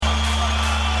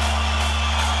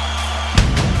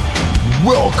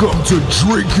Welcome to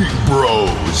Drinking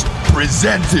Bros,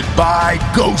 presented by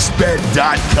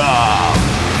GhostBed.com.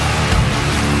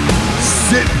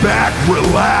 Sit back,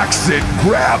 relax, and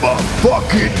grab a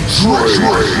fucking drink.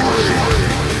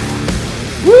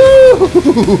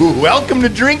 Woo! Welcome to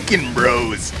Drinking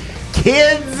Bros,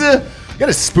 kids. Got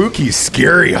a spooky,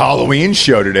 scary Halloween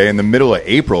show today in the middle of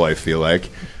April, I feel like.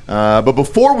 But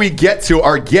before we get to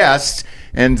our guest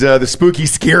and the spooky,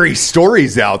 scary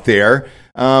stories out there,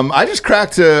 I just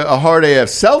cracked a hard AF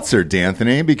seltzer,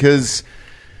 D'Anthony, because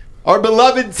our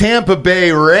beloved Tampa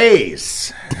Bay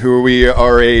Rays, who we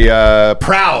are a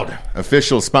proud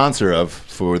official sponsor of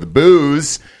for the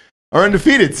booze, are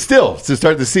undefeated still to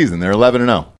start the season. They're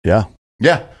 11-0. Yeah.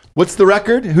 Yeah. What's the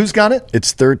record? Who's got it?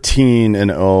 It's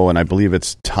 13-0, and I believe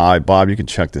it's tied. Bob, you can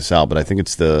check this out, but I think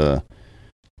it's the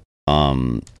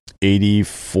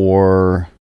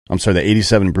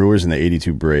 87 Brewers and the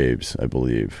 82 Braves, I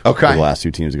believe. Okay. The last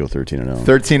two teams to go 13-0.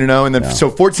 13-0, and then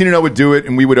so 14-0 would do it,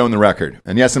 and we would own the record.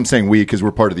 And yes, I'm saying we because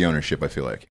we're part of the ownership, I feel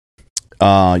like.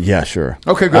 Yeah, sure.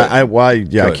 Okay, good.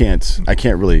 I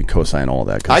can't really co-sign all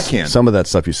that. I can. Some of that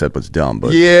stuff you said was dumb,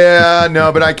 but yeah,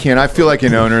 no, but I can't. I feel like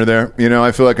an owner there. You know,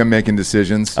 I feel like I'm making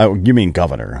decisions. You mean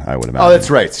governor? I would imagine. Oh, that's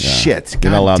right. Yeah. Shit,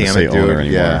 you're not allowed to say dude. owner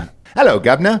anymore. Yeah. Hello,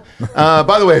 governor.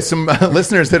 By the way, some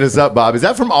listeners hit us up. Bob, is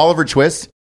that from Oliver Twist?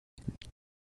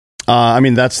 I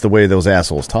mean, that's the way those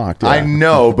assholes talked. Yeah. I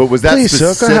know, but was that Please,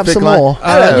 specific? sir, can I have some line? more?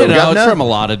 It's from a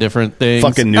lot of different things.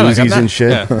 Fucking newsies and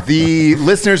shit. Yeah. The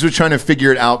listeners were trying to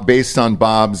figure it out based on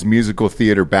Bob's musical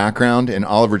theater background, and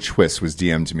Oliver Twist was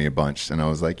DM'd to me a bunch, and I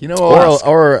was like, you know what?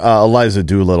 Or Eliza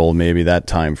Doolittle, maybe that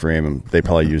time frame, and they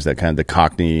probably use that kind of the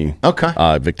Cockney,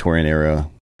 Victorian era.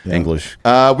 Yeah. English.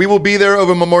 We will be there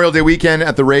over Memorial Day weekend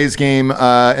at the Rays game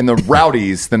and the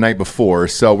Rowdies the night before.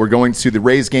 So we're going to the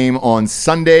Rays game on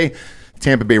Sunday,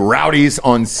 Tampa Bay Rowdies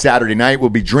on Saturday night.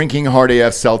 We'll be drinking hard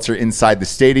AF seltzer inside the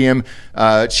stadium.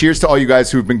 Cheers to all you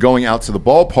guys who've been going out to the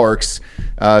ballparks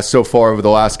so far over the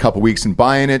last couple weeks and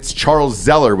buying it. Charles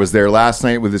Zeller was there last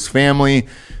night with his family,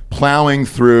 plowing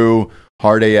through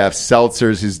hard AF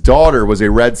seltzers. His daughter was a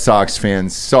Red Sox fan.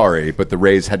 Sorry, but the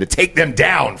Rays had to take them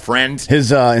down, friend.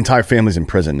 His entire family's in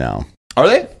prison now. Are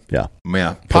they? Yeah.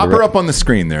 Yeah. Pop her up on the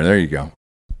screen there. There you go.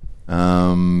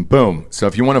 Boom. So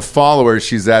if you want to follow her,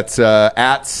 she's at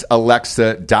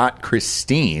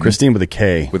alexa.christine. Christine with a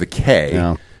K. With a K.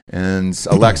 Yeah. And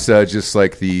Alexa, just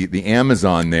like the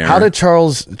Amazon there. How did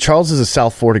Charles is a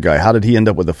South Florida guy. How did he end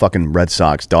up with a fucking Red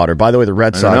Sox daughter? By the way, the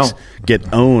Red Sox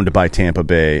get owned by Tampa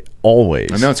Bay always.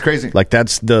 I know, it's crazy. Like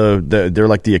that's they're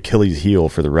like the Achilles heel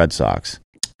for the Red Sox.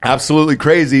 Absolutely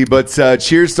crazy. But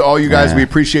cheers to all you guys. We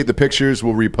appreciate the pictures.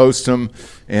 We'll repost them.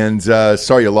 And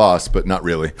sorry you lost, but not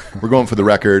really. We're going for the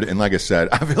record. And like I said,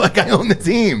 I feel like I own the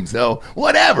team. So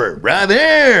whatever,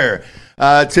 brother.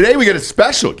 Today we got a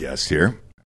special guest here.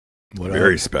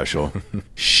 Very special.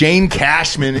 Shane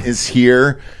Cashman is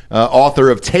here, author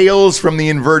of Tales from the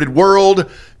Inverted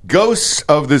World, Ghosts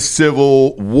of the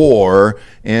Civil War,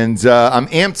 and I'm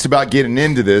amped about getting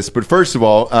into this. But first of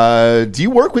all, do you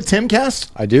work with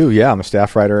Timcast? I do, yeah. I'm a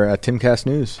staff writer at Timcast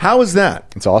News. How is that?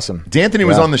 It's awesome. D'Anthony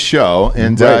was on the show,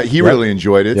 and he really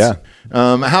enjoyed it. Yeah.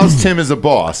 How's Tim as a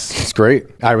boss? It's great.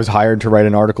 I was hired to write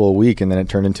an article a week, and then it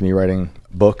turned into me writing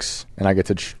books, and I get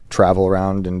to travel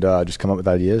around and just come up with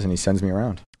ideas, and he sends me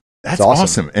around. That's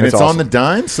awesome. And it's on the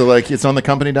dime? So, like, it's on the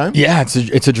company dime? Yeah,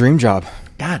 it's a dream job.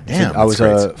 God damn. I was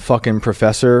a fucking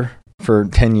professor for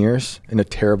 10 years in a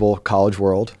terrible college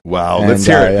world. Wow. Let's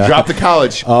hear it. Drop the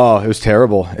college. Oh, it was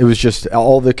terrible. It was just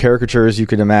all the caricatures you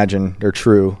could imagine are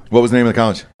true. What was the name of the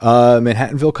college?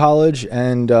 Manhattanville College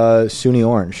and SUNY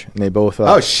Orange. And they both...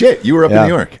 oh, shit. You were up in New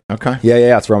York. Okay. Yeah,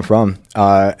 that's where I'm from.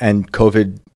 And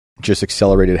COVID just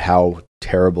accelerated how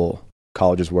terrible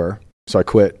colleges were. So I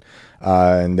quit.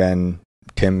 And then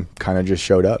Tim kind of just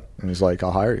showed up and was like,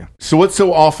 I'll hire you. So what's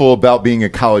so awful about being a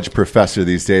college professor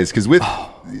these days? Because with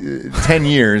 10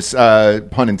 years,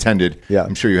 pun intended,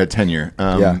 I'm sure you had tenure.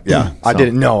 Yeah. I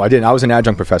didn't. I was an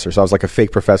adjunct professor, so I was like a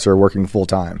fake professor working full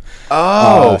time.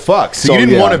 Oh, fuck. So you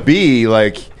didn't want to be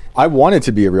like... I wanted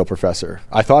to be a real professor.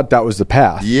 I thought that was the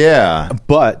path. Yeah.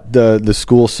 But the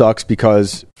school sucks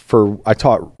because I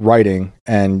taught writing,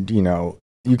 and, you know,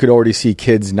 you could already see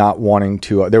kids not wanting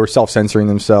to, they were self-censoring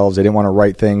themselves. They didn't want to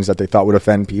write things that they thought would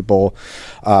offend people.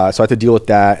 So I had to deal with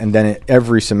that. And then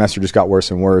every semester just got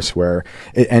worse and worse, where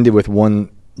it ended with one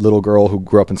little girl who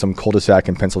grew up in some cul-de-sac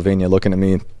in Pennsylvania looking at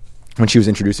me when she was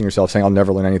introducing herself saying, I'll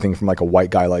never learn anything from like a white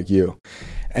guy like you.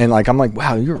 And like, I'm like,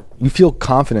 wow, you feel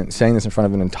confident saying this in front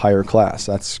of an entire class.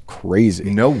 That's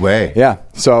crazy. No way. Yeah.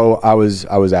 So I was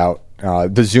out.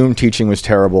 The Zoom teaching was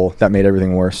terrible. That made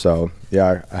everything worse. So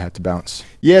yeah, I had to bounce.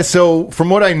 Yeah, so from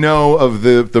what I know of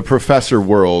the professor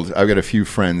world, I've got a few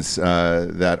friends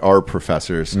that are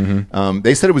professors.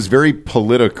 They said it was very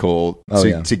political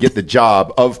to get the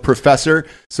job of professor.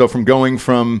 So from going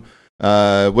from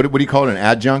what do you call it, an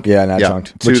adjunct? Yeah, an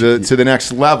adjunct. To the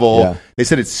next level. They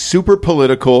said it's super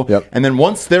political. And then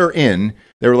once they're in,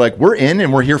 they were like, we're in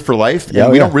and we're here for life,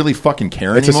 and we don't really fucking care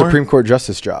anymore. It's a Supreme Court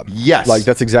justice job. Yes. Like,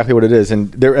 that's exactly what it is.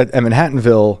 And they're at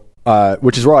Manhattanville,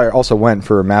 which is where I also went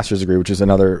for a master's degree, which is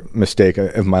another mistake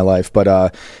of my life.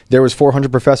 But there was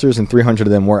 400 professors, and 300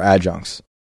 of them were adjuncts.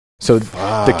 So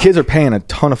the kids are paying a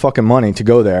ton of fucking money to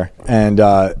go there, and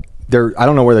I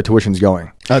don't know where the tuition's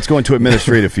going. It's going to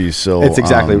administrative fees. So it's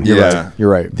exactly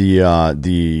you're right.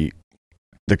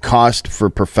 The cost for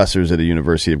professors at a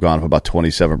university have gone up about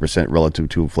 27% relative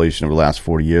to inflation over the last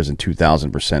 40 years, and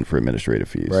 2,000% for administrative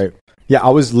fees. Right. Yeah, I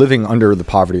was living under the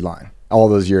poverty line all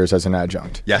those years as an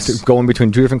adjunct. Yes. Going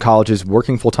between 2 different colleges,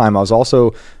 working full time. I was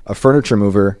also a furniture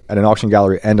mover at an auction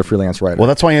gallery and a freelance writer. Well,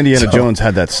 that's why Indiana Jones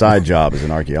had that side job as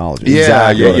an archaeologist.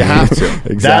 Yeah, you have to.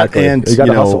 Exactly. That, and you got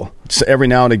to hustle. So every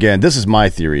now and again, this is my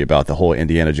theory about the whole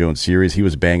Indiana Jones series. He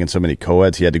was banging so many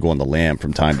co-eds, he had to go on the lam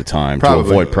from time to time to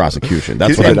avoid prosecution.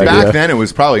 That's what back then it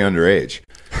was probably underage.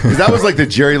 Because that was like the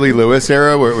Jerry Lee Lewis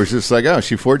era where it was just like, oh,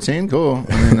 she's 14? Cool.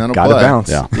 I mean, that'll gotta play. bounce.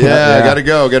 Yeah, I got to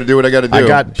go. Got to do what I got to do. I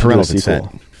got parental consent.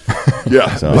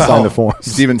 Yeah. So, signed the form.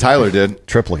 Steven Tyler did.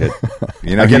 Triplicate.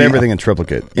 I get everything in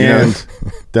triplicate. And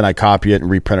then I copy it and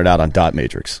reprint it out on dot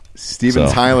matrix. Steven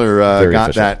Tyler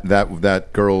got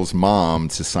that girl's mom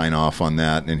to sign off on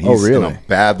that, and he's in a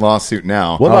bad lawsuit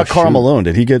now. What about Karl Malone?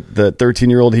 Did he get the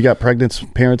 13-year-old? He got pregnant's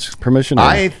parents' permission?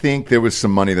 I think there was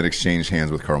some money that exchanged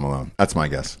hands with Karl Malone. That's my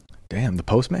guess. Damn, the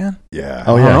postman? Yeah.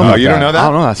 Oh, yeah. You don't know that?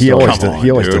 I don't know that. He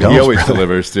always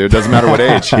delivers, dude. Doesn't matter what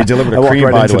age. He delivered a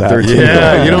cream pie to a 13-year-old.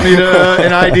 Yeah, you don't need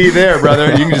an ID there,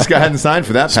 brother. You can just go ahead and sign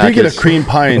for that Speaking of cream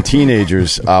pie and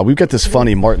teenagers, we've got this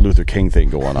funny Martin Luther King thing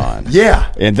going on. Yeah.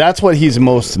 And that's what he's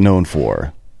most known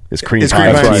for. Is cream pie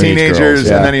and teenagers, girls.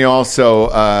 And then he also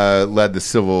led the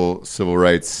civil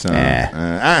rights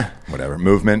whatever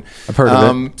movement. I've heard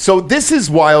of it. So this is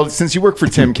wild. Since you work for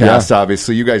Timcast,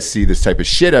 obviously you guys see this type of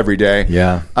shit every day.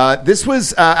 Yeah. This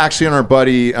was actually on our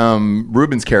buddy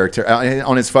Ruben's character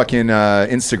on his fucking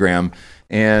Instagram.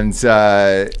 And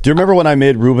do you remember when I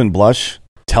made Ruben blush?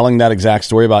 Telling that exact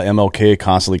story about MLK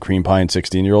constantly cream pieing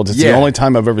 16-year-olds. It's the only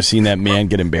time I've ever seen that man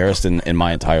get embarrassed in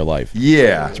my entire life.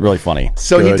 Yeah. It's really funny.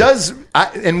 So he does,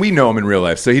 and we know him in real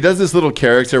life, so he does this little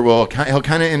character. Well, he'll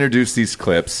kind of introduce these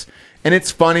clips, and it's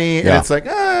funny, and it's like,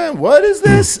 what is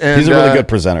this? And he's a really good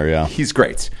presenter, yeah. He's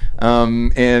great.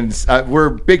 And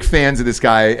we're big fans of this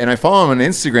guy, and I follow him on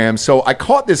Instagram, so I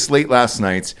caught this late last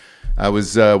night. I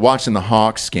was watching the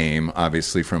Hawks game,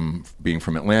 obviously from being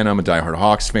from Atlanta. I'm a diehard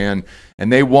Hawks fan,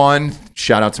 and they won.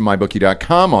 Shout out to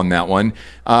mybookie.com on that one.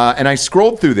 And I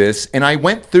scrolled through this, and I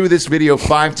went through this video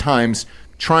 5 times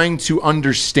trying to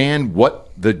understand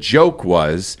what the joke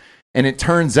was, and it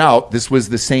turns out this was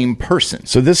the same person.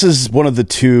 So this is one of the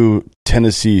 2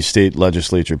 Tennessee state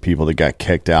legislature people that got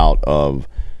kicked out of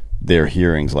their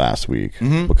hearings last week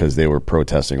because they were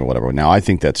protesting or whatever. Now, I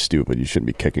think that's stupid. You shouldn't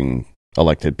be kicking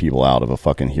elected people out of a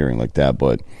fucking hearing like that,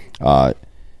 but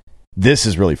this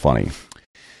is really funny.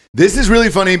 This is really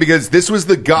funny because this was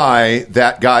the guy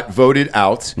that got voted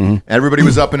out. Everybody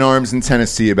was up in arms in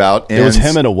Tennessee about. And it was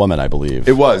him and a woman, I believe.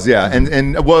 It was, yeah.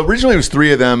 And well, originally it was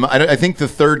 3 of them. I think the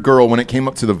third girl, when it came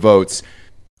up to the votes,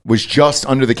 was just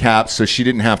under the cap, so she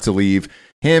didn't have to leave.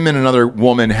 Him and another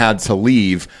woman had to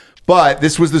leave. But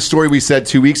this was the story we said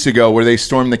 2 weeks ago where they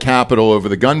stormed the Capitol over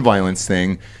the gun violence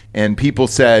thing. And people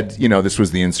said, this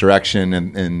was the insurrection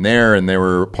and they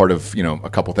were part of, a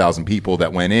couple thousand people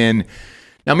that went in.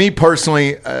 Now, me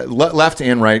personally, left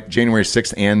and right, January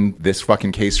 6th and this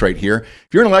fucking case right here. If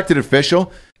you're an elected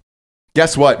official,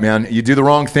 guess what, man? You do the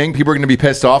wrong thing. People are going to be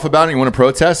pissed off about it. You want to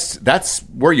protest? That's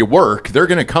where you work. They're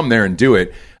going to come there and do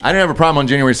it. I didn't have a problem on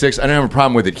January 6th. I didn't have a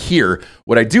problem with it here.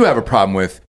 What I do have a problem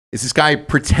with is this guy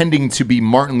pretending to be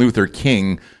Martin Luther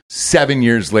King 7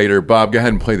 years later. Bob, go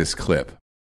ahead and play this clip.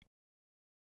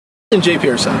 I'm Jay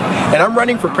Pearson, and I'm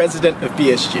running for president of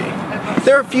BSG.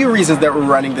 There are a few reasons that we're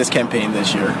running this campaign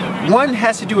this year. One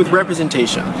has to do with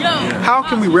representation. How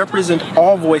can we represent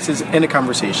all voices in a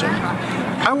conversation?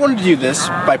 I wanted to do this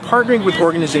by partnering with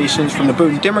organizations from the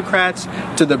Boone Democrats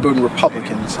to the Boone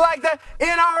Republicans. Like the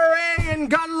NRA and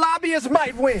gun lobbyists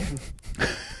might win.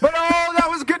 But oh, that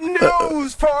was good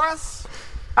news for us.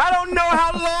 I don't know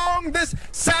how long this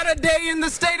Saturday in the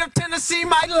state of Tennessee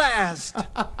might last.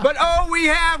 But oh, we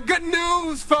have good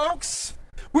news, folks.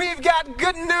 We've got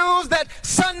good news that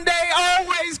Sunday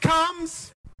always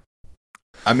comes.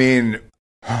 I mean,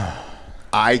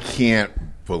 I can't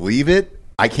believe it.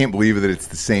 I can't believe that it's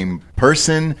the same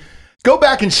person. Go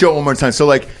back and show it one more time. So,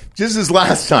 like, just this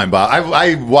last time, Bob.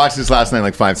 I watched this last night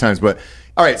like 5 times. But,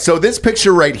 all right, so this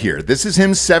picture right here, this is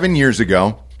him 7 years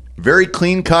ago. Very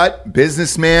clean-cut,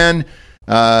 businessman.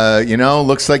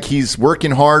 Looks like he's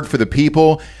working hard for the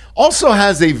people. Also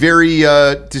has a very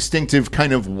distinctive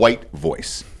kind of white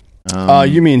voice.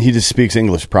 You mean he just speaks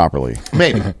English properly?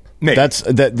 Maybe.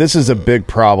 This is a big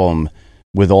problem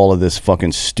with all of this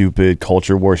fucking stupid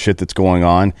culture war shit that's going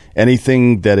on.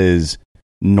 Anything that is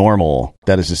normal,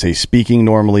 that is to say speaking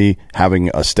normally, having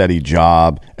a steady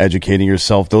job, educating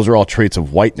yourself, those are all traits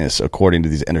of whiteness according to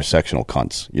these intersectional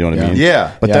cunts. You know what I mean?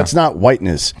 Yeah. But that's not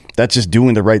whiteness. That's just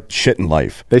doing the right shit in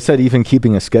life. They said even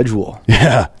keeping a schedule.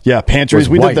 Yeah, pantries.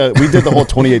 We did the whole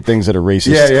 28 things that are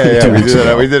racist.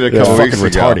 Yeah. We did it a couple weeks ago.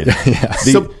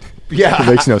 Retarded. It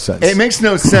makes no sense. It makes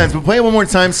no sense. But play it one more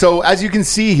time. So as you can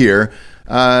see here,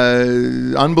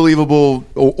 unbelievable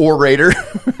orator,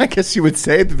 I guess you would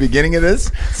say at the beginning of this,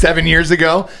 7 years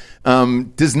ago,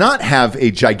 does not have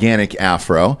a gigantic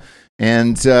afro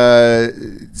and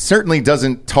certainly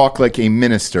doesn't talk like a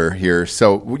minister here.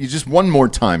 So just one more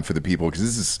time for the people, because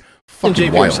this is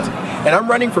fucking wild. And I'm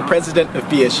running for president of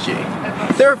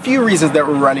BSG. There are a few reasons that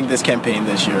we're running this campaign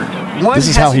this year. One This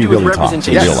is has how to he do with really talks in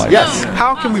representation. real life. Yes.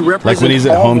 How can we represent Like when he's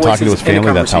at all home talking to his voices in a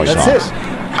family, that's how he conversation?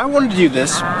 talks. I wanted to do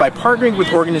this by partnering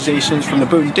with organizations from the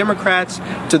Boone Democrats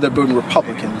to the Boone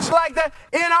Republicans. Like the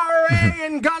NRA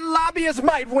and gun lobbyists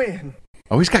might win.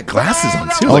 Oh, he's got glasses on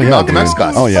too. Oh Like yeah, Malcolm X dude.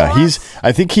 glasses. Oh yeah,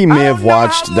 I think he may have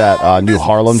watched that new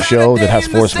Harlem show that has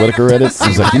Forrest Whitaker in it.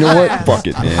 He's like, you know what? Fuck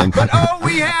it, man. But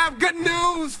we have good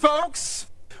news, folks.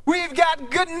 We've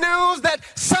got good news that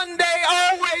Sunday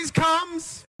always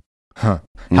comes. How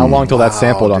long till that's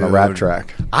sampled on a rap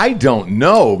track? I don't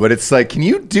know, but it's like, can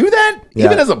you do that? Yeah.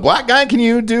 Even as a black guy, can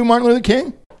you do Martin Luther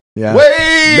King? Yeah.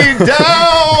 Way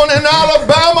down in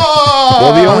Alabama.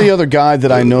 Well, the only other guy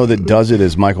that I know that does it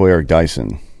is Michael Eric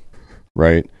Dyson,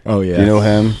 right? Oh, yeah. You know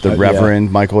him, the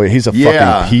Reverend Michael. He's a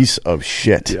fucking piece of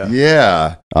shit.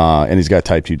 Yeah. And he's got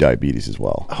type 2 diabetes as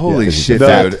well. Holy shit,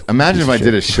 dude. Imagine if I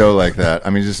did a show like that. I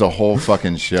mean, just a whole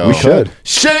fucking show. We should.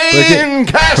 Shane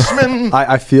Cashman.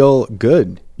 I feel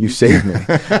good. You saved me.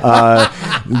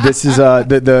 This is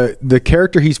the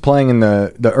character he's playing in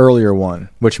the earlier one,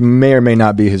 which may or may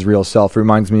not be his real self.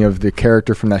 Reminds me of the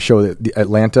character from that show, the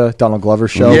Atlanta Donald Glover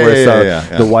show, where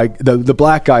it's the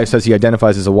black guy says he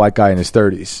identifies as a white guy in his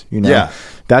 30s. You know,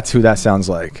 that's who that sounds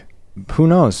like. Who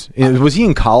knows? Was he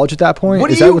in college at that point? What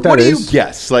do you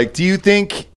guess? Like, do you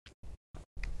think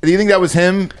that was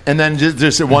him? And then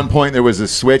just at one point there was a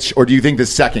switch, or do you think the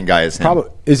second guy is him?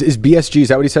 Probably is BSG. Is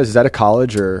that what he says? Is that a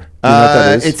college or? Do you know what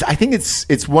that is? I think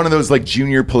it's one of those like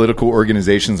junior political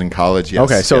organizations in college.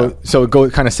 Yes. Okay, so it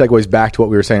kind of segues back to what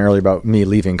we were saying earlier about me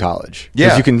leaving college.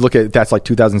 Yeah, you can look at that's like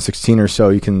 2016 or so.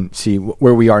 You can see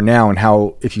where we are now and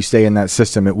how if you stay in that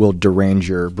system, it will derange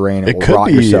your brain. It will could rot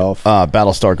be yourself.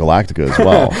 Battlestar Galactica as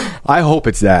well. I hope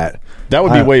it's that. That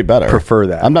would be way better. Prefer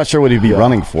that. I'm not sure what he'd be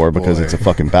running for because it's a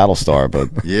fucking Battlestar, but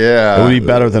it would be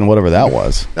better than whatever that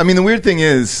was. I mean, the weird thing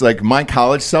is, like, my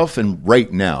college self and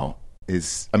right now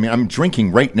is, I mean, I'm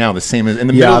drinking right now the same as in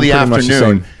the middle of the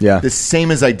afternoon. The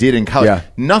same as I did in college. Yeah.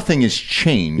 Nothing has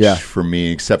changed for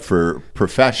me except for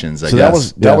professions. I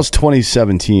guess that was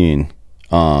 2017.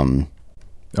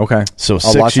 Okay. So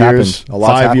 6 years,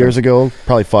 5 years ago,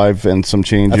 probably 5 and some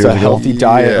change years ago. That's a healthy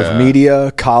diet of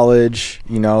media, college,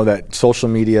 that social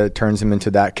media turns him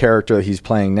into that character that he's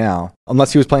playing now.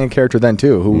 Unless he was playing a character then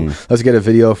too, let's get a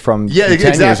video from 10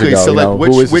 exactly. years ago. So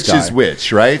like which is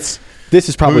which, right? This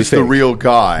is probably Who's fake. The real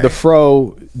guy. The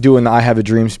fro doing the I have a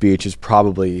dream speech is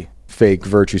probably fake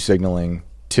virtue signaling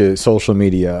to social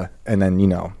media, and then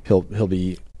he'll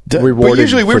be rewarded. But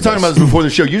usually, we were talking this. about this before the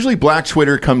show. Usually, Black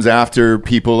Twitter comes after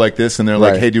people like this, and they're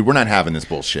like, "Hey, dude, we're not having this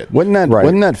bullshit." Wouldn't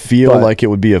that feel like it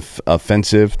would be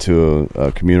offensive to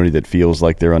a community that feels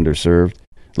like they're underserved?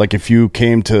 Like if you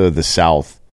came to the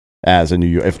South as a New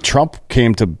York, if Trump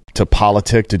came to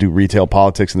politic to do retail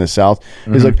politics in the South,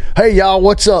 he's like, "Hey y'all,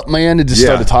 what's up, man?" And just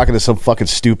started talking to some fucking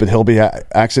stupid hillbilly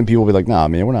accent. People would be like, "Nah,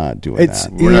 man, we're not doing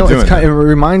that." It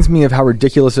reminds me of how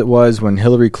ridiculous it was when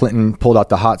Hillary Clinton pulled out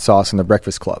the hot sauce in the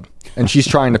Breakfast Club, and she's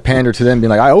trying to pander to them,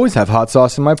 being like, "I always have hot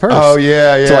sauce in my purse." Oh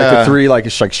yeah. So like the three, like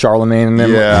it's like Charlemagne and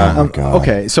them. Yeah.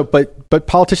 Okay, so but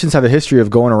politicians have a history of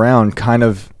going around, kind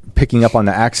of picking up on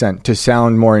the accent to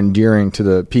sound more endearing to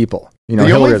the people.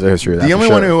 Hillary has a history of that. The only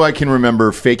one who I can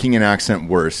remember faking an accent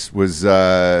worse was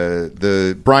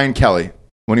the Brian Kelly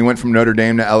when he went from Notre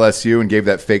Dame to LSU and gave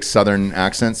that fake Southern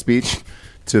accent speech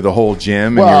to the whole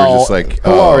gym, and you were just like,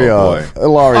 Hilaria. oh boy.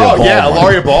 Hilaria Oh yeah, Baldwin.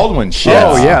 Hilaria Baldwin. Shit.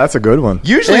 Oh yeah, that's a good one.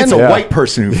 Usually it's a white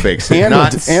person who fakes it,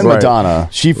 not And Madonna.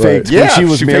 She faked Yeah, when she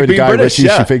was she married faked to Guy being British, Ritchie.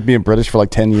 yeah. She faked being British for like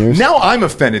 10 years. Now I'm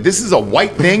offended. This is a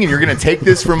white thing, and you're going to take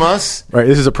this from us. Right,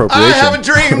 this is appropriation. I have a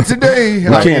dream today.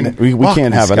 we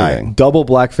can't have anything. Double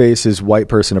blackface is white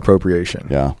person appropriation.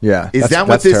 Yeah. Yeah. Is that's- that what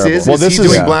that's this terrible. is? Well, Is this he is-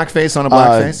 doing yeah. blackface on a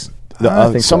blackface?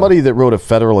 I think so. Somebody that wrote a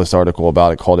Federalist article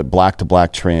about it called it black to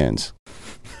black trans,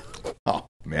 Oh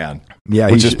man. Yeah,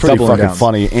 which he's is pretty doubling fucking down.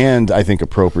 funny and I think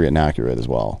appropriate and accurate as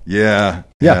well. Yeah.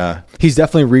 Yeah. He's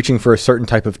definitely reaching for a certain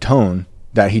type of tone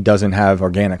that he doesn't have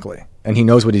organically. And he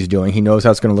knows what he's doing. He knows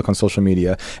how it's going to look on social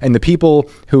media. And the people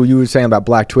who you were saying about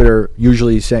Black Twitter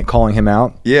usually calling him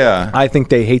out, Yeah. I think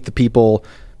they hate the people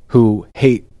who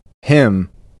hate him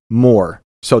more.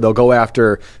 So they'll go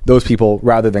after those people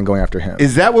rather than going after him.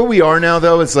 Is that where we are now,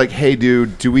 though? It's like, hey, dude,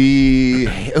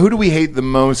 who do we hate the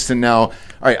most? And now, all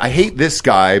right, I hate this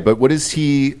guy, but what is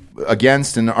he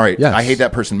against? And all right, Yes. I hate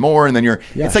that person more. And then Yes.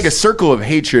 it's like a circle of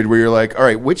hatred where you're like, all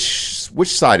right, which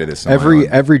side of this? Am I on?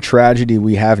 Every tragedy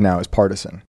we have now is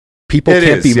partisan. People It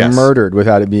can't is, be yes. murdered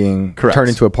without it being Correct. turned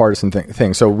into a partisan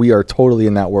thing. So we are totally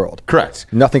in that world. Correct.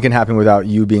 Nothing can happen without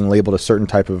you being labeled a certain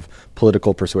type of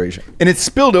political persuasion. And it's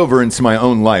spilled over into my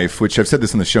own life, which I've said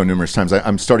this on the show numerous times.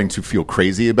 I'm starting to feel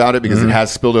crazy about it because it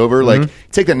has spilled over. Like,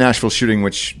 take that Nashville shooting,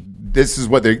 which this is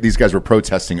what these guys were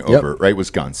protesting over, right? Was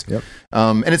guns. Yep.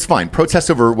 And it's fine. Protest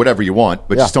over whatever you want,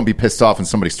 but just don't be pissed off when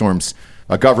somebody storms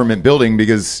a government building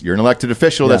because you're an elected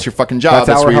official. Yeah. That's your fucking job.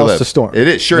 That's our where you house live. to storm. It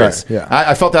is. Sure Right, is. yeah.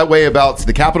 I felt that way about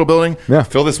the Capitol building. Yeah. I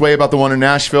feel this way about the one in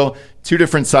Nashville. Two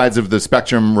different sides of the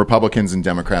spectrum, Republicans and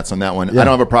Democrats on that one. I don't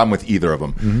have a problem with either of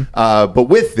them. But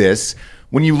with this,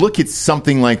 when you look at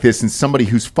something like this and somebody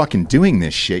who's fucking doing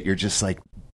this shit, you're just like,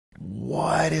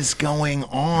 what is going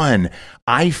on?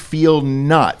 I feel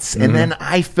nuts. And then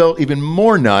I felt even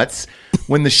more nuts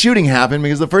when the shooting happened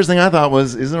because the first thing I thought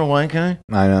was, is it a white guy?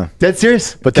 I know. Dead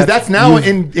serious? But Because that's now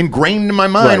ingrained in my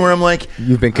mind Right. where I'm like,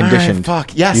 You've been all right, conditioned.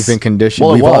 fuck, yes. You've been conditioned.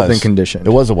 Well, We've all been conditioned. It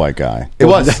was a white guy. It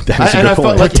was. That's a And good I felt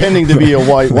point. like Pretending to be a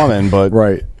white woman, but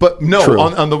Right. But no, True.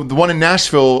 on the one in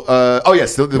Nashville. Oh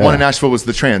yes, the one in Nashville was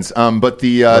the trans. But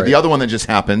the other one that just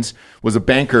happened was a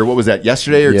banker. What was that?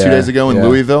 Yesterday or 2 days ago in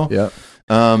Louisville. Yeah.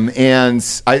 And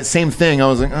same thing. I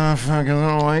was like, oh fuck, is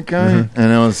that a white guy?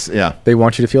 And I was They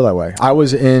want you to feel that way. I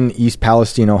was in East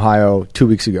Palestine, Ohio 2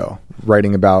 weeks ago,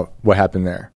 writing about what happened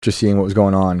there, just seeing what was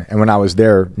going on. And when I was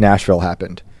there, Nashville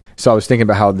happened. So I was thinking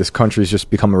about how this country's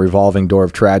just become a revolving door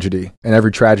of tragedy, and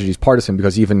every tragedy is partisan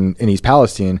because even in East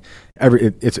Palestine,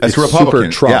 it's super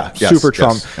Republican. Trump, Yeah, yes, super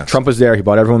Trump. yes, yes. Trump was there. He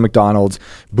bought everyone McDonald's.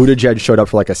 Buttigieg showed up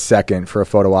for like a second for a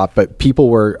photo op, but people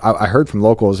were. I heard from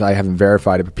locals. I haven't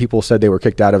verified it, but people said they were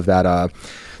kicked out of that.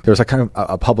 There was like kind of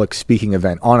a public speaking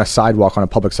event on a sidewalk, on a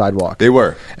public sidewalk. They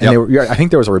were. And they were. Yeah, I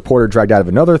think there was a reporter dragged out of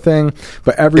another thing,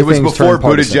 but It everything was before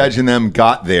Buttigieg and them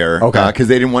got there because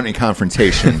they didn't want any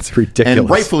confrontation. It's ridiculous. And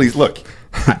rightfully, look,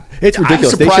 It's ridiculous. I'm They should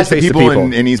surprised that face the people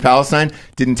people. in East Palestine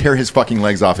didn't tear his fucking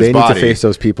legs off his They need body. to face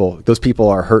those people. Those people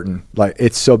are hurting. Like,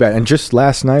 it's so bad. And just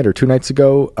last night or 2 nights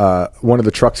ago, one of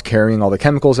the trucks carrying all the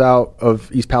chemicals out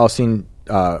of East Palestine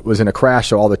was in a crash,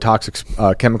 so all the toxic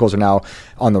chemicals are now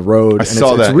on the road. I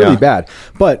saw it's that, really yeah. bad.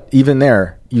 But even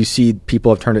there, you see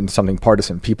people have turned it into something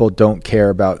partisan. People don't care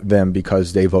about them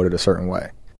because they voted a certain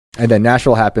way. And then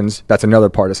Nashville happens. That's another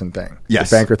partisan thing. Yes.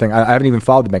 The banker thing. I haven't even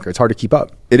followed the banker. It's hard to keep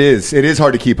up. It is. It is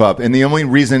hard to keep up. And the only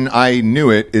reason I knew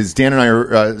it is Dan and I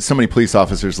are, so many police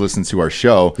officers listen to our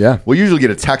show. Yeah. We'll usually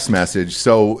get a text message.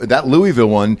 So that Louisville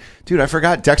one, dude, I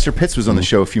forgot Dexter Pitts was on the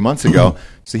show a few months ago.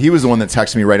 So he was the one that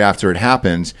texted me right after it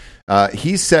happened.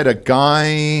 He said a guy,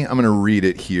 I'm going to read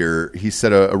it here. He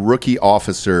said a rookie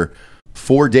officer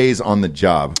 4 days on the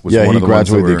job was one he of the ones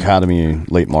that graduated the were academy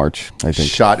late March, I think.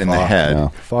 shot in the head. yeah.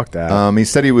 Fuck that. He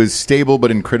said he was stable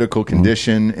but in critical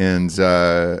condition, and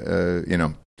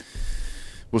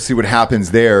we'll see what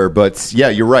happens there. But yeah,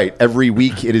 you're right. Every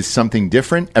week it is something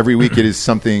different. Every week it is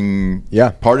something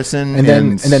partisan.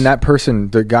 And then that person,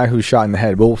 the guy who's shot in the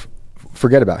head, we'll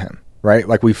forget about him, right?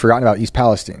 Like we've forgotten about East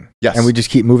Palestine. Yes. And we just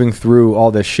keep moving through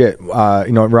all this shit.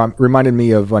 It reminded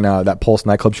me of when that Pulse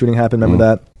nightclub shooting happened. Remember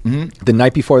that? Mm-hmm. The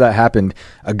night before that happened,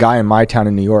 a guy in my town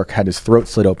in New York had his throat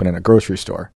slit open in a grocery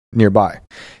store nearby.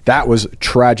 That was a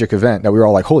tragic event that we were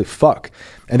all like, holy fuck.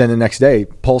 And then the next day,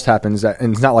 Pulse happens.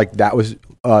 And it's not like that was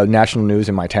national news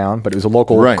in my town, but it was a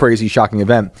local crazy, shocking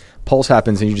event. Pulse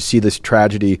happens and you just see this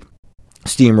tragedy,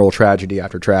 steamroll tragedy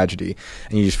after tragedy,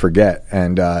 and you just forget.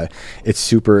 And it's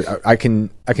super. I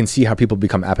can see how people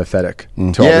become apathetic to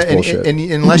all this bullshit. And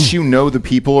unless you know the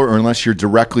people or unless you're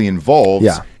directly involved,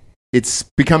 it's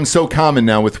become so common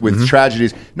now with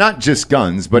tragedies, not just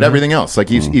guns, but everything else,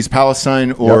 like East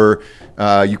Palestine or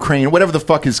Ukraine, whatever the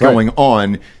fuck is going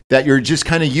on, that you're just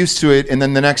kind of used to it. And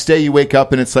then the next day you wake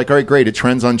up and it's like, all right, great. It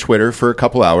trends on Twitter for a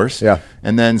couple hours. Yeah.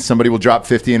 And then somebody will drop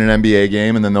 50 in an NBA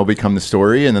game and then they'll become the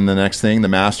story. And then the next thing, the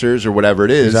Masters or whatever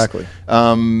it is. Exactly.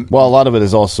 Well, a lot of it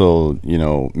is also,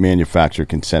 manufactured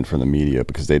consent from the media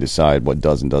because they decide what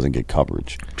does and doesn't get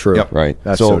coverage. True. Yep. Right.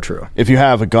 That's so true. If you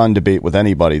have a gun debate with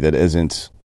anybody that isn't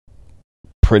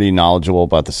pretty knowledgeable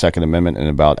about the Second Amendment and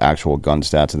about actual gun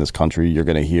stats in this country, you're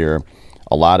going to hear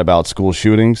a lot about school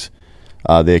shootings.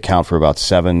 They account for about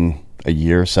 7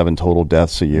 total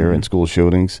deaths a year in school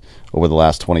shootings over the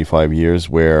last 25 years,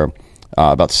 where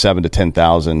about 7 to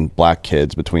 10,000 black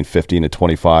kids between 15 and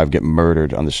 25 get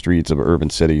murdered on the streets of urban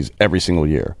cities every single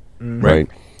year, right?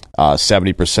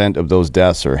 70% of those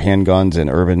deaths are handguns in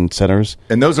urban centers.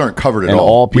 And those aren't covered at and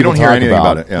all. We people don't hear talk anything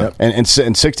about it. Yeah. And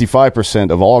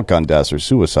 65% of all gun deaths are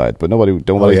suicide, but nobody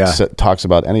talks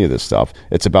about any of this stuff.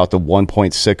 It's about the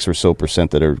 1.6 or so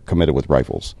percent that are committed with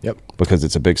rifles. Yep. Because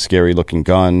it's a big, scary looking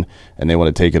gun, and they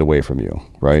want to take it away from you,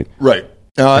 right? Right.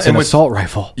 It's an assault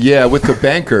rifle. Yeah, with the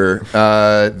banker,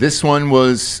 this one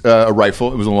was a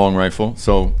rifle. It was a long rifle,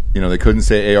 so they couldn't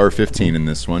say AR-15 in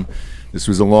this one. This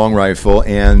was a long rifle,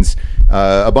 and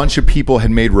a bunch of people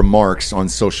had made remarks on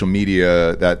social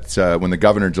media that when the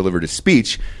governor delivered his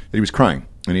speech, that he was crying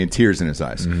and he had tears in his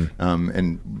eyes.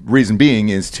 And reason being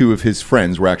is 2 of his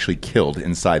friends were actually killed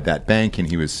inside that bank, and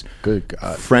he was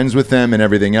friends with them and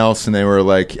everything else. And they were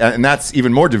like, and that's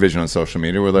even more division on social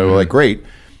media, where they were like, great.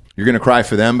 You're going to cry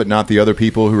for them, but not the other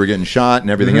people who are getting shot and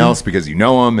everything else because you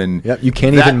know them. And you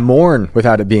can't even mourn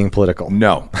without it being political.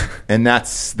 No. And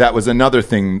that was another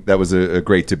thing that was a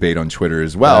great debate on Twitter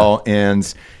as well. Yeah.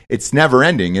 And it's never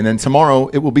ending. And then tomorrow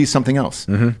it will be something else.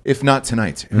 If not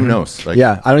tonight, who knows? I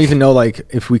don't even know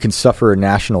if we can suffer a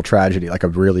national tragedy, like a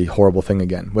really horrible thing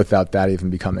again, without that even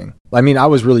becoming. I mean, I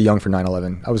was really young for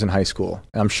 9/11. I was in high school.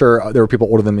 And I'm sure there were people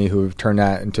older than me who have turned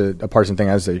that into a partisan thing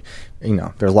as there's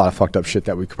a lot of fucked up shit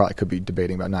that we could be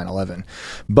debating about 9/11.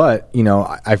 But,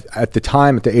 at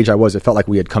the age I was, it felt like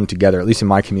we had come together, at least in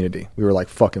my community. We were like,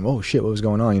 fucking, whoa, shit, what was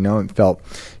going on? It felt,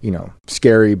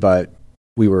 scary, but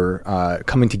we were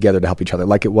coming together to help each other,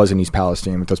 like it was in East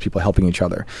Palestine with those people helping each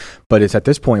other. But it's at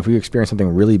this point, if we experience something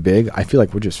really big, I feel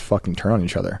like we're just fucking turn on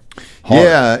each other. Hard.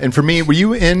 Yeah, and for me, were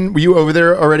you over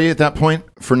there already at that point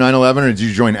for 9/11, or did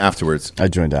you join afterwards? I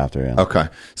joined after, yeah. Okay.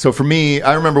 So for me,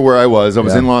 I remember where I was. I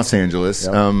was in Los Angeles,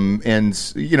 and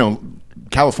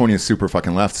California is super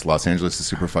fucking left. Los Angeles is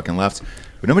super fucking left.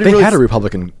 But nobody had a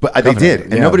Republican, but governor. They did,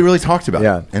 and nobody really talked about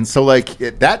it. And so,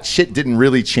 that shit didn't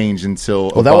really change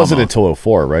until Obama. That wasn't until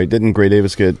 2004, right? Didn't Gray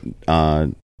Davis get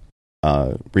recalled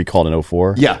in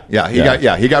 2004?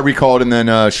 He got recalled, and then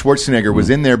Schwarzenegger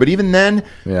was in there. But even then,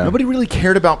 nobody really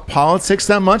cared about politics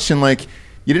that much, and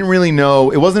you didn't really know.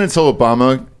 It wasn't until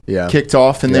Obama kicked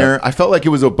off in there. I felt like it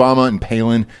was Obama and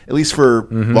Palin, at least for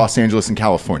Los Angeles and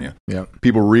California.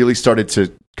 People really started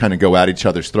to kind of go at each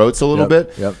other's throats a little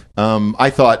bit. I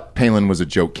thought Palin was a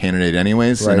joke candidate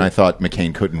anyways, and I thought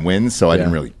McCain couldn't win, so I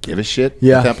didn't really give a shit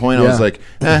at that point. I was like,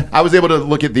 I was able to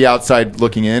look at the outside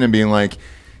looking in and being like,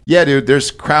 yeah, dude,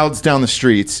 there's crowds down the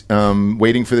streets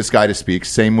waiting for this guy to speak.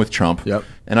 Same with Trump.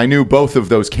 And I knew both of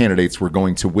those candidates were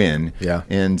going to win.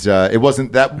 And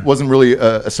that wasn't really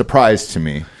a surprise to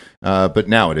me. But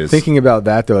now it is. Thinking about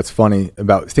that, though, it's funny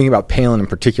thinking about Palin in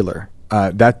particular.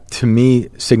 That to me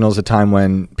signals a time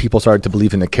when people started to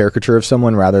believe in the caricature of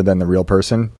someone rather than the real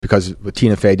person, because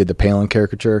Tina Fey did the Palin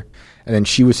caricature, and then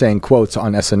she was saying quotes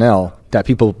on SNL that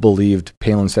people believed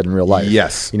Palin said in real life.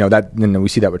 Yes. And we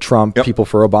see that with Trump, people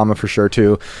for Obama for sure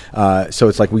too. So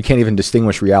it's like we can't even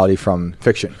distinguish reality from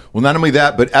fiction. Well, not only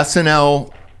that, but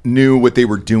SNL knew what they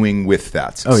were doing with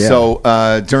that. Oh, yeah.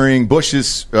 So during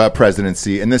Bush's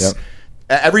presidency, and this...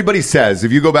 Everybody says,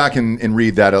 if you go back and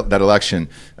read that election,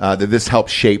 that this helped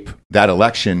shape that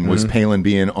election was Palin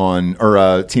being on,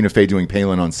 or Tina Fey doing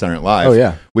Palin on Saturday Night Live. Oh,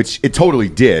 yeah. Which it totally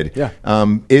did. Yeah.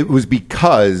 It was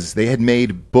because they had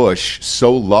made Bush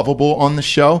so lovable on the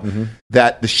show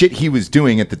that the shit he was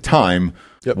doing at the time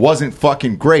wasn't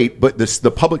fucking great, but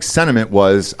the public sentiment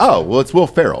was, oh, well, it's Will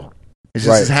Ferrell. It's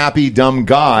just this happy, dumb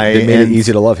guy. It made it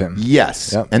easy to love him.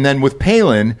 Yes. And then with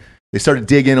Palin... they started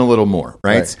digging a little more,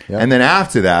 right? And then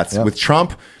after that, with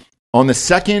Trump, on the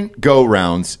second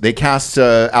go-rounds, they cast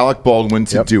Alec Baldwin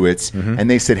to do it, and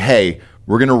they said, hey,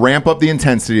 we're going to ramp up the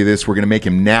intensity of this. We're going to make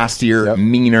him nastier,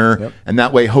 meaner, and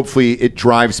that way, hopefully, it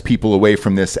drives people away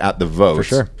from this at the vote. For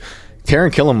sure.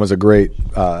 Taron Killam was a great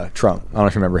Trump. I don't know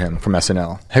if you remember him from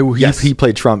SNL. He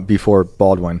played Trump before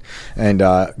Baldwin, and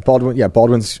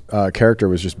Baldwin's character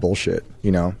was just bullshit.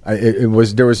 You know, it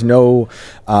was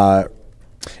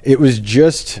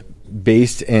just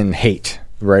based in hate.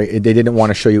 Right, they didn't want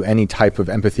to show you any type of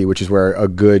empathy, which is where a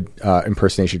good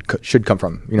impersonation should come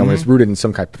from. You know, when it's rooted in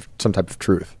some type of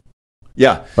truth.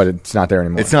 Yeah, but it's not there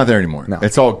anymore. It's not there anymore. No.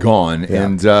 It's all gone. Yeah.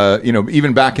 And you know,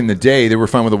 even back in the day, they were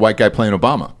fine with a white guy playing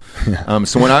Obama. Yeah.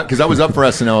 So because I was up for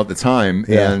SNL at the time,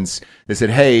 and they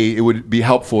said, "Hey, it would be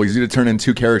helpful. He's going to turn in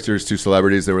two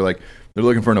celebrities." They were like, "They're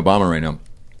looking for an Obama right now."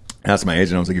 I asked my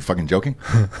agent, I was like, "You fucking joking?"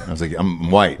 I was like, "I'm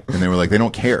white," and they were like, "They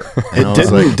don't care."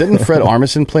 Didn't Fred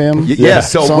Armisen play him? Yeah.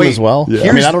 So wait, as well. Yeah.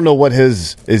 I mean, I don't know what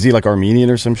is he like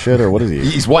Armenian or some shit, or what is he?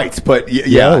 He's white, but what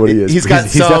he is. He's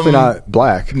definitely not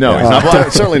black. No, he's not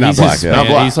black. Certainly not black. Not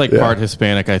black. He's like part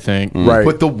Hispanic, I think. Right.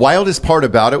 But the wildest part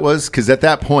about it was because at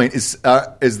that point is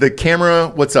the camera.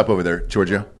 What's up over there,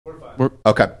 Georgia?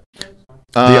 Okay.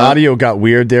 The audio got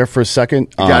weird there for a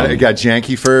second. It got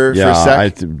janky for a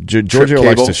sec. Giorgio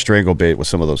likes to strangle bait with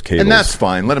some of those cables. And that's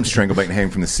fine. Let him strangle bait and hang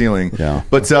from the ceiling. Yeah.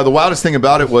 But the wildest thing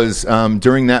about it was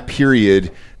during that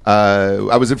period,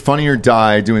 I was at Funny or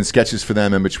Die doing sketches for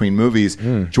them in between movies.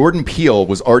 Jordan Peele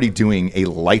was already doing a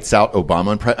lights out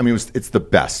Obama impression. I mean, it's the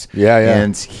best. Yeah.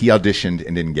 And he auditioned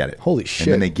and didn't get it. Holy shit.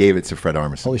 And then they gave it to Fred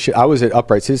Armisen. Holy shit. I was at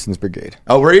Upright Citizens Brigade.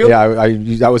 Oh, were you? Yeah,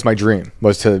 that was my dream,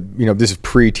 was to, this is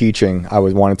pre-teaching. I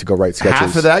wanted to go write sketches.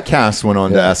 Half of that cast went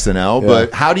on to SNL,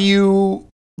 but how do you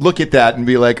look at that and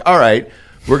be like, all right,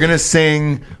 we're going to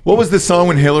sing, what was the song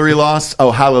when Hillary lost? Oh,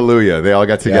 Hallelujah. They all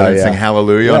got together and sang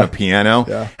Hallelujah on a piano.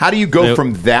 Yeah. How do you go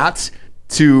from that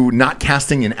to not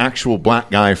casting an actual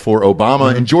black guy for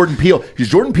Obama and Jordan Peele? Because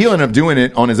Jordan Peele ended up doing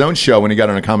it on his own show when he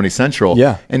got on Comedy Central.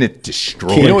 Yeah. And it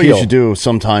destroyed. You know what you should do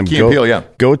sometime?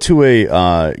 Go to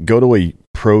a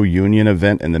pro-union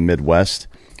event in the Midwest,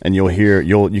 and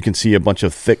you can see a bunch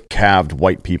of thick-calved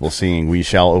white people singing "We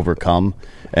Shall Overcome,"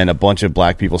 and a bunch of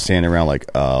black people standing around like,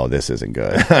 "Oh, this isn't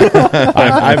good."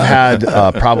 I've had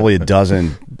probably a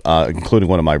dozen, including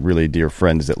one of my really dear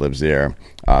friends that lives there,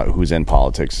 who's in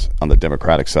politics on the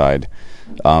Democratic side,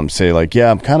 say like,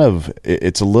 "Yeah,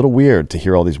 it's a little weird to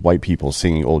hear all these white people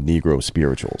singing old Negro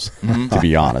spirituals, to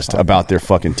be honest, about their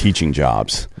fucking teaching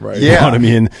jobs." Right. Yeah. You know what I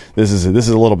mean? This is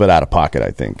a little bit out of pocket, I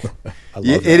think.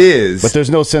 It is. But there's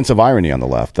no sense of irony on the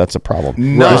left. That's a problem.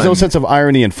 None. There's no sense of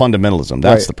irony and fundamentalism.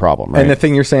 That's the problem, right? And the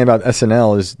thing you're saying about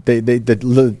SNL is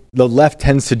the left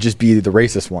tends to just be the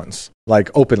racist ones,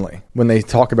 like openly, when they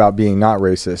talk about being not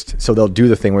racist. So they'll do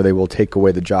the thing where they will take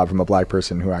away the job from a black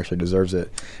person who actually deserves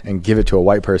it and give it to a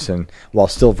white person while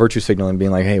still virtue signaling,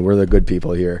 being like, hey, we're the good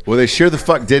people here. Well, they sure the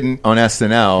fuck didn't on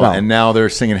SNL, and now they're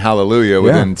singing Hallelujah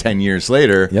within 10 years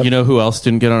later. Yep. You know who else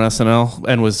didn't get on SNL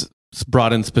and was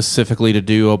brought in specifically to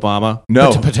do Obama?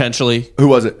 No. Potentially. Who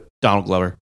was it? Donald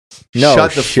Glover. No,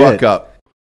 Shut the fuck up.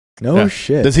 No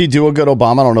shit. Does he do a good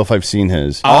Obama? I don't know if I've seen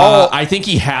his. I think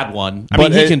he had one. I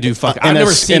mean, he can do fuck. I've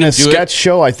never seen him do it. In a sketch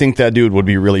show, I think that dude would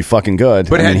be really fucking good.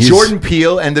 But Jordan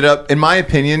Peele ended up, in my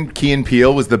opinion, Key and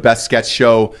Peele was the best sketch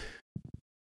show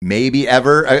maybe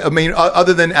ever. I mean,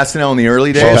 other than SNL in the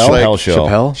early days.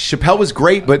 Chappelle was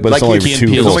great, but like only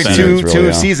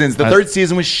two seasons. The third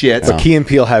season was shit. But Key and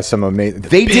Peele has some amazing.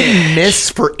 They didn't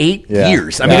miss for 8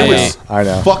 years. I mean, it was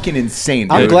fucking insane.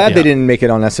 Dude. I'm glad they didn't make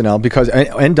it on SNL because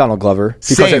and Donald Glover,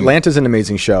 because Atlanta's an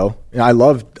amazing show. I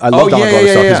love Donald Glover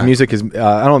stuff. His music is. I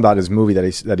don't know about his movie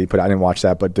that he put out. I didn't watch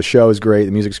that, but the show is great.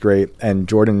 The music's great, and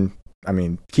Jordan. I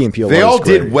mean, Key and Peele. They all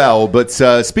did well, but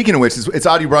speaking of which, it's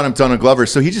odd you brought up Donald Glover.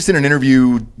 So he just did an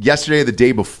interview yesterday or the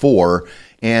day before,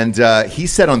 and he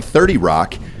said on 30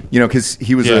 Rock, because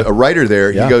he was a writer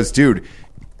there, he goes, dude,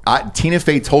 Tina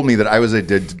Fey told me that I was a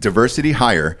diversity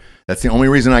hire. That's the only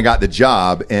reason I got the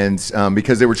job, and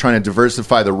because they were trying to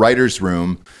diversify the writer's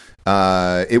room.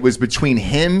 It was between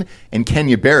him and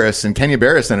Kenya Barris, and Kenya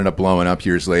Barris ended up blowing up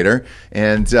years later.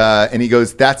 And he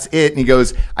goes, that's it. And he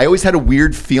goes, I always had a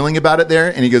weird feeling about it there.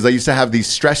 And he goes, I used to have these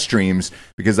stress streams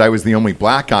because I was the only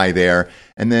black guy there.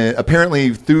 And then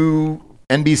apparently through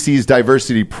NBC's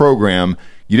diversity program,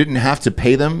 you didn't have to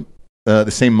pay them the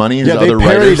same money as other writers. They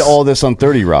parodied all this on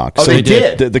 30 Rock. Oh, so they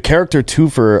did. The character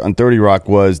Twofer on 30 Rock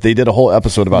was, they did a whole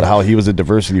episode about how he was a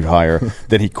diversity hire,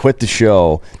 then he quit the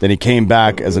show, then he came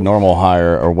back as a normal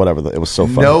hire or whatever. It was so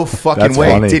funny. No fucking way.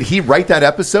 Funny. Did he write that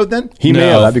episode then? He may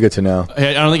have. That'd be good to know.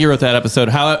 I don't think he wrote that episode.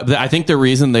 I think the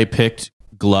reason they picked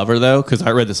Glover, though, because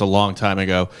I read this a long time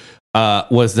ago,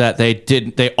 was that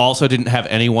they also didn't have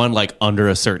anyone like under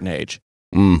a certain age.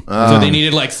 So they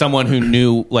needed like someone who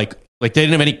knew like Like they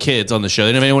didn't have any kids on the show. They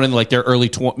didn't have anyone in like their early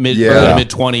to mid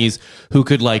 20s who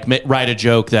could like write a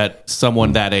joke that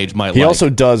someone that age might like. He also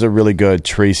does a really good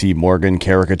Tracy Morgan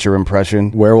caricature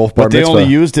impression. Werewolf Bar But they Mitzvah. only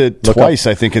used it twice,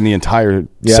 I think, in the entire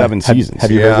 7 seasons.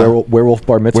 Have you heard Werewolf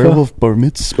Bar Mitzvah? Werewolf Bar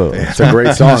Mitzvah. It's a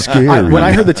great song. Scary. When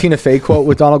I heard the Tina Fey quote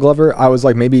with Donald Glover, I was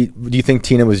like, maybe, do you think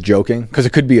Tina was joking? Because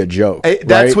it could be a joke. That's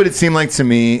right? what it seemed like to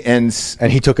me. And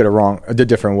he took it a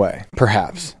different way,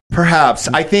 perhaps.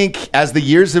 I think as the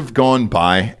years have gone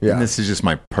by, Yeah. and this is just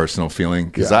my personal feeling,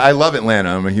 because I love Atlanta.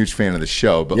 I'm a huge fan of the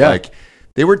show. But Yeah. like,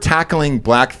 they were tackling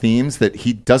black themes that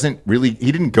he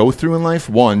didn't go through in life.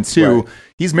 One, two, Right.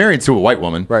 he's married to a white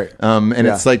woman. Right. And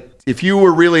Yeah. it's like, if you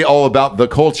were really all about the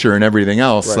culture and everything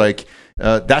else, like,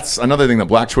 that's another thing that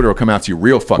Black Twitter will come after you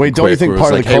real fucking Wait, don't quick, you think where it's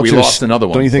part of like, the hey, culture we lost another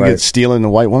one? Don't you think Right. it's stealing a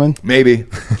white woman? Maybe.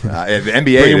 The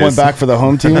NBA Bringing it one is. back for the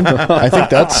home team? I think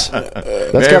that's got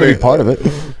to Maybe. be part of it.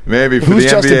 Maybe for Who's the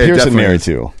Justin NBA, Pearson definitely married is.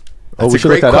 to? That's we a should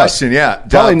great look that up. question. Yeah,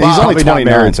 Probably, he's only Probably not 29,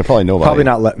 married. so probably nobody. Probably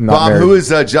not Bob, married. who is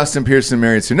Justin Pearson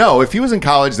married to? No, if he was in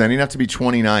college, then he'd have to be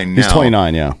 29 now. He's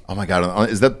 29, yeah. Oh my God,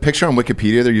 is that picture on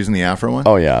Wikipedia? They're using the Afro one.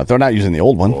 Oh, yeah. They're not using the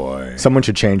old one. Boy. Someone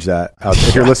should change that.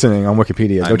 If you're listening on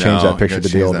Wikipedia, go change that picture to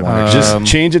the old one. Just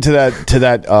change it to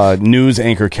that news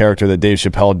anchor character that Dave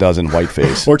Chappelle does in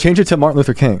whiteface. Or change it to Martin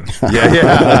Luther King.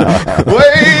 Yeah.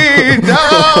 Way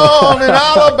down in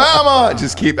Alabama.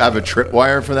 Just have a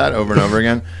tripwire for that over and over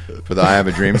again for the I Have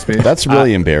a Dream speech. That's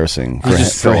really embarrassing for,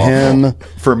 just for so him, awful.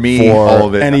 For me, for all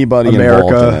of it. anybody America.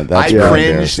 involved in it. That's I really cringed,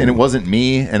 embarrassing. and it wasn't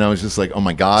me, and I was just like, "Oh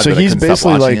my God!" So but I he's couldn't stop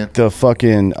basically watching like it. the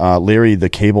fucking Larry the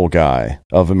Cable Guy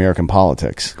of American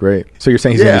politics. Great. So you're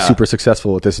saying he's going to Yeah. be super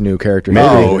successful with this new character?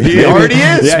 Oh, he already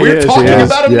is. Yeah, he We're is, talking he is.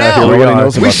 about him Yeah, now. here we Nobody are.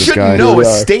 knows We about this should guy. know Here we a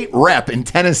are. state rep in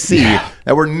Tennessee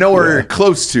that we're nowhere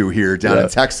close to here down in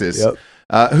Texas.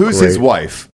 Yep. Who's his Great.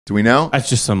 wife? Do we know? That's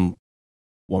just some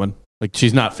woman. Like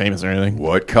she's not famous or anything.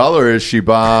 What color is she,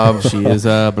 Bob? She is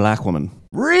a black woman.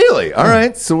 Really? All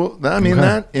right. So I mean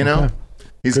that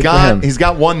he's Good for him. he's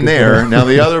got one there. Now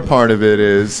the other part of it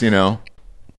is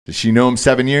does she know him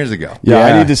 7 years ago? Yeah, I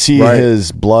Yeah, need to see right.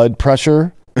 his blood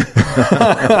pressure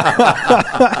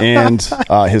and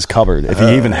his cupboard. If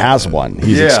he even has one,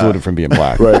 he's Yeah. excluded from being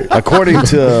black. Right. According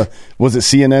to, was it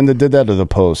CNN that did that or the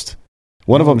Post?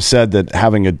 One of them said that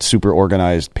having a super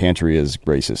organized pantry is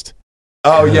racist.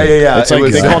 Oh yeah. It's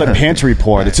like they called it pantry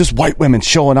porn. It's just white women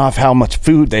showing off how much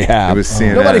food they have. It was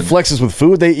CNN. Nobody flexes with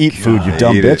food. They eat food, you They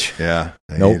dumb eat bitch. it. Yeah.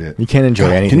 They Nope. eat it. You can't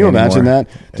enjoy anything. Can you imagine anymore.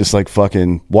 that? Just like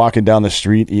fucking walking down the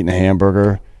street, eating a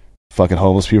hamburger, fucking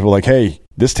homeless people like, hey,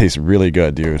 this tastes really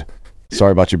good, dude.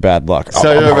 Sorry about your bad luck.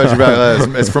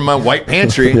 It's from my white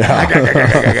pantry.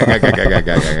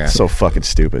 So fucking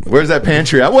stupid. Where's that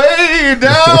pantry at? Way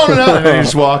down, and then you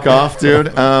just walk off,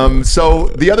 dude. So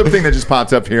the other thing that just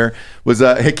popped up here was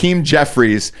Hakeem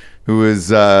Jeffries, who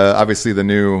is obviously the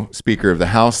new Speaker of the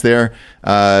House there.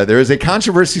 There is a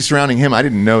controversy surrounding him. I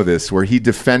didn't know this, where he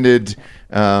defended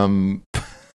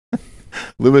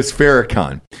Louis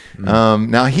Farrakhan.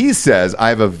 Now he says, I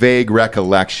have a vague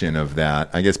recollection of that.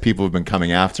 I guess people have been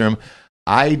coming after him.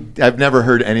 I've never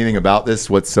heard anything about this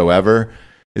whatsoever.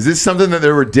 Is this something that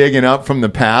they were digging up from the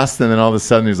past, and then all of a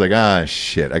sudden he's like,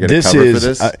 shit, I got to cover for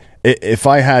this? If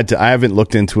I had to, I haven't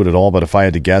looked into it at all, but if I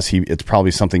had to guess, it's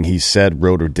probably something he said,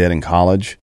 wrote, or did in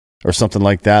college or something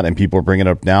like that, and people are bringing it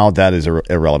up now. That is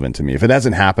irrelevant to me. If it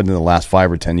hasn't happened in the last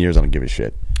 5 or 10 years, I don't give a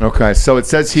shit. Okay, so it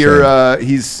says here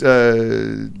he's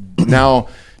now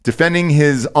defending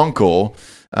his uncle,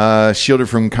 shielded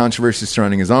from controversy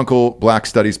surrounding his uncle, Black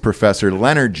Studies professor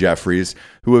Leonard Jeffries,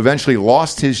 who eventually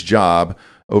lost his job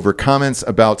over comments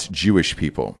about Jewish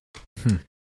people.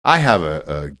 I have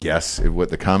a guess at what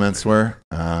the comments were.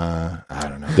 I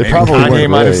don't know. They Maybe probably Kanye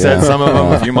weren't might have great, said yeah. some of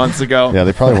them a few months ago. Yeah,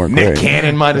 they probably weren't Nick great.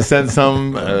 Cannon might have said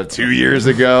some 2 years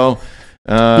ago.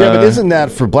 Yeah, but isn't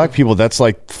that for black people? That's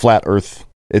like flat Earth.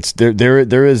 It's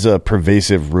there is a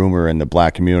pervasive rumor in the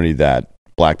black community that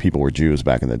black people were Jews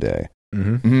back in the day.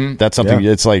 Mhm. That's something.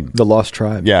 Yeah. It's like The Lost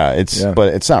Tribe. yeah,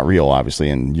 but it's not real, obviously,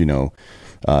 and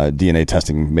DNA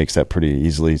testing makes that pretty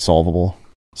easily solvable.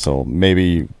 So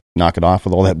maybe knock it off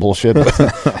with all that bullshit.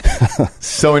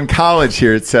 So in college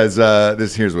here, it says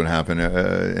here's what happened.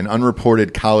 An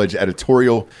unreported college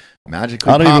editorial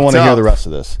magically I don't even popped want to hear up. the rest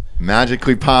of this.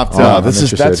 Magically popped No, up. this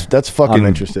is interested. that's I'm fucking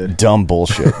interested. dumb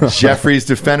bullshit. Jeffries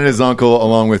defended his uncle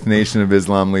along with Nation of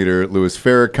Islam leader Louis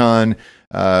Farrakhan,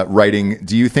 writing,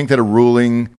 do you think that a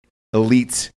ruling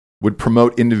elite would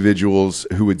promote individuals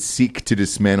who would seek to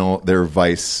dismantle their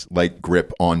vice-like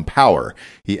grip on power?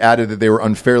 He added that they were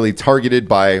unfairly targeted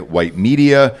by white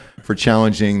media for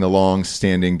challenging the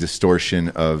long-standing distortion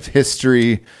of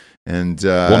history. And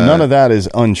Well, none of that is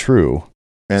untrue.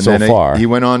 And so then far. he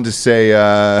went on to say,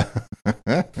 I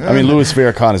mean, Louis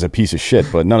Farrakhan is a piece of shit,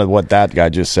 but none of what that guy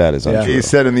just said is untrue. he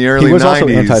said in the early 90s. He was also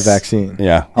anti-vaccine.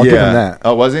 Yeah. I'll give him that.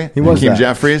 Oh, was he? He was Hakeem that.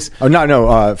 Jeffries? Oh, no,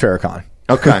 Farrakhan.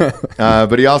 Okay.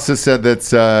 But he also said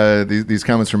that these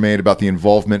comments were made about the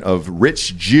involvement of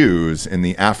rich Jews in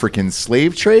the African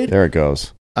slave trade. There it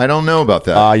goes. I don't know about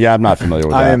that. Yeah, I'm not familiar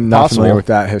with that. I am not Possible. familiar with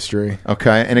that history.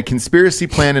 Okay. And a conspiracy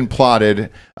planned and plotted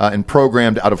and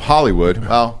programmed out of Hollywood.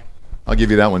 Well, I'll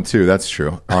give you that one too. That's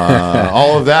true.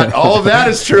 All of that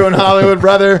is true in Hollywood,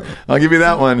 brother. I'll give you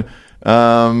that one.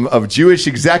 Of Jewish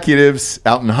executives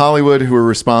out in Hollywood who were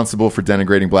responsible for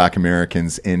denigrating black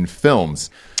Americans in films.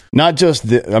 Not just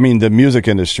the music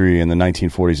industry in the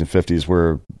 1940s and 50s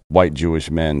were white Jewish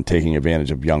men taking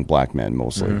advantage of young black men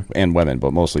mostly, and women,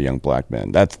 but mostly young black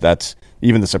men. That's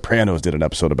even The Sopranos did an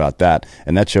episode about that,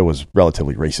 and that show was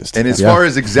relatively racist. And as far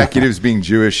as executives being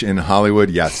Jewish in Hollywood,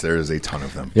 yes, there is a ton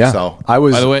of them. Yeah. So By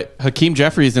the way, Hakeem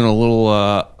Jeffries in a little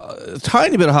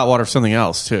tiny bit of hot water for something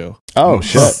else too. Oh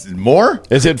shit! More?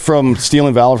 Is it from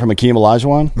Stealing Valor from Hakeem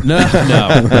Olajuwon? No.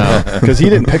 Because he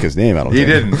didn't pick his name. I don't He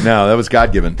think. didn't. No, that was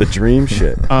God given. The dream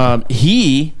shit.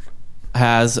 He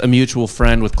has a mutual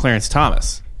friend with Clarence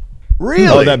Thomas. Really?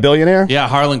 Oh, that billionaire? Yeah,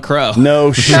 Harlan Crow.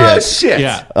 No shit. No shit.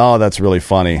 Yeah. Oh, that's really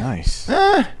funny. Nice.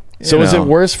 So is it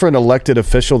worse for an elected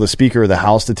official, the Speaker of the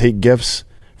House, to take gifts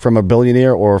from a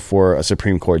billionaire or for a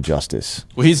Supreme Court justice?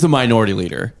 Well, he's the minority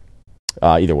leader.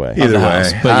 Either way. Either the way.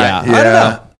 House. But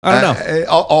yeah, I don't know.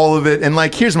 All of it. And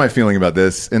like, here's my feeling about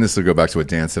this. And this will go back to what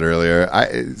Dan said earlier.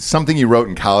 Something you wrote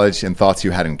in college and thoughts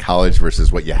you had in college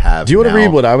versus what you have Do you want to now. read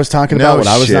what I was talking No about when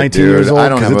I was shit, 19 dude. years old? I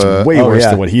don't 'Cause have it's a- way Oh, worse yeah.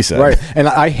 than what he said. Right. And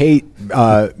I hate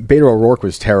Beto O'Rourke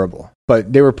was terrible.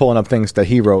 But they were pulling up things that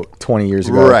he wrote 20 years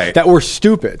ago Right. that were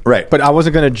stupid. Right. But I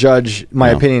wasn't going to judge my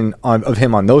opinion of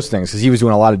him on those things because he was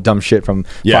doing a lot of dumb shit from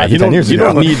 5 to 10 years you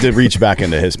ago. don't need to reach back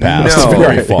into his past No,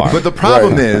 very far. But the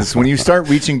problem is when you start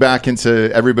reaching back into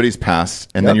everybody's past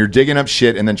and then you're digging up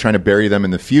shit and then trying to bury them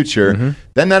in the future,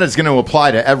 then that is going to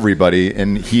apply to everybody,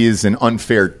 and he is an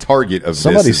unfair target of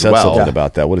Somebody this as said well. something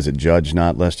about that. What is it? Judge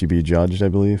not lest you be judged, I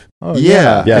believe. Oh,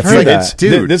 Yeah. Yeah, I've it's heard like that.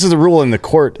 Dude. this is a rule in the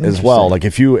court as well. Like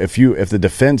if the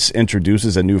defense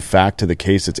introduces a new fact to the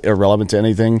case that's irrelevant to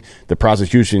anything, the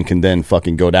prosecution can then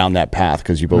fucking go down that path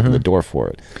because you've opened the door for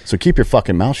it. So keep your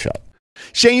fucking mouth shut.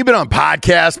 Shane, you've been on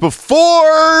podcasts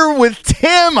before with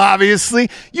Tim, obviously.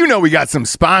 You know we got some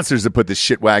sponsors that put this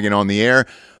shit wagon on the air.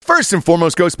 First and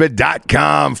foremost,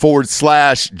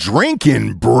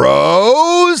 ghostbed.com/drinking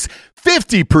bros.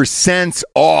 50%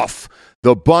 off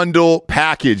the bundle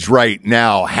package right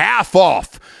now. Half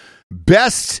off.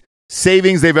 Best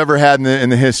savings they've ever had in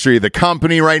the history of the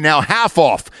company right now. Half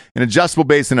off. An adjustable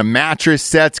base and a mattress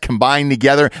sets combined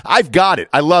together. I've got it.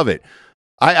 I love it.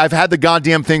 I've had the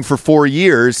goddamn thing for 4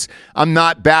 years. I'm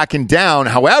not backing down.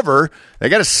 However, they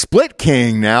got a split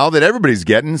king now that everybody's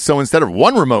getting. So instead of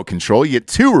one remote control, you get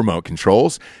two remote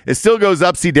controls. It still goes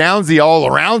upsy downsy all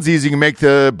aroundsies. You can make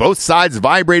both sides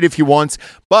vibrate if you want.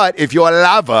 But if your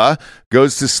lava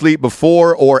goes to sleep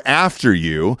before or after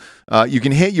you, you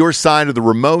can hit your side of the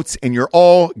remote and you're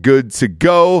all good to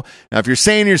go. Now, if you're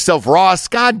saying to yourself, Ross,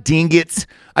 God dang it,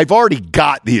 I've already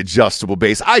got the adjustable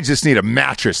base. I just need a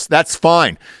mattress. That's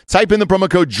fine. Type in the promo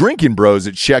code Drinking Bros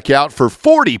at checkout for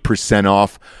 40%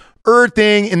 off.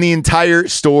 Everything in the entire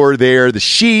store there. The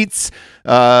sheets,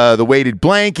 the weighted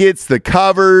blankets, the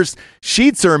covers.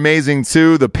 Sheets are amazing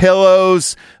too. The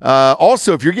pillows.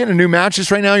 Also, if you're getting a new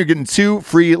mattress right now, you're getting 2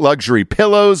 free luxury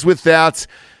pillows with that.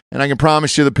 And I can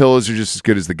promise you the pillows are just as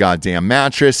good as the goddamn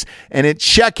mattress. And at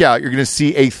checkout, you're going to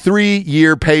see a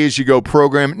 3-year pay-as-you-go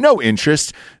program. No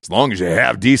interest, as long as you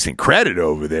have decent credit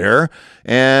over there.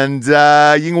 And you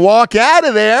can walk out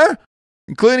of there,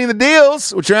 including the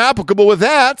deals, which are applicable with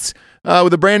that,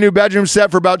 with a brand new bedroom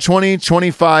set for about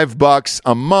 $20-25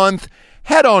 a month.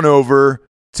 Head on over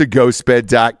to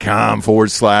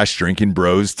ghostbed.com/drinking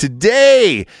bros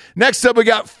today. Next up, we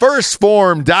got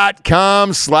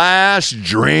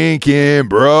firstform.com/drinking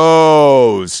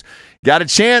bros. Got a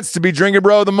chance to be Drinking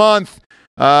Bro of the Month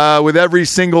with every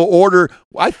single order.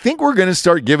 I think we're going to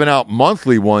start giving out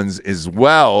monthly ones as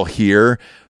well here.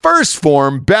 First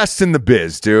Form, best in the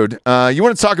biz, dude. You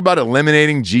want to talk about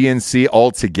eliminating GNC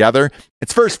altogether?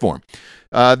 It's First Form.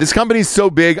 This company's so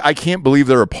big, I can't believe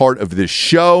they're a part of this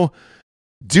show.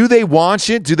 Do they watch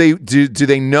it? Do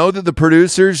they know that the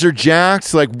producers are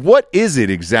jacked? Like, what is it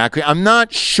exactly? I'm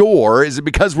not sure. Is it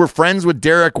because we're friends with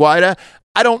Derek White?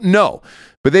 I don't know.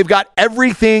 but they've got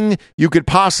everything you could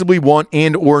possibly want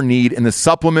and or need in the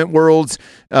supplement world.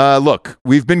 Look,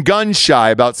 we've been gun shy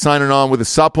about signing on with a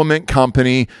supplement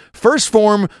company. First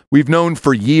Form, we've known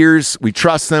for years. We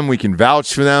trust them. We can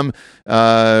vouch for them.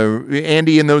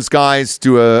 Andy and those guys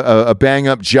do a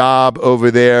bang-up job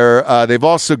over there. They've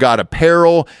also got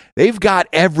apparel. They've got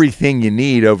everything you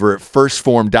need over at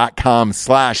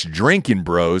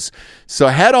firstform.com/drinkingbros. So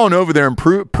head on over there and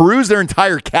peruse their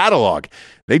entire catalog.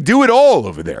 They do it all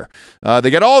over there. They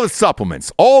got all the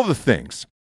supplements, all the things.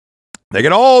 They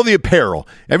got all the apparel,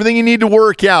 everything you need to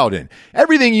work out in,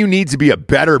 everything you need to be a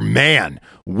better man,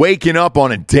 waking up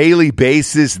on a daily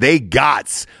basis. They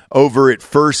got over at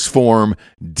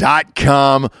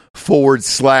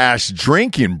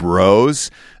firstform.com/drinkingbros.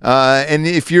 And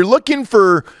if you're looking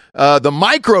for the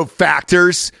micro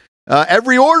factors,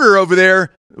 every order over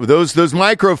there, those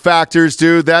micro factors,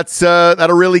 dude,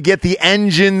 that'll really get the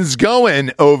engines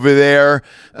going over there.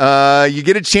 You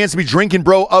get a chance to be Drinking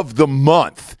Bro of the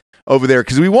Month over there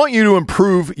because we want you to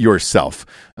improve yourself.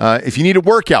 If you need a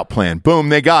workout plan, boom,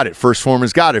 they got it. First Form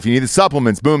has got it. If you need the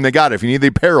supplements, boom, they got it. If you need the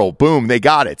apparel, boom, they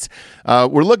got it.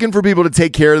 We're looking for people to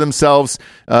take care of themselves,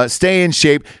 stay in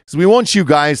shape, because we want you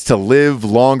guys to live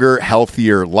longer,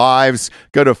 healthier lives.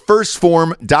 Go to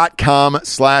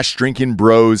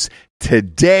firstform.com/drinkingbros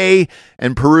today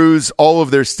and peruse all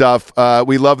of their stuff.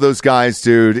 We love those guys,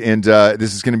 dude, and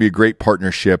this is going to be a great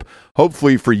partnership,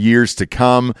 hopefully for years to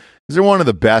come. They're one of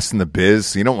the best in the biz,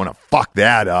 so you don't want to fuck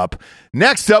that up.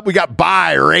 Next up, we got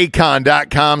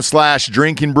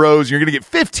buyraycon.com/drinkingbros. You're going to get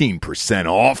 15%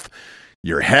 off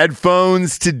your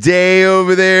headphones today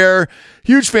over there.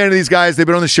 Huge fan of these guys. They've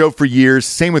been on the show for years.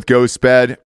 Same with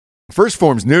Ghostbed. First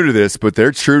Form's new to this, but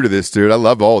they're true to this, dude. I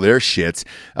love all their shits.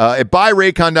 At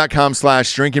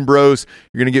buyraycon.com/drinkingbros,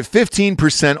 you're going to get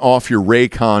 15% off your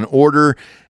Raycon order,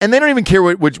 and they don't even care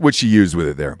what you use with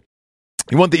it there.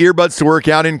 You want the earbuds to work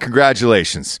out in?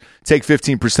 Congratulations. Take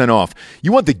 15% off.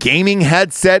 You want the gaming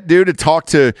headset, dude, to talk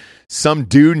to some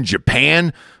dude in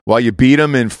Japan while you beat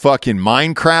him in fucking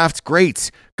Minecraft?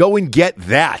 Great. Go and get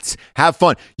that. Have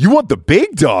fun. You want the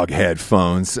big dog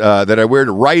headphones that I wear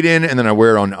to write in, and then I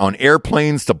wear on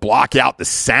airplanes to block out the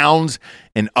sound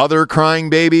and other crying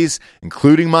babies,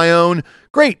 including my own?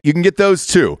 Great. You can get those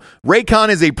too. Raycon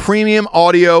is a premium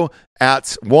audio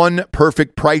at one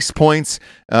perfect price points,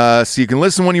 so you can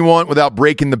listen when you want without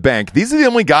breaking the bank. These are the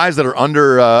only guys that are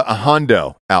under a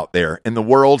hundo out there in the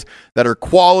world that are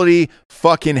quality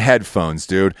fucking headphones,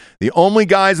 dude. The only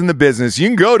guys in the business. You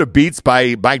can go to Beats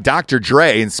by Dr.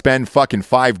 Dre and spend fucking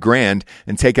 $5,000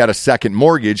 and take out a second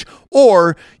mortgage,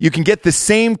 or you can get the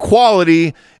same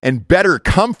quality and better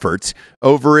comfort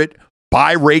over at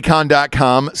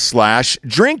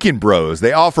buyraycon.com/drinkingbros.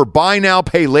 They offer buy now,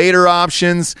 pay later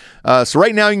options. So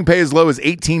right now you can pay as low as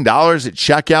 $18 at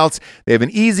checkouts. They have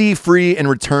an easy, free, and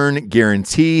return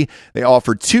guarantee. They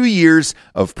offer 2 years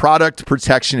of product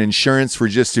protection insurance for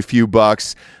just a few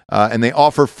bucks. And they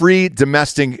offer free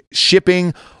domestic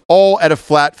shipping, all at a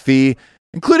flat fee,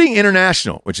 including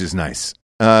international, which is nice.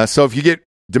 So if you get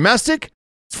domestic,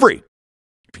 it's free.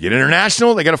 If you get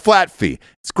international, they got a flat fee.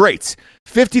 It's great.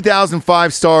 50,000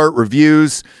 5-star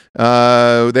reviews.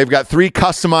 They've got 3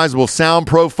 customizable sound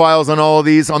profiles on all of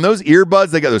these. On those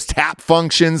earbuds, they got those tap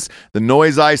functions, the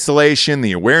noise isolation,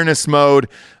 the awareness mode,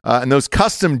 and those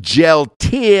custom gel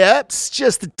tips,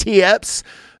 just the tips,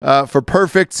 for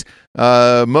perfect,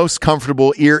 most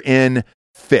comfortable ear-in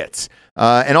fits.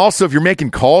 And also, if you're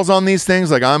making calls on these things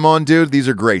like I'm on, dude, these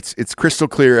are great. It's crystal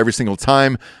clear every single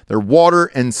time. They're water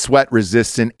and sweat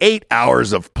resistant. 8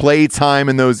 hours of playtime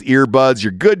in those earbuds.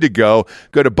 You're good to go.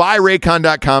 Go to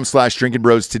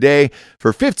buyraycon.com/drinkingbros today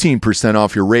for 15%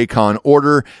 off your Raycon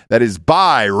order. That is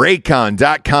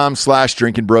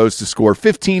buyraycon.com/drinkingbros to score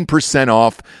 15%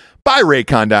 off.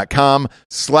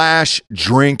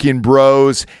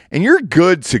 buyraycon.com/drinkingbros, and you're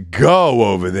good to go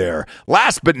over there.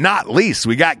 Last but not least,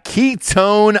 we got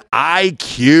Ketone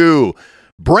IQ.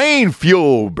 Brain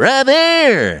fuel,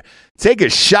 brother. Take a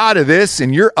shot of this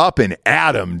and you're up and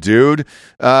at 'em, dude.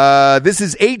 This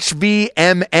is hvmn.com.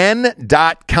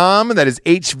 That is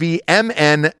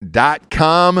hvmn.com.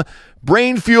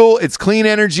 Brain fuel, it's clean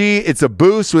energy. It's a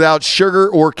boost without sugar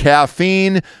or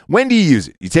caffeine. When do you use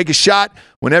it? You take a shot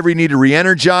whenever you need to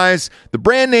re-energize. The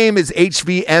brand name is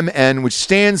HVMN, which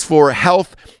stands for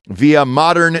Health via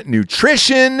Modern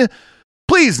Nutrition.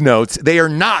 Please note, they are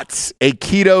not a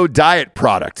keto diet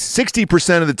product.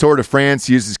 60% of the Tour de France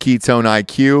uses Ketone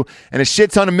IQ and a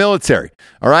shit ton of military.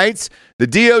 All right? The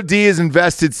DOD has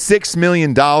invested $6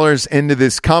 million into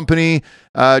this company.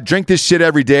 Drink this shit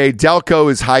every day.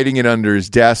 Delco is hiding it under his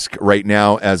desk right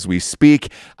now as we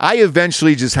speak. I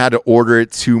eventually just had to order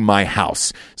it to my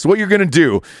house. So what you're going to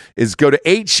do is go to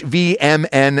hvmn.com,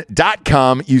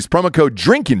 use promo code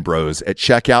DrinkinBros at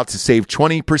checkout to save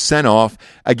 20% off.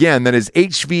 Again, that is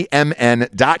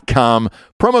hvmn.com,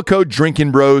 promo code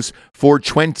DrinkinBros for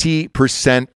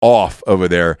 20% off over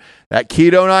there. That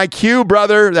ketone IQ,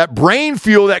 brother, that brain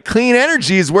fuel, that clean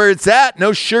energy is where it's at.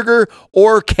 No sugar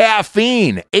or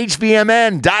caffeine.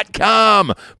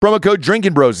 hvmn.com. Promo code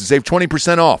Drinking Bros to save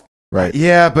 20% off. Right.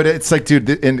 Yeah, but it's like, dude,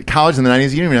 in college in the 90s, you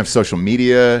didn't even have social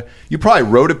media. You probably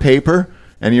wrote a paper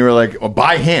and you were like,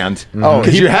 by hand.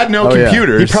 Because you had no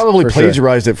computers. He probably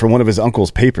plagiarized it from one of his uncle's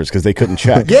papers because they couldn't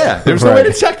check. Yeah, there was no way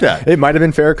to check that. It might have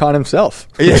been Farrakhan himself.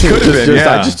 Yeah, it could have been.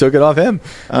 I just took it off him.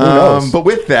 Who knows? But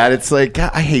with that, it's like, God,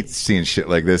 I hate seeing shit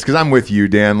like this because I'm with you,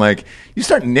 Dan. Like, you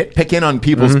start nitpicking on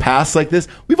people's pasts like this.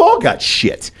 We've all got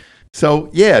shit. So,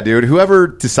 yeah, dude, whoever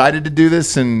decided to do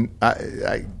this, and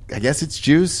I guess it's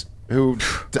Jews who,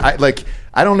 I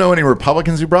don't know any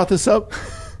Republicans who brought this up.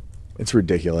 It's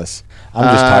ridiculous. I'm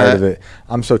just tired of it.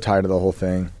 I'm so tired of the whole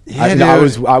thing. Yeah,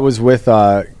 I was with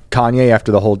Kanye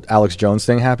after the whole Alex Jones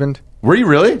thing happened. Were you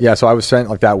really? Yeah, so I was spent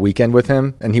like that weekend with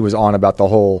him, and he was on about the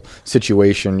whole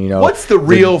situation. You know, what's the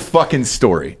real fucking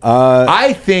story?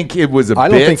 I think it was I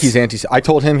don't think he's anti. I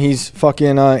told him he's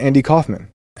fucking Andy Kaufman.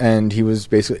 And he was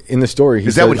basically in the story.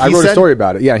 Is that what he said? I wrote a story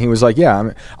about it. Yeah, and he was like,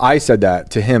 "Yeah, I said that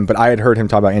to him, but I had heard him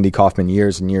talk about Andy Kaufman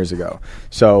years and years ago.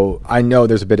 So I know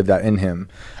there's a bit of that in him.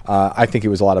 I think it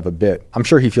was a lot of a bit. I'm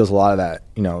sure he feels a lot of that,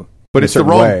 you know. But it's the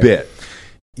wrong bit.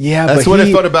 Yeah, that's what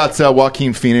I thought about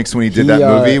Joaquin Phoenix when he did that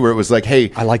movie, where it was like,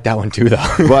 "Hey, I like that one too, though."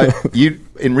 But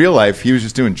in real life, he was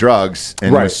just doing drugs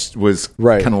and was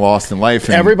kind of lost in life.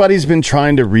 And everybody's been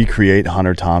trying to recreate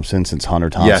Hunter Thompson since Hunter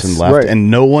Thompson left, and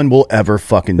no one will ever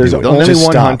fucking do it. There's only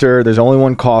one Hunter. There's only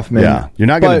one Kaufman. Yeah, you're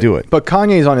not going to do it. But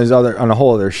Kanye's on a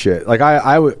whole other shit. Like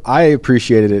I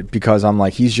appreciated it because I'm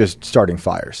like, he's just starting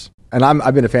fires. And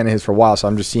I've been a fan of his for a while, so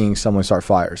I'm just seeing someone start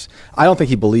fires. I don't think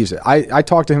he believes it. I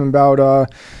talked to him about,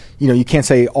 you can't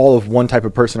say all of one type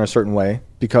of person a certain way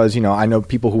because, I know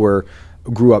people who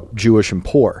grew up Jewish and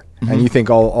poor. Mm-hmm. And you think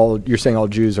you're saying all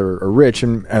Jews are rich,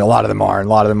 and a lot of them are, and a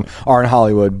lot of them are in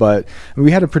Hollywood. But we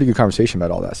had a pretty good conversation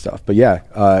about all that stuff. But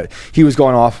yeah, he was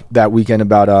going off that weekend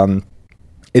about,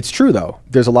 it's true though.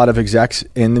 There's a lot of execs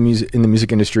in the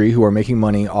music industry who are making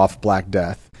money off Black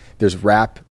Death. There's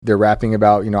rap. They're rapping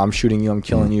about, I'm shooting you, I'm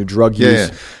killing you, drug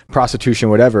use, prostitution,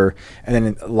 whatever. And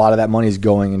then a lot of that money is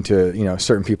going into,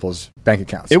 certain people's bank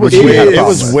accounts. It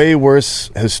was way worse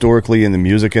historically in the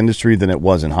music industry than it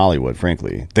was in Hollywood,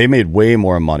 frankly. They made way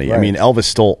more money. Right. I mean, Elvis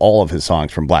stole all of his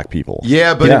songs from black people.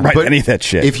 Yeah, but any of that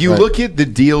shit. If you look at the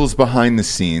deals behind the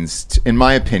scenes, in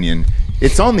my opinion,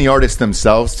 it's on the artists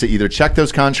themselves to either check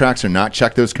those contracts or not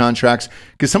check those contracts.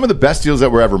 Because some of the best deals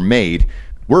that were ever made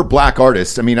were black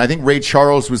artists. I mean, I think Ray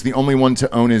Charles was the only one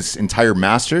to own his entire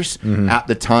masters at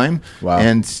the time. Wow.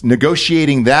 And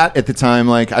negotiating that at the time,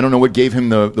 like, I don't know what gave him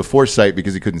the foresight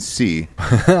because he couldn't see.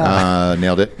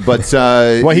 Nailed it. But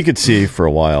he could see for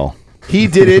a while. He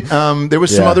did it. There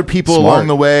was some other people along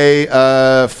the way.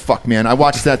 Fuck, man. I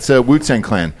watched that Wu-Tang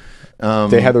Clan.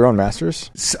 They had their own masters?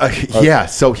 Yeah.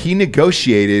 So he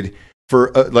negotiated for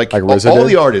like all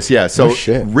the artists, yeah. So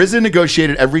RZA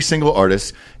negotiated every single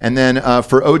artist, and then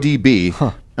for ODB,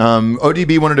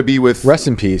 ODB wanted to be with. Rest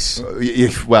in peace.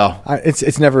 Well,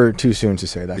 it's never too soon to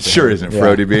say that. It sure isn't for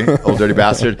ODB, old dirty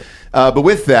bastard. But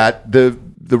with that, the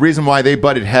reason why they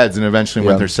butted heads and eventually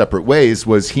went their separate ways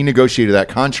was he negotiated that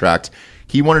contract.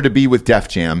 He wanted to be with Def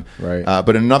Jam, right?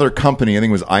 But another company, I think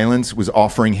it was Islands, was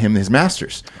offering him his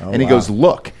masters, and he goes,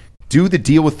 "Look. Do the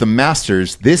deal with the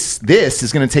masters. This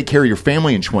is going to take care of your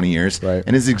family in 20 years. Right.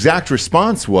 And his exact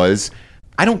response was,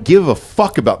 I don't give a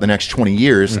fuck about the next 20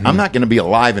 years. I'm not going to be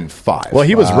alive in 5. Well,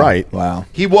 he was right. Wow.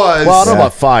 He was. Well, I don't know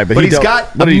about 5, but he's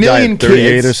got a million kids.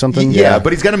 38 or something? Yeah,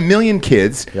 but he's got a million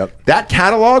kids. Yep. That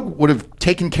catalog would have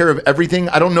taken care of everything.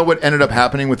 I don't know what ended up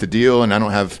happening with the deal, and I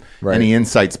don't have any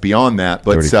insights beyond that.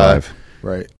 But 35.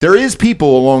 Right. There is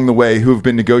people along the way who have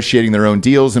been negotiating their own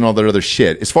deals and all that other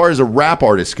shit. As far as a rap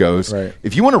artist goes,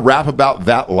 if you want to rap about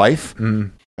that life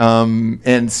and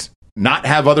not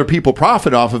have other people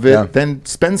profit off of it, then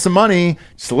spend some money,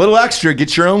 just a little extra,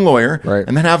 get your own lawyer,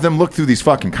 and then have them look through these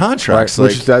fucking contracts.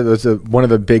 Right. That was one of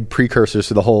the big precursors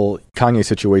to the whole Kanye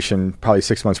situation. Probably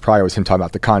 6 months prior was him talking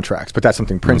about the contracts, but that's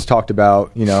something Prince talked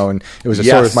about, and it was a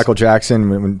story with Michael Jackson.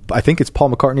 When I think it's Paul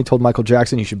McCartney told Michael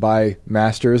Jackson you should buy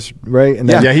masters, right? And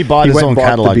then he bought his own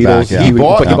catalog back. He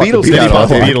bought the Beatles. He bought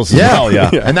the Beatles as well. Yeah,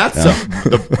 and that's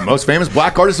the most famous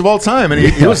black artist of all time, and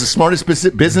it was the smartest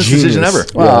business decision ever.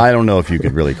 Well, I don't know know if you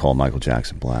could really call Michael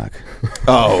Jackson black.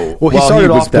 Oh, Well, he started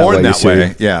was off that born way, that you way.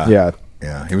 see. Yeah. Yeah.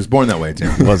 Yeah. He was born that way,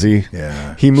 Tim. Was he?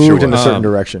 Yeah. He moved in a was. certain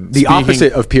direction. The speaking-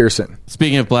 opposite of Pearson.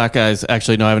 Speaking of black guys,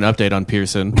 actually, no, I have an update on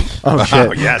Pearson. Oh, shit.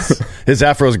 Oh, yes. His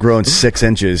afro's grown 6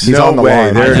 inches. He's no on the way.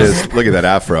 line. There it I is. Look at that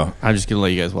afro. I'm just going to let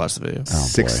you guys watch the video.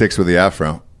 6'6" with the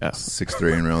afro. Yeah.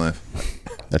 6'3" in real life.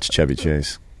 That's Chevy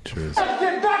Chase. True is.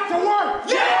 Get back to work!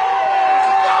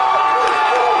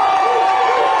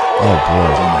 Oh, boy.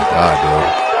 Oh my God,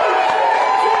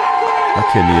 That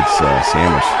kid needs a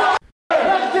sandwich.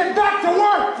 Let's get back to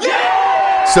work!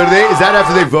 dude. So is that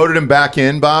after they voted him back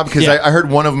in, Bob? Because Yeah. I heard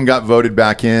one of them got voted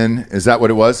back in. Is that what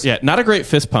it was? Yeah, not a great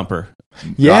fist pumper.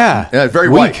 Yeah. Yeah, very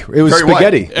Weak. white. It was Very white.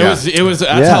 spaghetti. It was.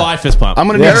 That's Yeah. how I fist pump. I'm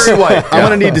gonna Yeah. need Very white. I'm Yeah.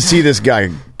 gonna need to see this guy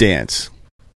dance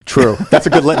True. That's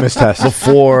a good litmus test.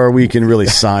 before we can really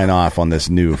sign off on this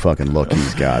new fucking look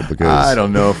he's got. Because I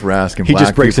don't know if we're asking. He black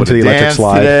just breaks people into to the electric dance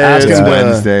slide. Today. ask It's him to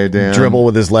Wednesday, Dan. dribble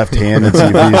with his left hand and see if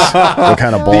he's what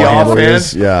kind of ball The handle he offhand.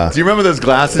 is. Yeah. Do you remember those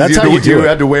glasses That's how you you do it.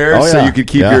 had to wear Oh, so yeah. you could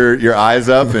keep Yeah. your eyes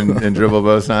up and dribble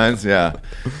both sides? Yeah.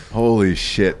 Holy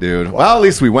shit, dude. Well, at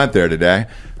least we went there today.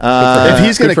 If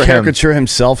he's going good to for him. caricature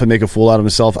himself and make a fool out of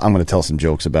himself, I'm going to tell some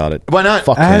jokes about it. Why not?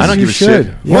 Fuck As him. I don't you give a should.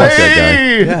 shit. Yeah. Fuck that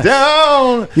guy. Way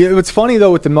down. Yeah, what's funny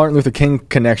though with the Martin Luther King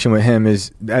connection with him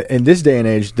is that in this day and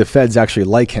age, the feds actually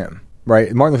like him.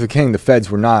 Right, Martin Luther King, the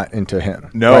feds were not into him.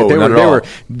 No, right? They not were. at They all. were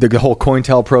the whole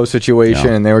COINTELPRO situation,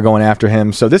 Yeah. and they were going after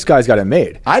him. So this guy's got it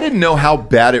made. I didn't know how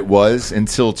bad it was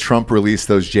until Trump released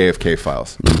those JFK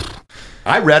files.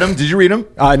 I read them. Did you read them?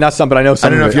 Not some, but I know some. I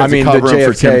don't know of if you it. have to mean, cover the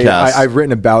 'em for JFK. Timcast. I've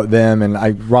written about them,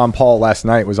 and Ron Paul last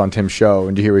night was on Tim's show.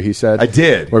 And did you hear what he said? I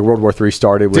did. Where World War III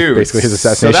started with Dude, basically his so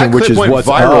assassination, that which clip is went what's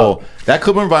viral. up. That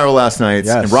clip went viral last night,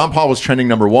 Yes. and Ron Paul was trending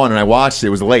 #1. And I watched it.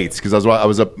 It was late because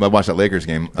I watched that Lakers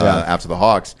game after the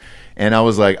Hawks, and I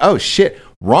was like, oh shit,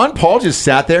 Ron Paul just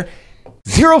sat there.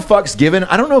 Zero fucks given.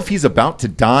 I don't know if he's about to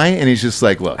die, and he's just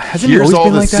like, look, Hasn't he here's always all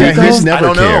been the like that, secrets. though? He's never I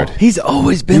don't cared. know. He's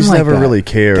always been He's like never that. really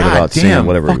cared God about damn, saying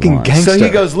whatever he fucking wants. gangster. So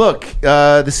he goes, look,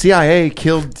 the CIA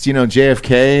killed,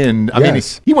 JFK, and I mean,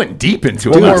 Yes. he went deep into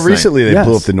it. Well, more last night. recently, they Yes.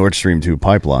 blew up the Nord Stream 2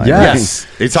 pipeline. Yes,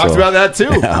 they talked So- about that too.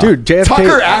 Dude, JFK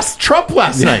Tucker asked Trump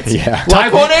last night, yeah.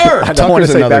 live on air. I don't want to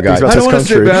Tucker's say another bad things guy. about I this don't want to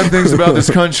say country. bad things about this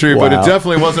country, but it Wow.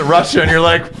 definitely wasn't Russia. And you're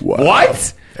like,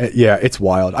 what? Yeah, it's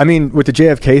wild. I mean, with the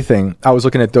JFK thing, I was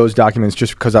looking at those documents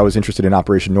just because I was interested in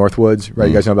Operation Northwoods, right?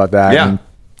 You guys know about that? Yeah. And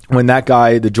when that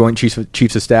guy, the Joint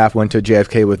Chiefs of Staff, went to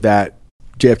JFK with that,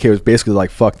 JFK was basically like,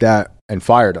 fuck that, and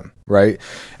fired him, right?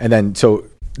 And then, so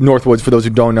Northwoods, for those who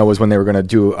don't know, was when they were going to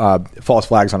do false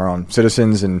flags on our own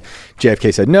citizens, and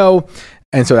JFK said no.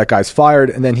 And so that guy's fired,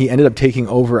 and then he ended up taking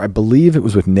over, I believe it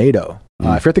was with NATO.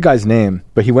 I forget the guy's name,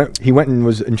 but he went and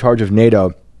was in charge of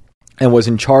NATO. And was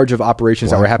in charge of operations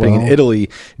that were happening in Italy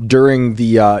during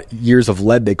the years of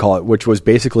lead, they call it, which was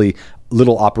basically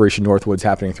little Operation Northwoods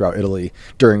happening throughout Italy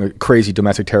during a crazy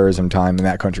domestic terrorism time in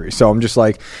that country. So I'm just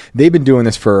like, they've been doing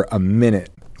this for a minute,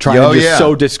 trying to just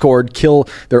sow discord, kill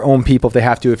their own people if they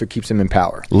have to, if it keeps them in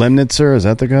power. Lemnitzer, is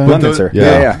that the guy? Lemnitzer.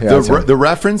 Yeah. that's him. The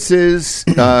references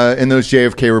in those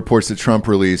JFK reports that Trump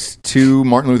released to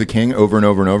Martin Luther King over and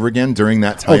over and over again during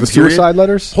that time the period. suicide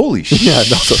letters? Holy Yeah,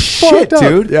 those are shit, fucked up.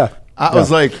 dude. Yeah. I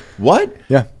was like, what?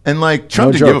 Yeah. And like, Trump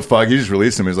No didn't joke. give a fuck. He just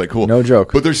released them. He was like, cool. No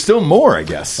joke. But there's still more, I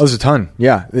guess. There's a ton.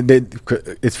 Yeah.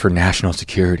 It's for national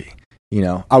security. You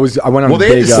know, I went on Well, a they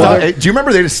had big... to stop. Do you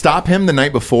remember they had to stop him the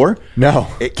night before? No.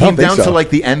 It I came don't think down so. to like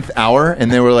the nth hour, and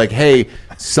they were like, "Hey,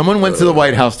 someone went to the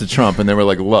White House to Trump, and they were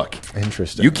like, look,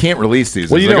 Interesting. you can't release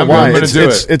these.' Well, He's you like, know I'm why? going to do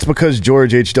it. It's because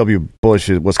George H.W. Bush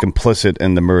was complicit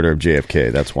in the murder of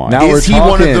JFK. That's why. Now Is we're he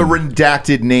one of talking- the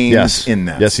redacted names Yes, in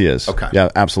that? Yes, he is. Okay. Yeah,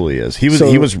 absolutely is. He was.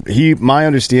 So- My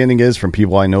understanding is from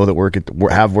people I know that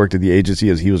have worked at the agency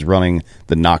is he was running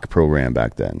the NOC program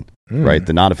back then, right?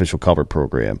 The non-official cover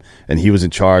program, and he was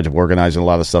in charge of organizing a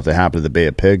lot of stuff that happened at the Bay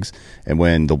of Pigs. And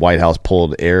when the White House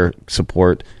pulled air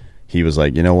support, he was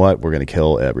like, you know what? We're going to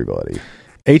kill everybody.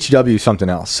 HW something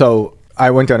else. So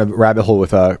I went down a rabbit hole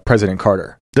with President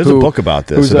Carter. There's a book about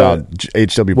this, who's, about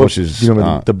H.W. Bush's... Do you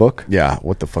know the book? Yeah,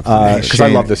 what the fuck is the name? Because I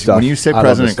love this stuff. When you say I love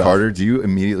President this stuff. Carter, do you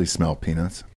immediately smell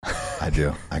peanuts? I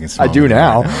do. I can smell I do them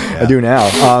now. right now. Yeah. I do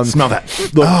now. Smell that.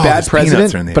 Look, Oh, bad those peanuts are in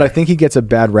president, the but I air. think he gets a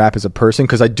bad rap as a person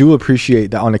because I do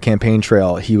appreciate that on the campaign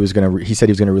trail he said he was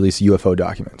going to release UFO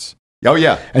documents. Oh,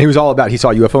 yeah. And he was all about, he saw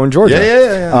a UFO in Georgia.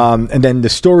 Yeah. And then the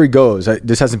story goes,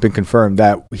 this hasn't been confirmed,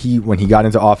 that when he got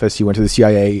into office, he went to the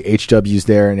CIA, HW's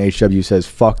there, and HW says,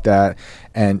 fuck that.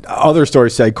 And other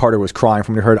stories say Carter was crying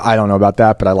from what he heard. I don't know about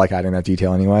that, but I like adding that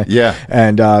detail anyway. Yeah.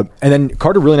 And then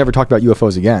Carter really never talked about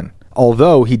UFOs again.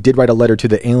 Although he did write a letter to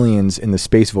the aliens in the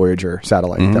Space Voyager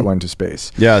satellite that went into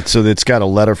space. Yeah, so it's got a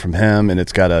letter from him, and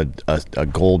it's got a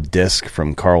gold disc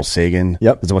from Carl Sagan.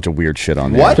 Yep. There's a bunch of weird shit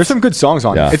on there. What? There's some good songs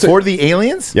on it. It's for the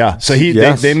aliens? Yeah, so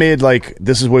Yes. they made like,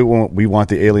 this is what we want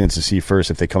the aliens to see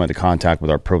first if they come into contact with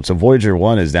our probe. So Voyager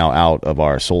 1 is now out of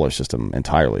our solar system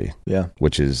entirely. Yeah.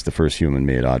 Which is the first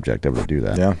human-made object ever to do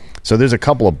that. Yeah. So there's a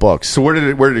couple of books. So where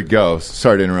did it go?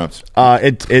 Sorry to interrupt.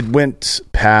 It went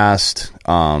past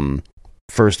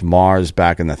first Mars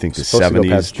back in I think the Supposed to go 70s.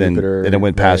 past Jupiter, then it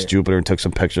went past right. Jupiter and took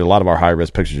some pictures. A lot of our high-res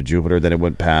pictures of Jupiter. Then it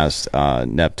went past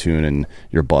Neptune and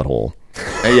your butthole.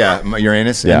 Yeah,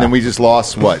 Uranus. Yeah. And then we just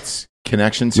lost what?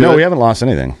 Connection to it? No, we haven't lost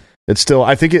anything. It's still.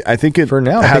 I think it For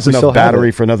now, I has think we enough still have battery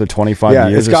it. for another 25 Yeah,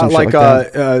 years. it's got or some like, shit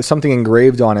like that. something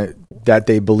engraved on it that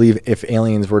they believe if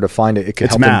aliens were to find it, it could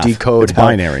It's help math. them decode. It's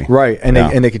binary. Right, and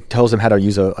Yeah. it tells them how to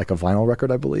use a vinyl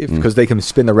record, I believe, because they can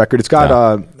spin the record. It's got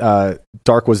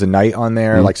 "Dark Was the Night" on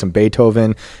there, like some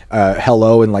Beethoven,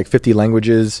 "Hello" in like 50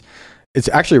 languages. It's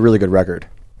actually a really good record.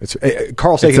 It's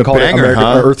Carl It's Sagan a called banger, it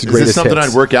huh? Earth's Is greatest this something hits.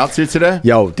 I'd work out to today?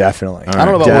 Yo, definitely. I don't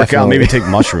know about work out. Maybe take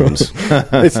mushrooms.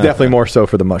 It's definitely more so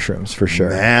for the mushrooms, for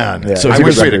sure. Man. Yeah. So I I wish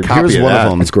wish we had a here's copy of one that.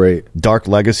 of them. It's great. Dark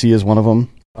Legacy is one of them.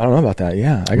 I don't know about that.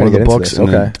 Yeah, I One gotta of get the into books, this. and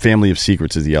Okay. then Family of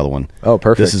Secrets is the other one. Oh,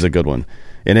 perfect. This is a good one,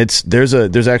 and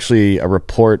there's actually a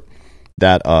report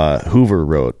that Hoover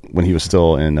wrote when he was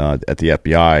still in at the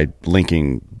FBI,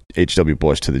 linking H.W.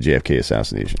 Bush to the JFK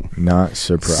assassination. Not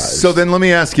surprised. So then let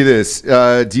me ask you this.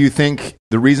 Do you think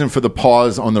the reason for the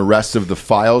pause on the rest of the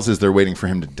files is they're waiting for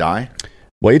him to die?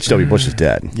 Well, H.W. Bush is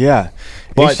dead. yeah,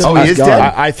 But Oh, he is dead?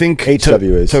 I think HW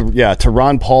is. to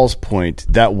Ron Paul's point,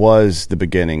 that was the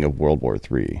beginning of World War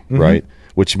III, right?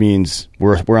 Which means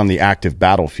we're on the active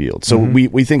battlefield. So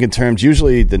we think in terms,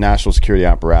 usually the national security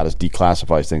apparatus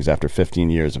declassifies things after 15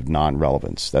 years of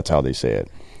non-relevance. That's how they say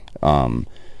it.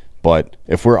 But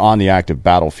if we're on the active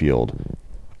battlefield,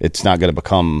 it's not going to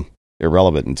become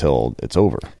irrelevant until it's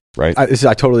over, right? I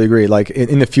totally agree. Like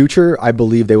in the future, I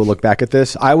believe they will look back at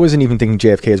this. I wasn't even thinking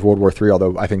JFK is World War III,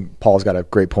 although I think Paul's got a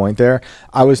great point there.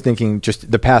 I was thinking just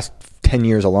the past 10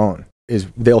 years alone is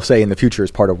they'll say in the future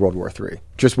is part of World War III.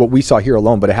 Just what we saw here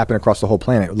alone, but it happened across the whole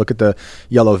planet. Look at the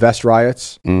Yellow Vest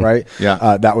riots, right?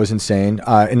 Yeah. That was insane.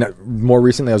 And more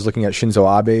recently, I was looking at Shinzo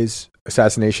Abe's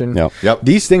assassination. Yep.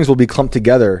 These things will be clumped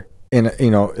together in,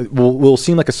 will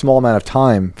seem like a small amount of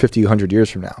time 50, 100 years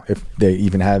from now,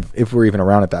 if we're even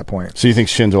around at that point. So you think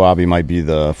Shinzo Abe might be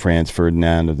the Franz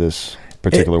Ferdinand of this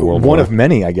particular world war? One of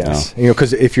many, I guess.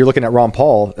 Because if you're looking at Ron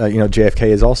Paul, JFK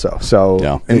is also. So,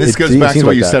 Yeah. And this goes back to seems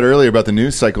what like you that. said earlier about the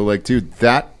news cycle. Like, dude,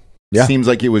 that seems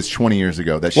like it was 20 years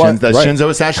ago. That Well, that right. Shinzo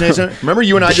assassination. Remember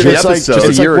you and I did the It's like, episode.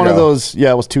 it's a year like one of ago. those.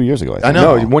 Yeah, it was 2 years ago. I think. I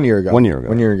know. No, 1 year ago. 1 year ago.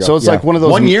 1 year ago. So it's Yeah. like one of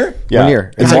those. 1 year? Yeah. 1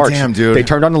 year. In God March, damn, dude. They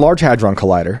turned on the Large Hadron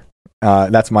Collider.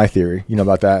 That's my theory. You know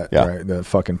about that? Yeah. Right? The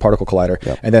fucking particle collider.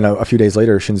 Yep. And then a few days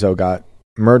later, Shinzo got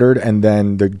murdered, and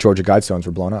then the Georgia Guidestones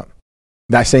were blown up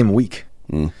that same week.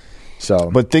 So,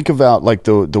 But think about like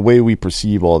the way we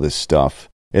perceive all this stuff.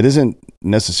 It isn't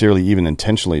necessarily even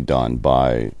intentionally done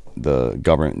by the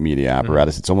government media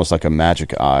apparatus. It's almost like a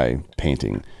magic eye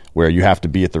painting where you have to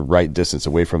be at the right distance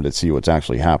away from it to see what's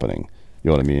actually happening.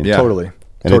 You know what I mean? Yeah. totally.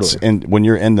 And when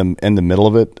you're in the middle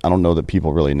of it, I don't know that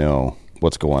people really know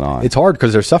what's going on. It's hard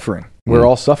because they're suffering. We're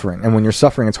all suffering, and when you're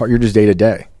suffering, it's hard. You're just day to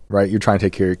day, right? You're trying to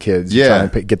take care of your kids. You're trying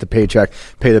to get the paycheck,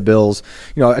 pay the bills.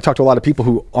 I talk to a lot of people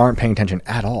who aren't paying attention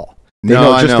at all. They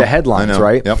know just the headlines,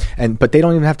 right? Yep. But they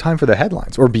don't even have time for the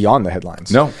headlines or beyond the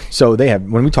headlines. No. So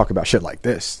when we talk about shit like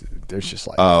this, there's just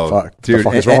like, fuck, dude. the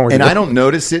fuck is wrong with and you? I don't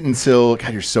notice it until,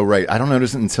 God, you're so right. I don't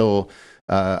notice it until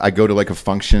I go to like a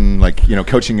function, like,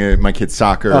 coaching my kids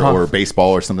soccer or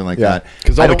baseball or something like that.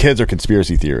 Because all the kids are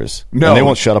conspiracy theorists. No. And they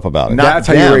won't shut up about it. That's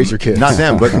how you raise your kids. Not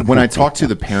them. But when I talk to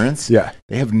the parents, Yeah.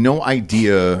 they have no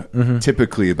idea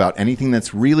typically about anything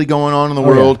that's really going on in the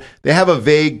world. yeah. They have a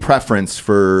vague preference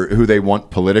for who they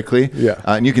want politically. Yeah.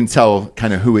 And you can tell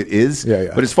kind of who it is. Yeah,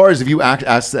 yeah. But as far as if you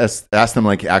ask them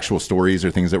like actual stories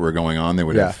or things that were going on, they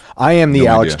would have. I am the no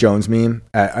Alex idea. Jones meme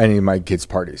at any of my kids'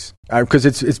 parties because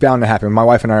it's bound to happen. My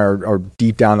wife and I are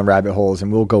deep down the rabbit holes,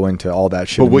 and we'll go into all that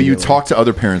shit. But will you immediately. talk to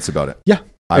other parents about it? Yeah.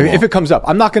 I If won't. it comes up,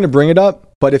 I'm not going to bring it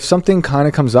up, but if something kind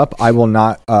of comes up, I will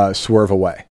not swerve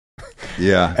away.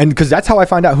 Yeah. And because that's how I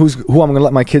find out who I'm going to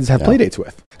let my kids have play dates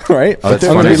with, right? Oh, that's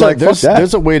I'm funny. going to be like, fuck that.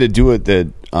 There's a way to do it that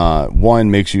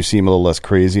one makes you seem a little less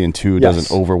crazy, and two Yes.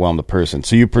 doesn't overwhelm the person.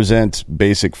 So you present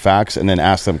basic facts and then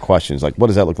ask them questions like, "What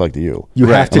does that look like to you?" You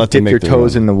Right. have And to let them dip make your their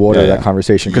toes own. in the water Yeah, of that yeah.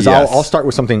 conversation because Yes. I'll start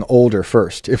with something older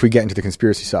first if we get into the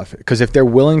conspiracy stuff. Because if they're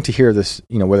willing to hear this,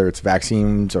 whether it's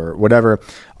vaccines or whatever,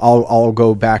 I'll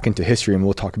go back into history and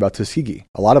we'll talk about Tuskegee.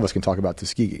 A lot of us can talk about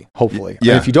Tuskegee, hopefully.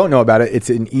 Yeah. And if you don't know about it, it's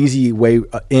an easy way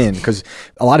in, because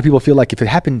a lot of people feel like if it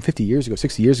happened 50 years ago,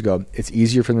 60 years ago, it's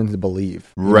easier for them to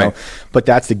believe. You Right. know? But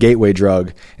that's the gateway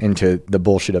drug into the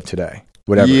bullshit of today.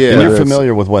 Whatever. Yeah. And Whether you're it's-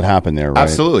 familiar with what happened there, right?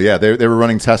 Absolutely, yeah. They were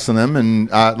running tests on them, and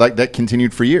like that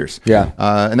continued for years. Yeah.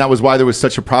 And that was why there was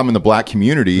such a problem in the black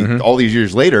community all these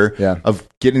years later Yeah. of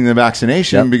getting the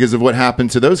vaccination Yep. because of what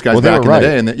happened to those guys Well, they back were in right. the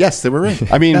day. And yes, they were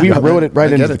right. I mean, we wrote it right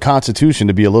I into get the it. Constitution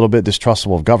to be a little bit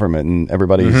distrustful of government, and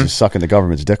everybody's just sucking the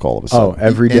government's dick all of a sudden. Oh,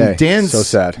 every day. And Dan's so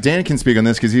sad. Dan can speak on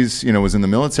this because he's was in the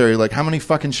military. Like, how many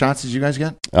fucking shots did you guys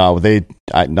get? I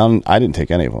didn't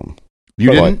take any of them. You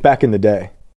But didn't? back in the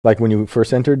day, like when you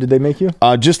first entered, did they make you?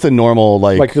 Just the normal,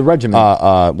 Like the regiment?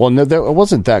 Well, no, it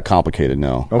wasn't that complicated.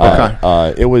 No.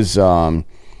 Okay. It was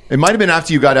It might have been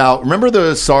after you got out. Remember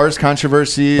the SARS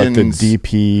controversy like and the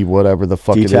DP, whatever the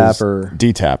fuck it DTaP is. or-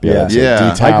 DTaP. Yeah. Yeah.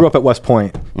 Yeah. DTaP. I grew up at West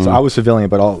Point, so I was civilian,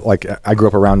 but I grew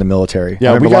up around the military.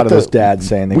 Yeah, I remember we a lot got of those the- dads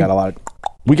saying they got a lot of.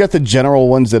 We got the general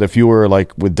ones that if you were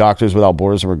like with Doctors Without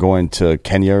Borders and were going to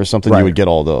Kenya or something, Right. you would get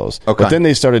all those. Okay. But then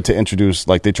they started to introduce,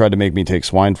 like they tried to make me take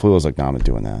swine flu. I was like, no, I'm not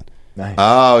doing that. Nice.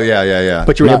 Oh yeah.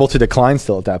 But you were able to decline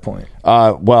still at that point.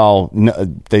 Well, no,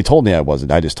 they told me I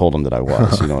wasn't. I just told them that I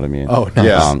was. You know what I mean? Oh,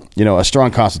 nice. Yeah. A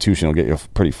strong constitution will get you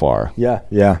pretty far Yeah.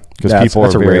 because people are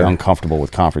very uncomfortable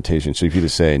with confrontation. So if you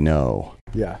just say no,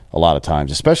 Yeah. a lot of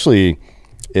times, especially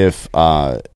if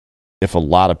a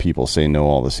lot of people say no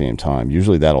all at the same time,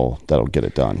 usually that'll get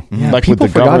it done. Yeah, people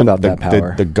forgot about that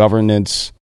power. The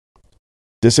governance,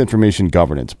 Disinformation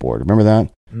Governance Board. Remember that?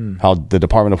 How the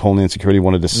Department of Homeland Security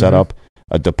wanted to set up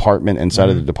a department inside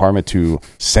of the department to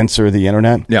censor the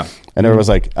internet. Yeah. And everyone was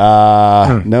like,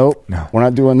 nope, we're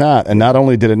not doing that. And not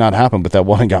only did it not happen, but that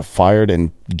woman got fired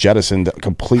and jettisoned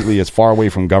completely as far away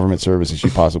from government service as she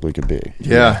possibly could be.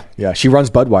 Yeah. Yeah. She runs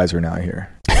Budweiser now here.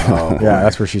 Oh, Yeah,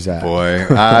 that's where she's at. boy.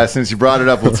 Since you brought it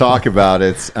up, we'll talk about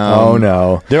it. Oh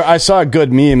no. I saw a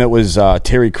good meme. It was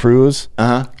Terry Crews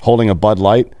holding a Bud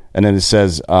Light. And then it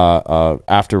says,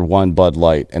 after one Bud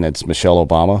Light, and it's Michelle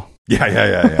Obama.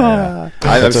 Yeah.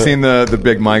 I've seen the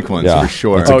Big Mike ones Yeah, for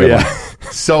sure. that's a good one.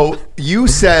 So you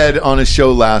said on a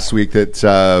show last week that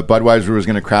Budweiser was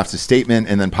going to craft a statement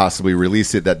and then possibly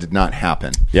release it. That did not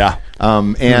happen. Yeah.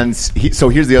 So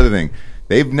here's the other thing.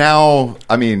 They've now,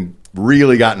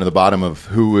 really gotten to the bottom of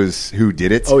who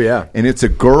did it. Oh, yeah. And it's a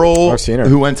girl I've seen her.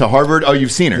 who went to Harvard. Oh,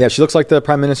 you've seen her. Yeah, she looks like the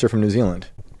prime minister from New Zealand,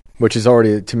 which is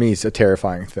already, to me, it's a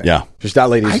terrifying thing. Yeah. Just that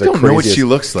lady's I the don't know what craziest. she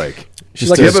looks like. She's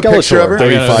like Do you a have a picture of her?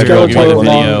 Skeletor. 35-year-old Skeletor, white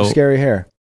video. long, scary hair.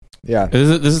 Yeah.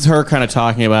 This is her kind of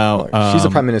talking about She's the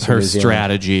prime minister her of New Zealand.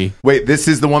 strategy. Wait, this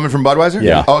is the woman from Budweiser?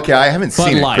 Yeah. Okay, I haven't Bud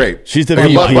seen it. Light. Great. She's the Bud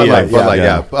VP. Light.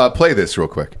 Yeah. Play this real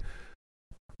quick.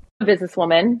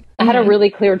 Businesswoman. I had a really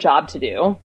clear job to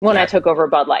do when I took over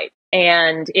Bud Light.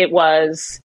 And it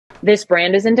was, this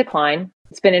brand is in decline.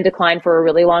 It's been in decline for a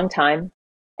really long time.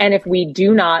 And if we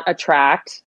do not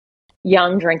attract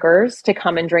young drinkers to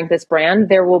come and drink this brand,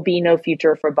 there will be no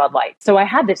future for Bud Light. So I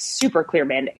had this super clear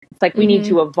mandate. It's like, we need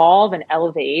to evolve and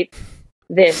elevate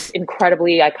this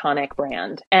incredibly iconic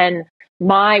brand. And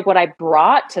what I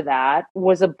brought to that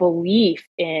was a belief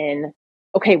in,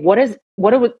 okay, what does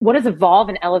evolve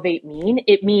and elevate mean?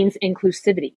 It means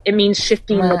inclusivity. It means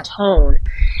shifting the tone.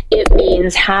 It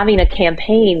means having a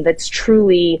campaign that's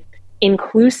truly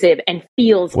inclusive and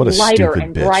feels What a lighter stupid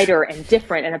and bitch. brighter and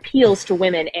different and appeals to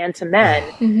women and to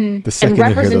men. The second And you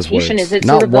hear those representation words. is at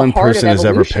Not sort of the one heart person of has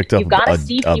ever evolution. picked up You've got to a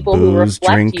see people who booze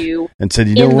reflect drink you and said,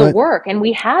 you know in what? the work. And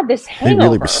we had this They hangover.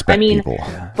 really respect people.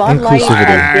 Bud Light Inclusivity.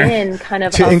 has been kind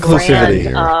of To a inclusivity.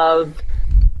 brand of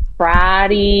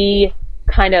bratty,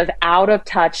 kind of out of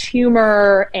touch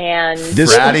humor and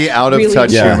Bratty, out of really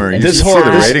touch Yeah. humor. You This should whole see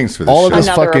the this- ratings for this all of show. this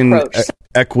Another fucking approach.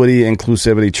 equity,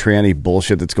 inclusivity, tranny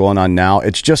bullshit that's going on now.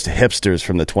 It's just hipsters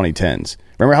from the 2010s.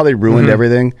 Remember how they ruined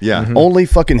everything? Yeah. Only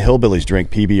fucking hillbillies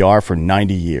drink PBR for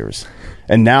 90 years.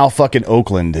 And now fucking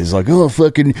Oakland is like, oh,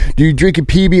 fucking, do you drinking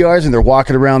PBRs? And they're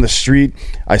walking around the street,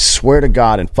 I swear to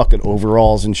God, in fucking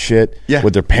overalls and shit Yeah.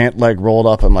 with their pant leg rolled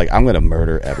up. I'm like, I'm going to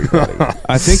murder everybody.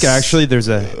 I think actually there's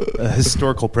a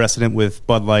historical precedent with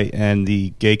Bud Light and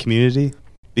the gay community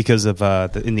because of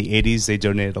in the 80s they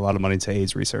donated a lot of money to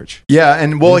AIDS research. Yeah,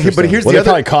 and but here's Well, the they other.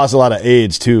 probably caused a lot of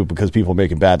AIDS, too, because people are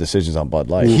making bad decisions on Bud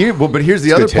Light. But here's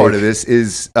the other good part take. of this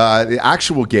is the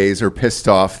actual gays are pissed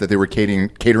off that they were catering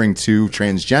to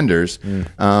transgenders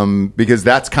because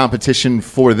that's competition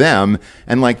for them,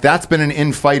 and like that's been an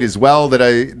in-fight as well.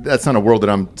 That's not a world that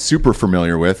I'm super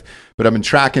familiar with, but I've been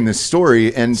tracking this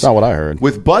story, and That's not what I heard.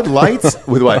 with Bud Lights.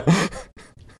 With what?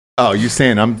 Oh, you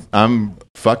saying I'm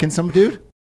fucking some dude?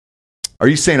 Are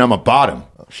you saying I'm a bottom?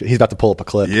 He's about to pull up a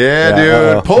clip.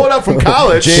 Yeah, dude. Pull it up from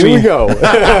college. Here we go.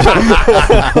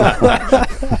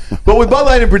 But with Bud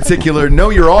Light in particular, know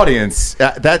your audience.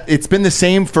 That it's been the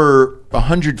same for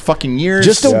 100 fucking years.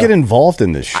 Just don't get involved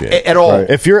in this shit at all. Right.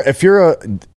 If you're a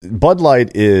Bud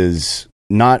Light is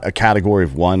not a category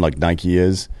of one like Nike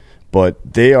is,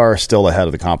 but they are still ahead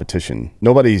of the competition.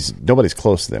 Nobody's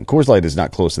close to them. Coors Light is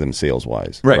not close to them sales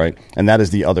wise, right? And that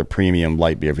is the other premium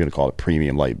light beer. If you're gonna call it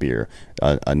premium light beer,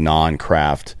 a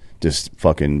non-craft, just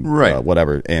fucking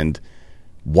whatever. And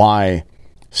why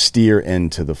steer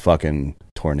into the fucking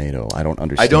tornado? I don't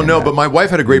understand. I don't know, that. but my wife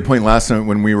had a great point last night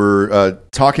when we were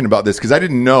talking about this, because I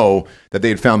didn't know that they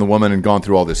had found the woman and gone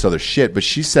through all this other shit. But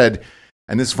she said,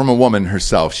 and this is from a woman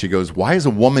herself, she goes, why is a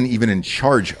woman even in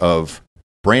charge of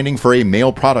branding for a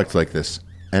male product like this?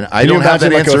 And I don't have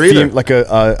that answer either. Like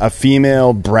a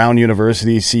female Brown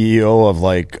University CEO of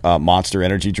like Monster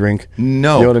Energy drink.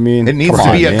 No, you know what I mean. It needs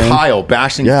to be a Kyle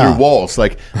bashing through walls.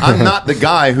 Like, I'm not the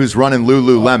guy who's running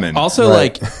Lululemon. Also,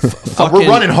 like, we're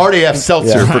running Hard AF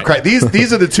Seltzer for Christ.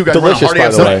 These are the two guys running Hard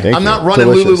AF Seltzer. I'm not running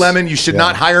Lululemon. You should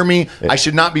not hire me. I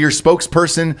should not be your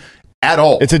spokesperson at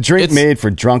all. It's a drink made for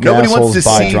drunk nobody assholes wants to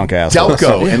by see drunk assholes.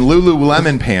 Delco and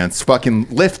Lululemon pants fucking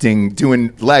lifting,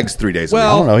 doing legs 3 days a week.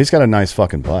 I don't know. He's got a nice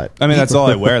fucking butt. I mean, that's all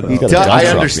I wear, though. I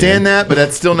understand that, but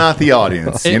that's still not the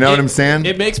audience. You know what I'm saying?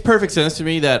 It makes perfect sense to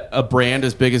me that a brand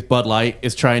as big as Bud Light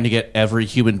is trying to get every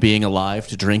human being alive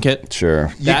to drink it.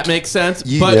 Sure. That makes sense.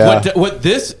 But what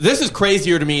this is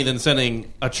crazier to me than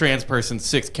sending a trans person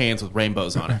 6 cans with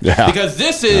rainbows on it. Yeah. Because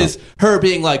this is her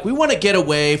being like, we want to get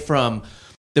away from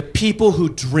the people who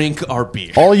drink our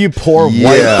beer. All you poor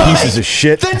white pieces of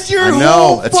shit. That's your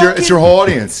it's your whole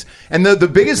audience. And the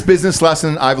biggest business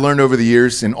lesson I've learned over the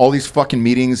years in all these fucking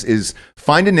meetings is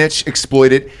find a niche,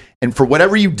 exploit it, and for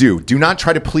whatever you do not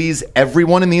try to please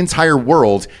everyone in the entire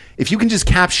world. If you can just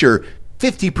capture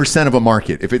 50% of a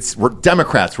market, if it's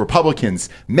Democrats, Republicans,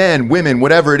 men, women,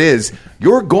 whatever it is,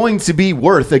 you're going to be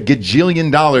worth $1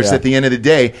 gajillion at the end of the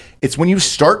day. It's when you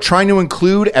start trying to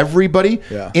include everybody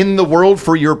in the world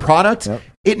for your product,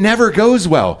 it never goes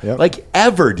well. Like,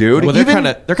 ever, dude. Well, they're kind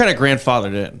of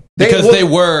grandfathered in because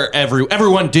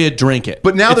everyone did drink it.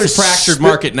 But now there's a fractured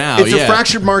market now. It's a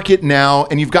fractured market now,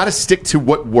 and you've got to stick to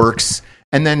what works.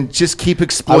 And then just keep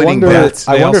exploiting that.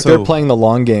 I wonder if they're playing the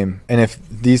long game, and if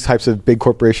these types of big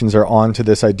corporations are on to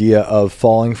this idea of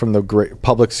falling from the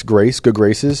public's good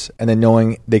graces, and then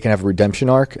knowing they can have a redemption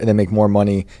arc and then make more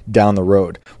money down the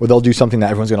road. Where they'll do something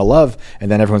that everyone's going to love, and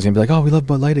then everyone's going to be like, oh, we love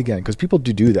Bud Light again. Because people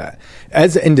do that.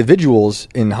 As individuals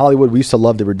in Hollywood, we used to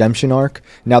love the redemption arc.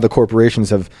 Now the corporations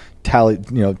have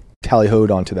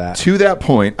tally-hoed onto that. To that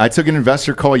point, I took an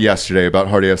investor call yesterday about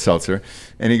Hard AF Seltzer,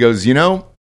 and he goes,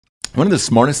 one of the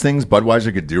smartest things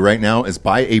Budweiser could do right now is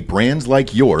buy a brand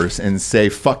like yours and say,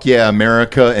 fuck yeah,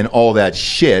 America and all that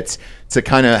shit to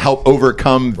kind of help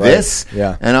overcome this.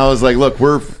 Yeah. And I was like, look,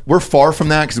 we're far from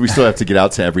that because we still have to get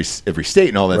out to every state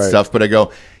and all that stuff. But I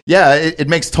go, yeah, it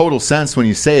makes total sense when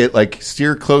you say it, like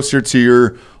steer closer to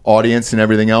your audience and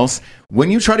everything else.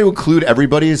 When you try to include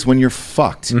everybody is when you're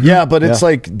fucked. Mm-hmm. Yeah, but it's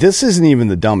like, this isn't even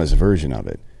the dumbest version of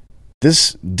it.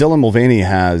 Dylan Mulvaney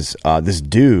has this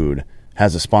dude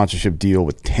has a sponsorship deal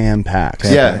with Tampax.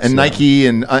 And Nike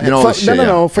and all this shit.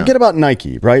 No. Forget about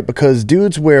Nike, right? Because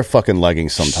dudes wear fucking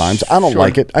leggings sometimes. I don't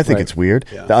like it. I think it's weird.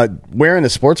 Wearing a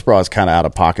sports bra is kind of out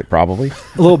of pocket, probably.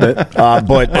 A little bit.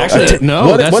 But actually, no.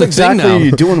 What exactly are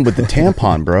you doing with the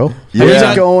tampon, bro? Where's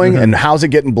it going, and how's it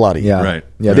getting bloody? Yeah. Right.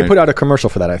 Yeah, they put out a commercial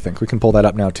for that, I think. We can pull that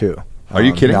up now, too. Are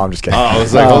you kidding? No, I'm just kidding. Oh, I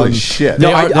was like, holy shit.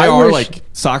 They are like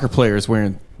soccer players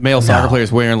wearing, male soccer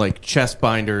players wearing like chest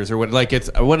binders or what? Like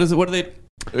what are they?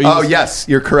 Oh yes,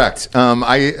 you're correct.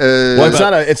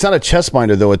 It's not a chest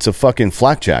binder though. It's a fucking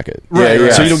flak jacket.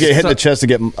 Right. So you don't get hit in the chest to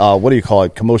get what do you call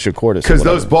it, commotio cordis? Because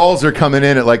those balls are coming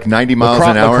in at like 90 miles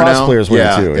an hour now. Players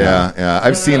wear it too. Yeah.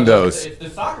 I've seen those. The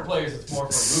soccer players, it's more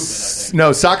for movement. I think.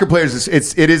 No, soccer players.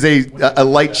 It is a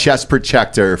light chest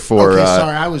protector for. Okay,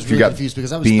 sorry, I was really confused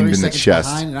because I was 30 seconds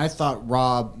behind, and I thought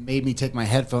Rob made me take my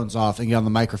headphones off and get on the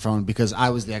microphone because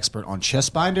I was the expert on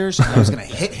chest binders and I was going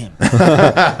to hit him. But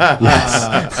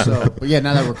yeah,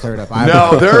 now that we're cleared up,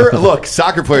 look,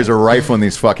 soccer players are rifling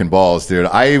these fucking balls, dude.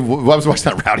 I was watching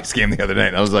that Rowdies game the other night,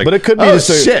 and I was like, but it could be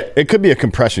shit. It could be a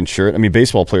compression shirt. I mean,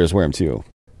 baseball players wear them too.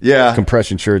 Yeah,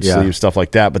 compression shirts, sleeves, stuff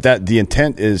like that. But the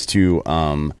intent is to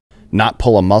not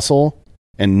pull a muscle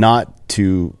and not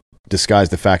to disguise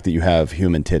the fact that you have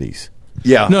human titties.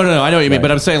 Yeah. No. I know what you mean,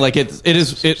 but I'm saying like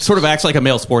it sort of acts like a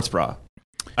male sports bra.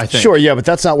 I think. Sure, yeah, but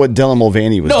that's not what Dylan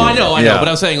Mulvaney was doing. I know, Yeah. but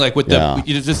I'm saying like with the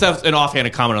just have an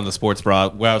offhanded comment on the sports bra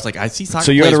where I was like, I see soccer.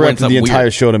 So you players wearing interrupted the something entire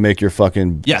weird. show to make your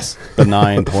fucking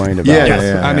benign point about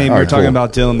I mean, All we're right, talking cool.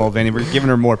 about Dylan Mulvaney. We're giving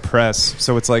her more press,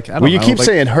 so it's like I don't Well, know. you keep like,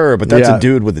 saying her, but that's a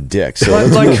dude with a dick. So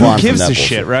let's like move on who from gives that a bullshit.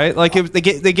 shit, right? Like if they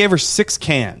gave her 6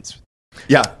 cans.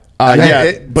 Yeah.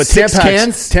 But 6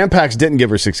 cans? Tampax didn't give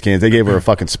her 6 cans. They gave her a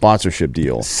fucking sponsorship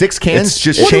deal. 6 cans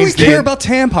just What do we changed care about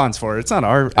tampons for? It's not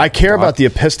our. I care about the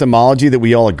epistemology that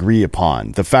we all agree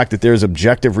upon. The fact that there's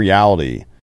objective reality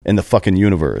in the fucking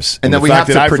universe. And the that we fact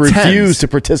have that to I've pretend. refused to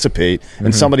participate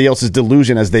in somebody else's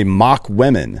delusion as they mock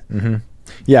women.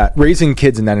 Yeah, raising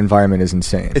kids in that environment is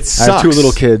insane. It I have 2 sucks.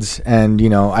 little kids, and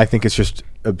I think it's just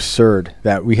absurd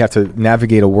that we have to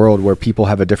navigate a world where people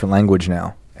have a different language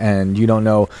now, and you don't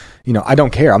know. I don't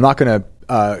care. I'm not going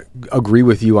to agree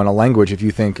with you on a language if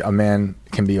you think a man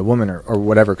can be a woman or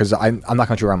whatever, because I'm not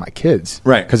going to around my kids,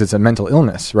 right? Because it's a mental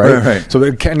illness, right? Right. So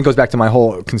it kind of goes back to my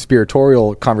whole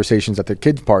conspiratorial conversations at the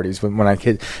kids' parties. When my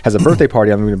kid has a birthday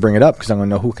party, I'm going to bring it up because I'm going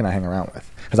to know who can I hang around with,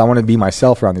 because I want to be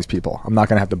myself around these people. I'm not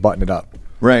going to have to button it up.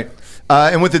 Right.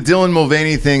 And with the Dylan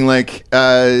Mulvaney thing, like,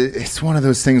 it's one of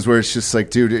those things where it's just like,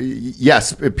 dude,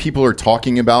 yes, people are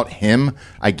talking about him,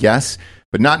 I guess,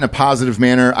 but not in a positive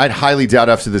manner. I'd highly doubt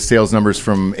after the sales numbers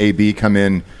from AB come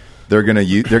in, they're gonna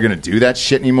do that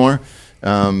shit anymore.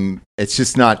 It's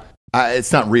just not.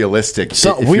 It's not realistic.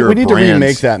 So if we you're a need to brand.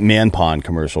 remake that Man Pond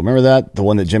commercial. Remember that? The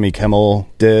one that Jimmy Kimmel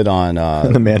did on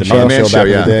The Man Show. Show Man back Show, in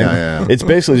the yeah, day. yeah. It's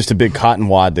basically just a big cotton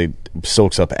wad that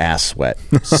soaks up ass sweat.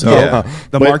 So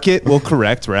the market will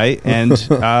correct, right? And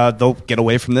they'll get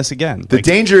away from this again. The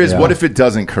danger is, what if it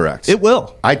doesn't correct? It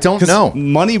will. I don't 'Cause know.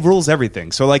 Money rules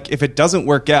everything. So, like, if it doesn't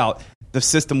work out, the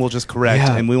system will just correct,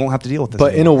 and we won't have to deal with this.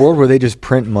 But in a world where they just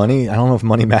print money, I don't know if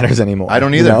money matters anymore. I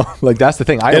don't either. Like, that's the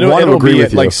thing. I It'll want to agree be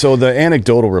with you. like, so the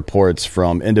anecdotal reports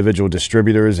from individual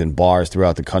distributors and bars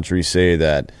throughout the country say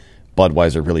that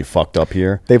Budweiser really fucked up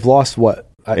here. They've lost what?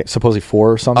 Supposedly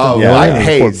 4 or something. Oh,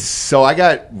 Yeah. so I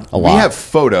got. We lot. have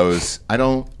photos. I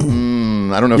don't know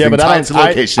if Yeah, you can but tie it to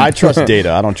location. I trust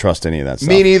data. I don't trust any of that stuff.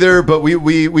 Me neither, but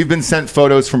we've been sent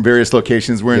photos from various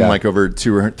locations. We're in Yeah. like over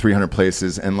 200 or 300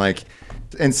 places, and like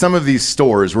in some of these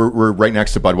stores, we're right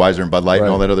next to Budweiser and Bud Light and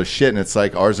all that other shit, and it's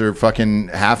like ours are fucking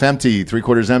half empty,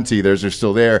 3/4 empty. Theirs are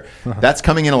still there. That's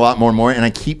coming in a lot more and more, and I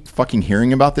keep fucking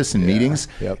hearing about this in meetings.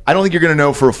 Yep. I don't think you're going to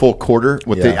know for a full quarter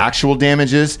what the actual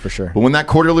damage is. For sure. But when that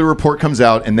quarterly report comes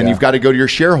out, and then you've got to go to your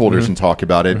shareholders and talk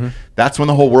about it, that's when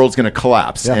the whole world's going to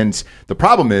collapse. Yeah. And the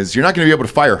problem is you're not going to be able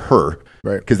to fire her.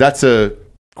 Right. Because that's a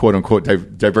quote unquote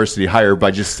diversity hire by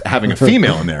just having a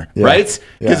female in there, right?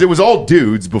 Because Yeah. it was all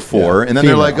dudes before, and then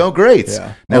they're like, "Oh, great!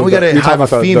 Yeah. Now we got to You're talking have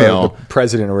a about female." the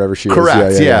president or whatever she is.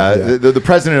 Correct. Yeah. The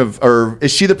president of, or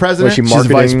is she the president? Was she She's the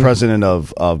vice marketing- president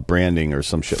of branding or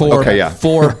some shit. for like that. Okay, yeah.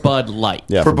 for Bud Light.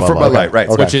 Yeah, for Bud Light, right?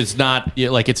 Okay. Which is not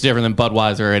like it's different than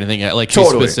Budweiser or anything. Like she's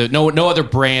Totally. specific. No other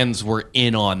brands were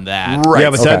in on that. Right. Yeah,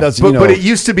 but that does. But it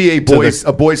used to be a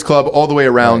boys club all the way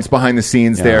around behind the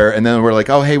scenes Yeah. there, and then we're like,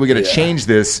 oh hey, we got to change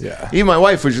this. Yeah. Even my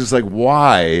wife was just like,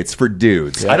 why? It's for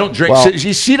dudes. I don't drink. Well,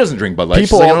 she doesn't drink Bud Light. She's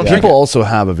People, like, I don't drink people it. also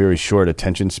have a very short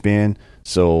attention span.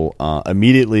 So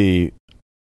immediately,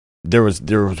 there was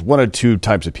 1 or 2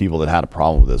 types of people that had a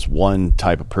problem with this. One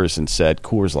type of person said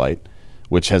Coors Light,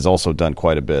 which has also done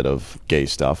quite a bit of gay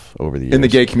stuff over the years In the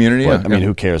gay community, But, yeah. I mean, Yeah.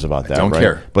 who cares about that? don't right?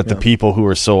 care. But the people who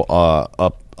are so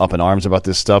up in arms about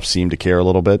this stuff seem to care a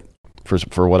little bit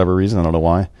for whatever reason. I don't know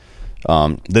why.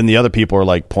 Then the other people are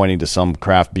like pointing to some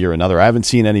craft beer or another. I haven't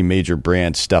seen any major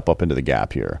brand step up into the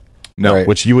gap here. No. Right.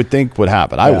 Which you would think would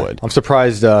happen. I would. I'm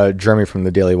surprised Jeremy from the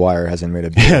Daily Wire hasn't made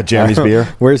a beer. Yeah, Jeremy's beer.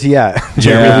 Where's he at?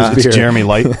 Jeremy, Jeremy's it's Jeremy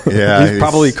Light. Yeah, He's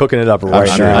probably cooking it up right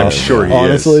sure- now. I'm sure he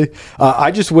honestly, I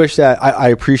just wish that I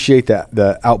appreciate that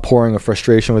the outpouring of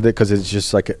frustration with it, because it's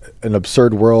just like an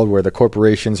absurd world where the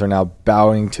corporations are now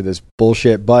bowing to this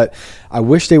bullshit. But I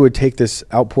wish they would take this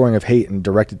outpouring of hate and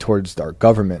direct it towards our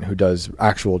government, who does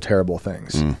actual terrible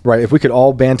things. Right? If we could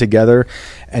all band together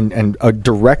and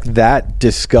direct that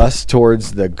disgust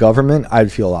towards the government,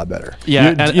 I'd feel a lot better.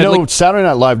 Yeah, you know, Saturday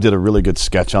Night Live did a really good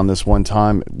sketch on this one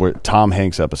time, where Tom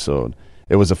Hanks episode.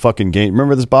 It was a fucking game.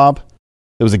 Remember this, Bob?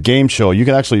 It was a game show. You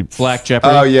could actually Black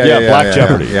Jeopardy. Oh yeah, Black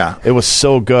Jeopardy. Yeah. It was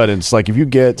so good. And it's like if you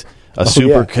get a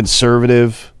super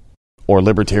conservative or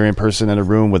libertarian person in a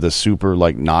room with a super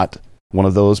like not one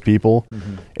of those people,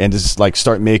 and just like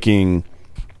start making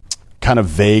kind of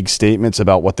vague statements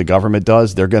about what the government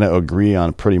does, they're going to agree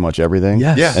on pretty much everything.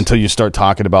 Yes. Yeah. Until you start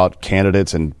talking about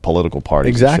candidates and political parties.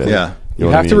 and Exactly. shit. Yeah. You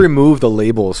know what have I to mean? remove the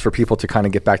labels for people to kind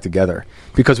of get back together,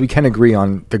 because we can agree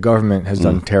on the government has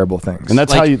done terrible things. And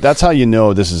that's how you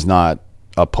know this is not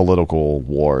a political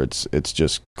war. It's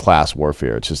just class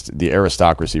warfare. It's just the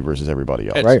aristocracy versus everybody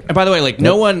else. Right. And by the way, like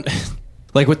no one,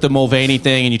 like with the Mulvaney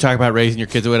thing, and you talk about raising your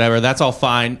kids or whatever. That's all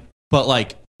fine, but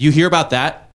like you hear about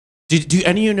that. Do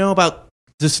any of you know about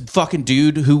this fucking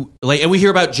dude who like? And we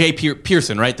hear about Jay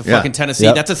Pearson, right? The fucking Tennessee.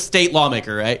 Yep. That's a state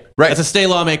lawmaker, right? Right. That's a state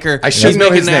lawmaker. I should know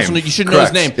his name. You should know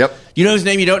Correct. his name. Yep. You know his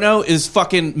name you don't know is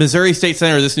fucking Missouri State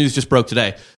Senator. This news just broke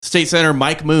today. State Senator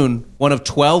Mike Moon, one of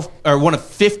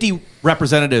 50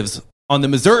 representatives on the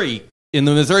Missouri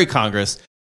Congress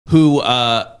who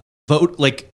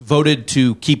voted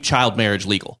to keep child marriage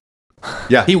legal.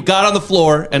 Yeah. He got on the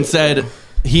floor and said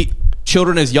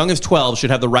children as young as 12 should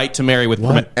have the right to marry with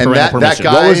parental permission. That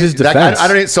guy, What was his defense? I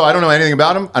don't know anything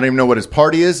about him. I don't even know what his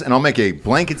party is, and I'll make a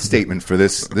blanket statement for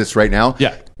this right now.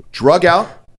 Yeah. Drug out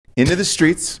into the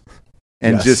streets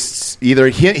and just either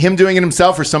him doing it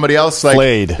himself or somebody else. Like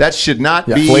Flayed. that should not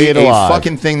be Flayed a alive.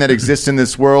 fucking thing that exists in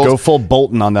this world. Go full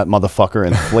Bolton on that motherfucker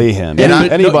and flay him. And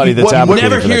Anybody that's you advocating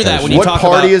never for hear that that kind of when shit. you What talk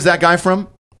party about- is that guy from?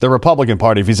 The Republican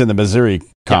Party, if he's in the Missouri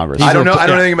Congress. I don't know. I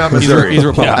don't know anything about Missouri. He's a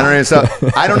Republican. I don't know.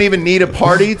 So I don't even need a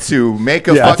party to make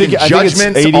a I fucking think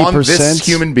judgment it's 80% on this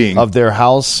human being. of their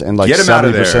House and like Get him out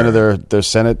of 70% there. of their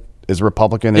Senate is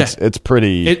Republican. It's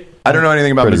pretty. I don't know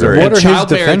anything about Pretty Missouri. good. What are his Child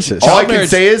marriage- defenses? All I Child can marriage-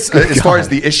 say is, as far as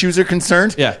the issues are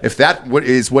concerned, Yeah. if that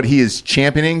is what he is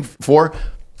championing for,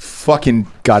 fucking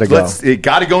Gotta go. It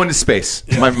got to go into space,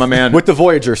 my man. With the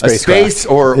Voyager a spacecraft. space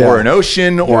or an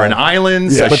ocean or an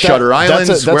island, But Shutter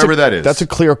Islands, wherever that is. That's a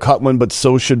clear cut one, but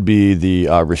so should be the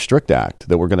Restrict Act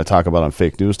that we're going to talk about on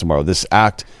Fake News tomorrow. This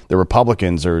act the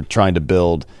Republicans are trying to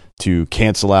build to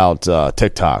cancel out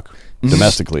TikTok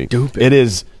domestically. Stupid. It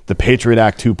is the Patriot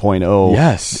Act 2.0.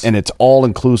 Yes. And it's all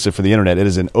inclusive for the internet. It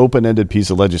is an open-ended piece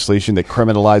of legislation that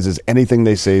criminalizes anything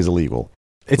they say is illegal.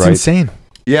 It's right? insane.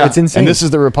 Yeah. It's insane. And this is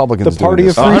the Republicans. The party doing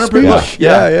of this. free 100%. speech.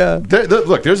 Yeah.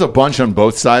 Look, there's a bunch on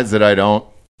both sides that I don't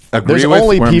agree There's with.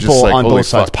 only where I'm just people like, on holy both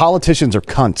sides. fuck. Politicians are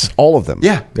cunts. All of them.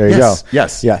 Yeah. There you go.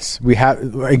 Yes. We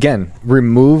have, again,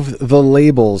 remove the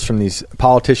labels from these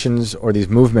politicians or these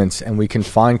movements, and we can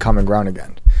find common ground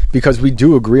again. Because we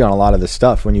do agree on a lot of this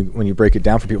stuff when you break it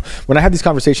down for people. When I have these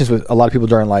conversations with a lot of people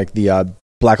during like the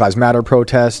Black Lives Matter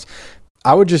protest,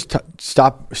 I would just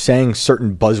stop saying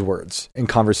certain buzzwords in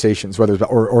conversations, whether it's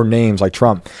or names like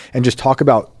Trump, and just talk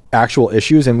about actual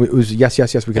issues. And it was yes,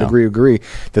 we can agree.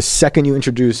 The second you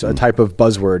introduce a type of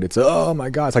buzzword, it's oh my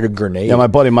god, it's like a grenade. Yeah, my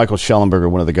buddy Michael Schellenberger,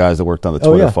 one of the guys that worked on the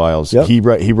Twitter files, Yep. he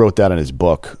wrote that in his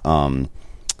book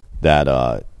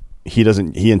that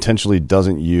he intentionally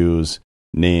doesn't use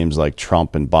names like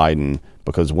Trump and Biden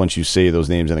because once you say those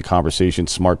names in a conversation,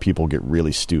 smart people get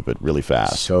really stupid really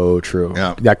fast. So true.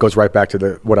 Yeah. That goes right back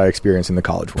to what I experienced in the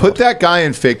college world. Put that guy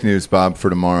in fake news, Bob, for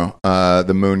tomorrow.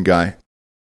 The Moon guy.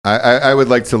 I would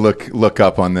like to look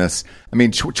up on this. I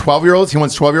mean, 12-year-olds. He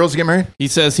wants 12-year-olds to get married. He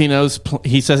says he knows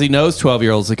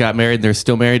 12-year-olds that got married. They're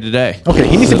still married today. Okay,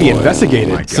 he needs to be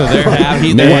investigated. So they're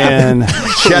happy. Man,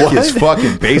 Check his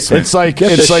fucking basement. it's like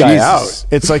Get this guy out.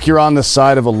 It's like you're on the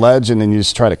side of a ledge and then you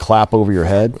just try to clap over your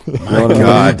head. You know what I mean?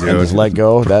 God, And dude. just let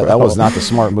go. That was not the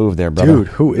smart move there, brother. Dude,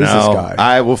 who is this guy?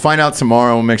 I will find out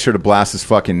tomorrow. We'll make sure to blast his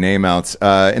fucking name out.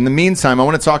 In the meantime, I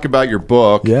want to talk about your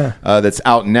book. Yeah. That's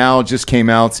out now. Just came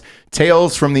out.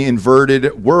 Tales from the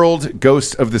Inverted World: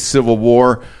 Ghost of the Civil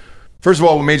War. First of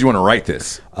all, what made you want to write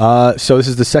this? So this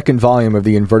is the second volume of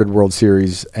the Inverted World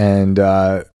series, and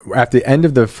at the end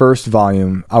of the first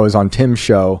volume, I was on Tim's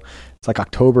show. It's like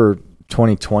October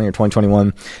 2020 or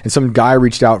 2021, and some guy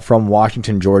reached out from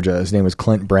Washington, Georgia. His name was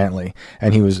Clint Brantley,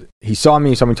 and he saw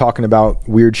me talking about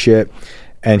weird shit,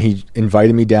 and he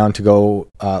invited me down to go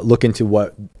look into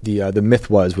what the myth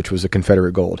was, which was the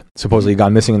Confederate gold. Supposedly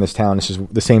gone missing in this town. This is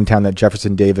the same town that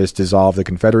Jefferson Davis dissolved the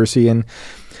Confederacy in.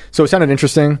 So it sounded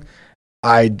interesting.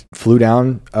 I flew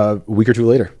down a week or two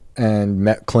later and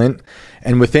met Clint,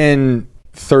 and within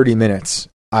 30 minutes,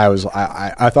 I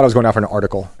thought I was going out for an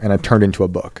article, and it turned into a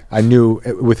book. I knew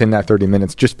within that 30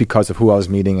 minutes, just because of who I was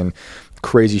meeting and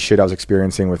crazy shit I was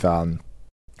experiencing with.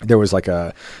 There was like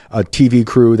a TV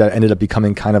crew that ended up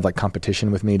becoming kind of like competition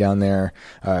with me down there.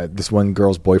 This one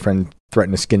girl's boyfriend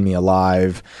threatened to skin me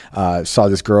alive. Saw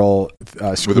this girl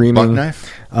screaming. With a buck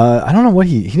knife? I don't know what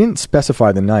he didn't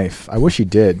specify the knife. I wish he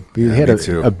did. He had me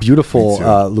too. a beautiful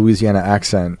Louisiana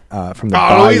accent from the Oh,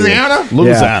 bayou. Louisiana?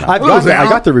 Louisiana. I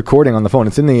got the recording on the phone.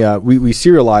 It's in the we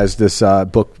serialized this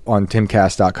book on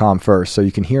timcast.com first, so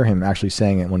you can hear him actually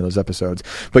saying it in one of those episodes.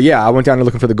 But yeah, I went down there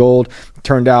looking for the gold.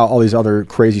 Turned out all these other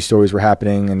crazy stories were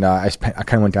happening, and I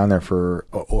kind of went down there for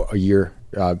a year.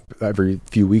 Every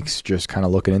few weeks, just kind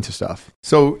of looking into stuff.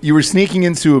 So you were sneaking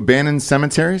into abandoned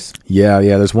cemeteries? Yeah.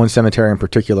 There's one cemetery in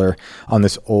particular on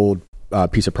this old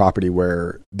piece of property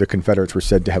where the Confederates were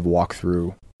said to have walked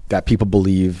through that people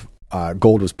believe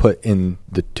gold was put in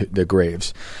the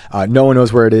graves. No one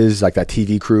knows where it is. Like that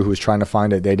TV crew who was trying to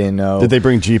find it, they didn't know. Did they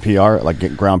bring GPR, like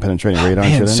get ground penetrating radar?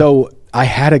 Man, and shit in? so I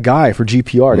had a guy for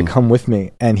GPR to come with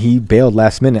me, and he bailed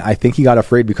last minute. I think he got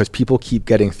afraid because people keep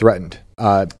getting threatened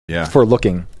for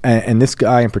looking. And this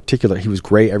guy in particular, he was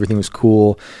great. Everything was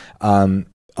cool.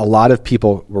 A lot of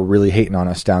people were really hating on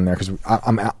us down there because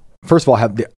I'm first of all, I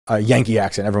have a Yankee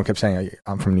accent. Everyone kept saying,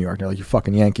 I'm from New York. They're like, you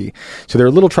fucking Yankee. So they're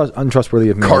a little untrustworthy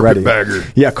of me already.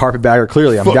 Carpetbagger. Yeah, carpetbagger.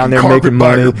 Clearly, I'm fucking down there making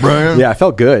money. Brian. Yeah, I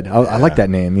felt good. I like that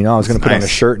name. You know, I was going to put on a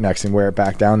shirt next and wear it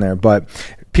back down there. But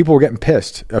people were getting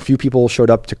pissed. A few people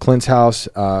showed up to Clint's house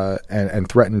and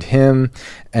threatened him.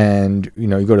 And, you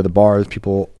know, you go to the bars,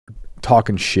 people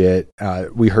talking shit.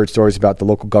 We heard stories about the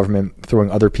local government throwing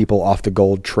other people off the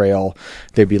gold trail.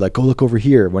 They'd be like, go look over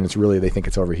here, when it's really, they think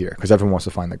it's over here because everyone wants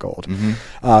to find the gold.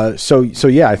 So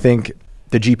yeah, I think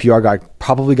the GPR guy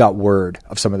probably got word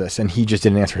of some of this and he just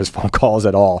didn't answer his phone calls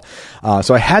at all.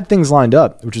 So I had things lined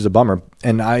up, which is a bummer.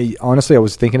 And I honestly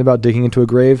was thinking about digging into a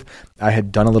grave. I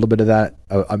had done a little bit of that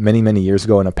many years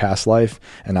ago in a past life,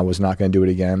 and I was not going to do it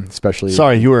again. Especially,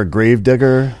 sorry, you were a grave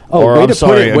digger. Way to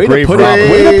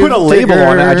put a label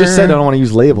on it. I just said I don't want to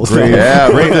use labels. Grave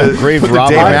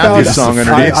robber. Dave Matthews song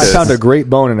underneath. I found a great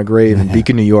bone in a grave in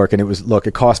Beacon, New York, and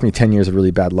it cost me 10 years of really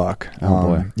bad luck.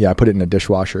 Boy. Yeah, I put it in a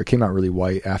dishwasher. It came out really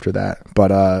white after that.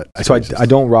 But so I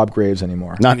don't rob graves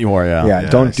anymore. Not anymore. Yeah.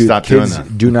 Don't do stop kids doing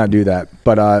that. Do not do that.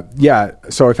 But yeah,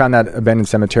 so I found that abandoned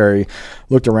cemetery,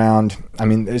 looked around. I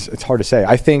mean, it's hard to say.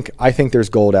 I think there's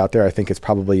gold out there. I think it's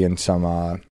probably in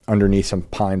some underneath some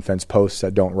pine fence posts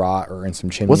that don't rot, or in some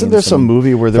chimney. Wasn't there some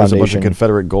movie where there was a bunch of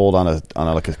Confederate gold on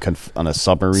a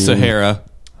submarine? Sahara.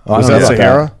 Was that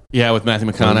Sahara? Yeah, with Matthew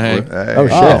McConaughey. Oh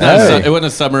shit! It wasn't a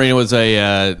submarine. It was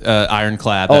a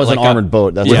ironclad. Oh, it was an armored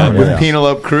boat. That's with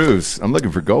Penelope Cruz. I'm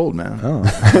looking for gold, man. Oh.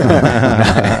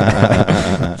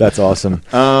 That's awesome.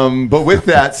 But with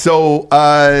that, so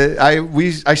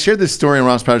I shared this story in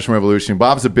Ron's Patterson Revolution.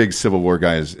 Bob's a big Civil War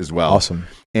guy as well. Awesome.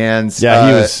 And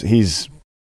he's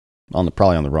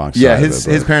probably on the wrong side. Yeah,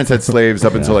 his parents had slaves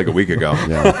up until like a week ago.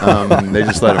 They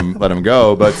just let him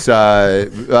go. But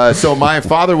so my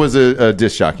father was a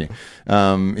disc jockey.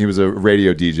 He was a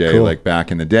radio DJ like back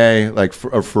in the day, like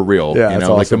for real. Yeah,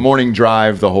 awesome. Like the morning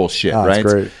drive, the whole shit, right?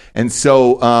 That's great. And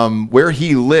so where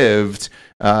he lived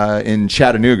in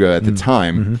Chattanooga at the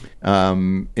time,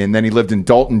 and then he lived in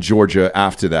Dalton, Georgia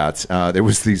after that. There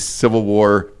was these Civil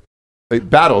War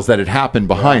battles that had happened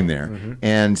behind there.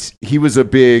 And he was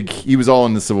all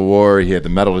in the Civil War. He had the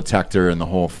metal detector and the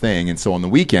whole thing. And so on the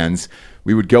weekends,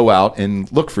 we would go out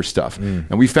and look for stuff.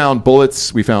 And we found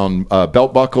bullets, we found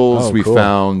belt buckles, we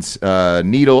found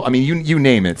needle. I mean, you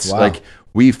name it. Wow. Like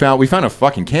we found a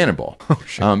fucking cannonball.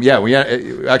 Yeah, we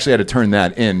actually had to turn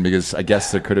that in because I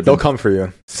guess there could have been They'll come for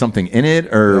you. something in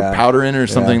it or powder in it or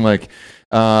something like.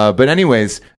 But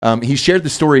anyways, he shared the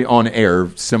story on air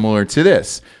similar to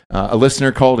this. A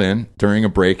listener called in during a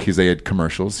break because they had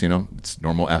commercials, it's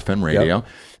normal FM radio.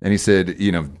 And he said,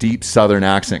 deep Southern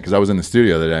accent, because I was in the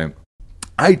studio the other day.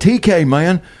 Hey, TK,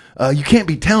 man, you can't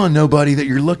be telling nobody that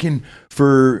you're looking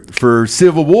for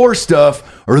Civil War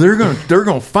stuff, or they're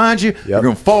gonna find you. They're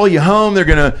gonna follow you home. They're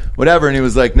gonna whatever. And he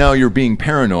was like, no, you're being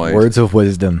paranoid. Words of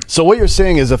wisdom. So what you're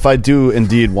saying is, if I do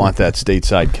indeed want that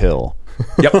stateside kill,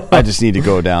 I just need to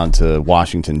go down to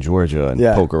Washington, Georgia, and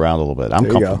poke around a little bit. I'm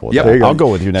comfortable with that. I'll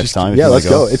go with you next time. Yeah, let's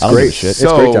go. It's great. Shit. So,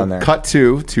 it's great down there. Cut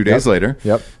 2 days later.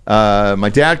 My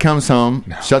dad comes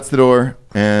home, shuts the door,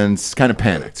 and kind of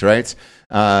panicked, right?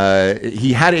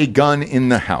 He had a gun in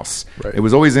the house. Right. It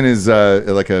was always in his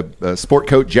like a sport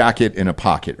coat jacket in a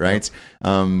pocket, right?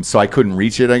 So I couldn't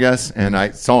reach it, I guess, and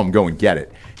I saw him go and get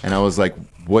it. And I was like,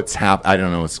 what's happening? I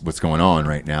don't know what's going on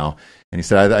right now. And he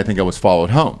said, I think I was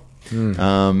followed home.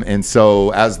 And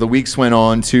so as the weeks went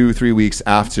on, 2-3 weeks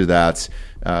after that,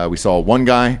 we saw one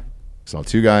guy, saw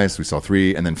 2 guys, we saw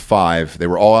 3, and then 5. They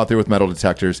were all out there with metal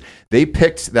detectors. They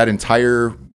picked that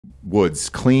entire woods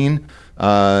clean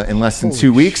in less than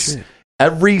 2 weeks. Shit.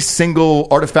 Every single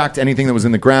artifact, anything that was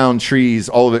in the ground, trees,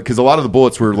 all of it, because a lot of the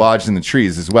bullets were lodged in the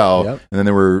trees as well. And then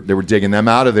they were digging them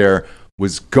out of there,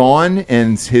 was gone,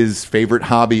 and his favorite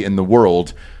hobby in the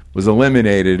world was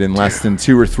eliminated in less than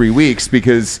 2 or 3 weeks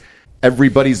because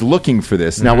everybody's looking for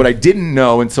this. Now, what I didn't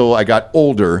know until I got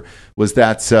older was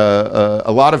that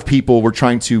a lot of people were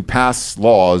trying to pass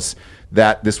laws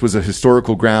that this was a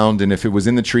historical ground, and if it was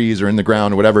in the trees or in the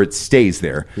ground or whatever, it stays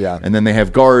there. And then they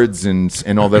have guards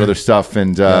and all that other stuff.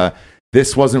 And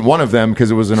this wasn't one of them because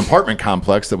it was an apartment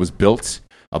complex that was built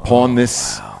upon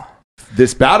this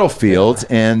this battlefield,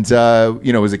 and as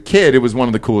a kid, it was one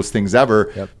of the coolest things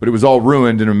ever. Yep. But it was all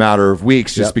ruined in a matter of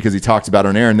weeks just Yep. because he talked about it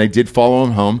on air, and they did follow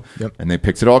him home, Yep. and they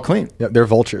picked it all clean. Yeah, they're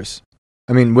vultures.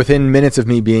 I mean, within minutes of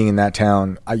me being in that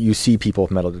town, you see people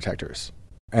with metal detectors.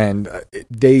 And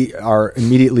they are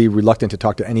immediately reluctant to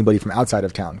talk to anybody from outside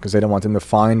of town because they don't want them to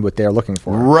find what they're looking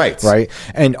for. Right. Right.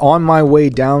 And on my way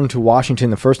down to Washington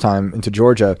the first time into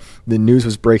Georgia, the news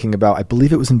was breaking about, I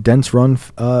believe it was in Dents Run,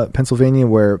 Pennsylvania,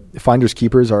 where finders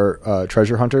keepers are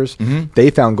treasure hunters. Mm-hmm. They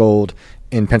found gold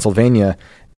in Pennsylvania,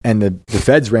 and the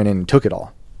feds ran in and took it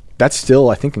all. That's still,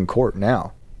 I think, in court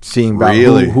now, seeing about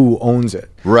who owns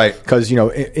it. Right. Because,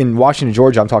 in Washington,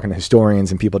 Georgia, I'm talking to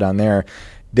historians and people down there.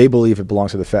 They believe it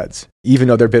belongs to the feds, even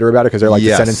though they're bitter about it because they're like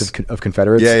descendants of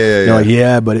Confederates. They're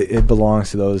like, but it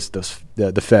belongs to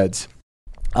the feds.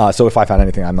 So if I found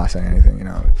anything, I'm not saying anything.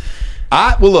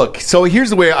 Well, look. So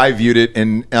here's the way I viewed it,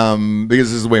 and because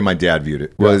this is the way my dad viewed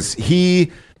it, was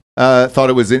he thought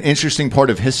it was an interesting part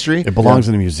of history. It belongs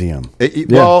in a museum.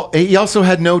 Well, he also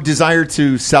had no desire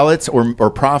to sell it or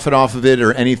profit off of it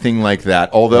or anything like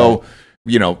that. Although. Right.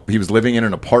 He was living in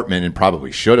an apartment and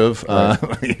probably should have,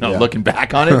 looking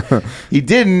back on it. He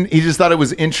didn't. He just thought it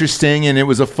was interesting and it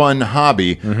was a fun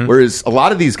hobby. Mm-hmm. Whereas a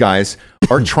lot of these guys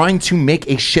are trying to make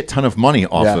a shit ton of money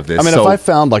off of this. I mean, if I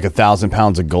found like 1,000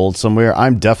 pounds of gold somewhere,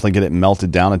 I'm definitely getting it melted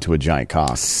down into a giant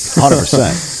cock.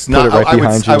 100%. Put it right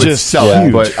behind you. I would sell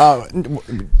it, but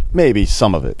maybe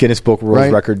some of it. Guinness Book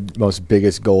World Record, most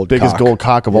biggest gold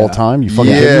cock of all time. You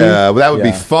fucking kidding me? Well, that would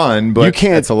be fun, but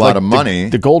it's a lot of money.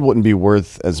 The gold wouldn't be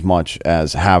worth as much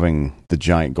as having the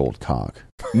giant gold cock.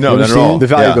 No, not at all. The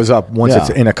value goes up once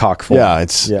it's in a cock form. I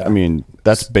mean,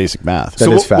 that's basic math. So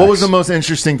what was the most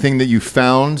interesting thing that you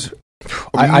found?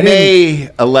 I may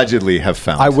allegedly have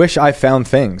found. I wish I found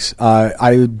things.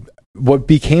 What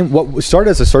started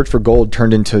as a search for gold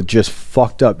turned into just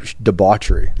fucked up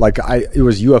debauchery. It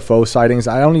was UFO sightings.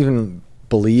 I don't even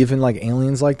believe in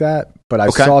aliens like that, but I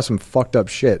saw some fucked up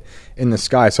shit in the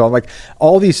sky. So I'm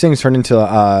all these things turned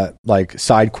into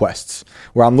side quests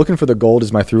where I'm looking for the gold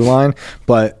as my through line,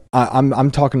 but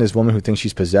I'm talking to this woman who thinks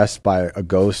she's possessed by a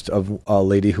ghost of a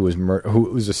lady who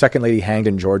was the second lady hanged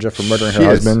in Georgia for murdering her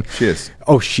husband. She is.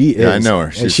 Oh, she is. Yeah, I know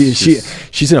her.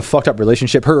 She's in a fucked up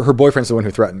relationship. Her boyfriend's the one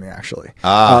who threatened me, actually.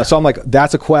 So I'm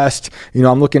that's a quest.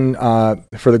 I'm looking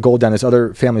for the gold down this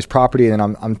other family's property, and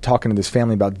I'm talking to this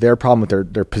family about their problem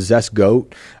with their possessed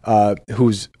goat,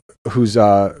 who's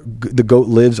the goat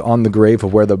lives on the grave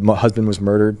of where the husband was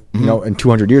murdered, and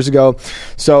 200 years ago.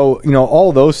 So,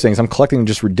 all those things, I'm collecting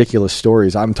just ridiculous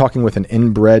stories. I'm talking with an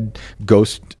inbred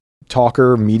ghost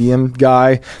talker, medium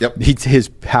guy. Yep. His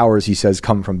powers, he says,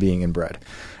 come from being inbred.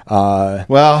 Well,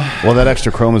 that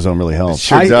extra chromosome really helps.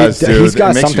 Sure does, dude. He's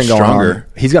got something going on.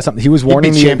 He's got something. He was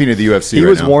warning me. Champion of the UFC. He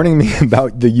was warning me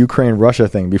about the Ukraine-Russia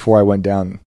thing before I went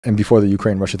down. And before the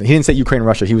Ukraine-Russia thing. He didn't say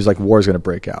Ukraine-Russia. He was like, war is going to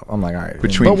break out. I'm like, all right.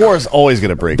 But war is always going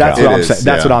to break out.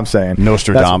 That's what I'm saying.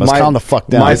 Nostradamus. Calm the fuck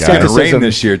down, guys. It's going to rain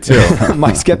this year, too.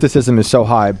 My skepticism is so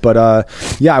high. But,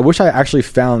 I wish I actually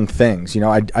found things.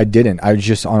 I didn't. I was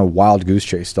just on a wild goose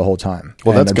chase the whole time.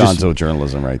 Well, that's gonzo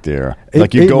journalism right there.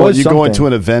 You go into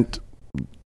an event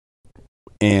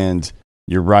and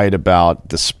you're right about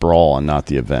the sprawl and not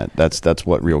the event. That's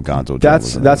what real gonzo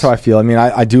journalism is. That's how I feel. I mean,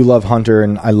 I do love Hunter,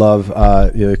 and I love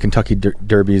the Kentucky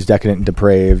Derby is decadent and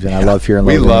depraved, and I love Fear and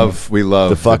Loathing. We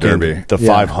love the Derby. The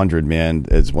 500, man,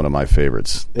 is one of my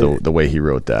favorites. The way he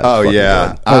wrote that. Oh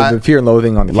yeah, the Fear and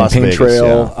Loathing on the campaign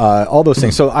trail, all those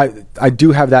things. So I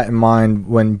do have that in mind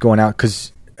when going out,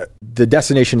 because the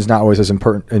destination is not always as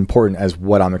important as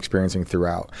what I'm experiencing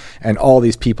throughout. And all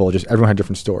these people, everyone had a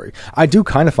different story. I do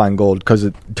kind of find gold because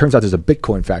it turns out there's a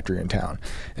Bitcoin factory in town,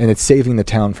 and it's saving the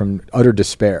town from utter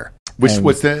despair.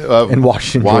 What's that? In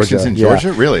Washington, Georgia?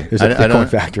 Yeah. Really? There's a Bitcoin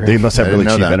factory. They must have really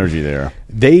cheap energy there.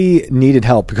 They needed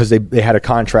help because they had a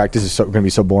contract. This is going to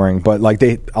be so boring, but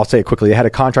I'll say it quickly. They had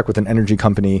a contract with an energy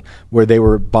company where they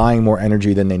were buying more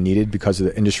energy than they needed because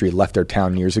the industry left their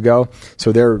town years ago.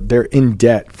 So they're in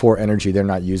debt for energy they're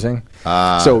not using.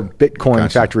 So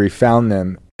Bitcoin factory found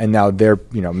them. And now they're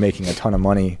making a ton of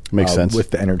money. Makes sense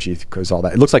with the energy because all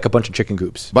that. It looks like a bunch of chicken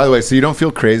coops. By the way, so you don't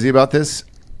feel crazy about this?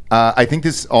 I think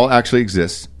this all actually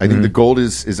exists. I think the gold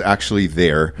is actually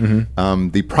there.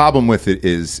 The problem with it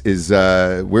is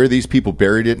where these people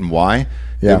buried it and why.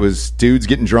 Yeah. It was dudes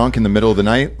getting drunk in the middle of the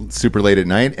night, super late at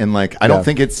night, and I don't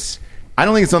think it's I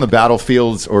don't think it's on the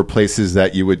battlefields or places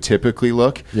that you would typically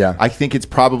look. Yeah. I think it's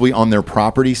probably on their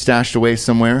property, stashed away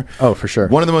somewhere. Oh, for sure.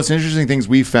 One of the most interesting things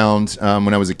we found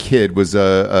when I was a kid was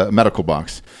a medical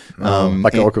box.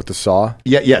 Like the orc with the saw?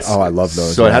 Yeah, yes. Oh, I love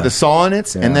those. So it had the saw in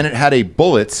it, and then it had a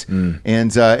bullet, and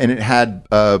it had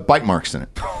bite marks in it.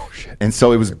 Oh, shit. And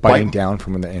so it was biting down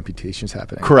from when the amputation's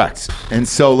happening. Correct. And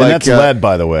so, and that's lead,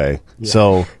 by the way. Yeah.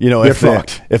 So,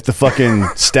 if the fucking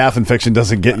staph infection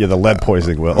doesn't get you, the lead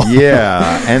poisoning will.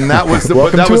 Yeah. And that was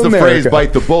the phrase,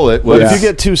 bite the bullet. But if you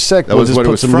get too sick, we'll just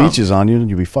put some leeches on you and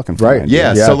you'll be fucking fine. Right.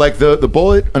 Yeah. So like the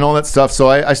bullet and all that stuff. So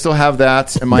I still have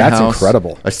that in my house. That's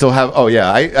incredible. I still have,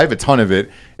 I have a ton of it.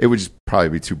 It would just probably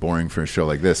be too boring for a show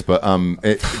like this, but I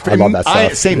love that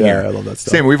stuff. Same here. I love that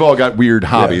stuff. Same. We've all got weird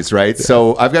hobbies, right? Yeah.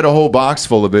 So I've got a whole box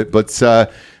full of it, but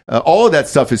all of that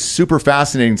stuff is super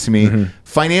fascinating to me. Mm-hmm.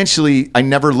 Financially, I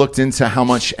never looked into how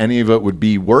much any of it would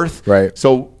be worth. Right.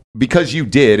 So because you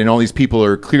did, and all these people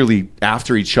are clearly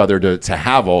after each other to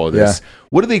have all of this,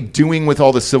 what are they doing with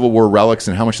all the Civil War relics,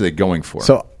 and how much are they going for?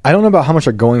 So I don't know about how much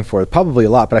they're going for. Probably a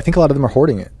lot, but I think a lot of them are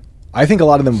hoarding it. I think a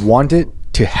lot of them want it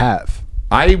to have.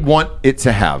 I want it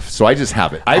to have, so I just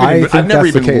have it. I've never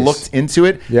even looked into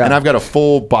it, and I've got a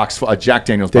full box full, a Jack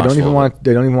Daniel's box. They don't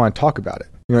even want to talk about it.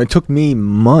 It took me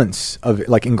months of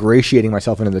like ingratiating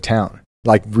myself into the town,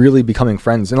 like really becoming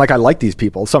friends. And like I like these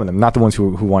people, some of them, not the ones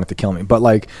who wanted to kill me, but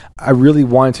like I really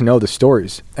wanted to know the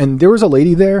stories. And there was a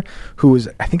lady there who was,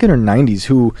 I think in her 90s,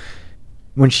 who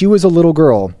when she was a little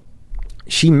girl,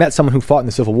 she met someone who fought in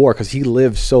the Civil War because he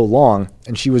lived so long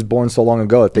and she was born so long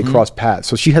ago that they crossed paths.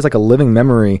 So she has like a living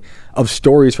memory of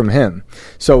stories from him.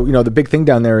 So, the big thing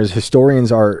down there is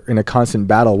historians are in a constant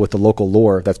battle with the local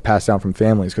lore that's passed down from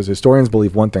families, because historians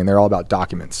believe one thing, they're all about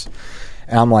documents.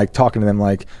 And I'm like talking to them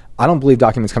like, I don't believe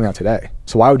documents coming out today.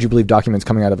 So why would you believe documents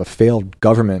coming out of a failed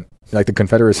government? Like the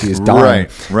Confederacy is dying.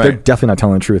 Right. They're definitely not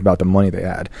telling the truth about the money they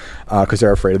had because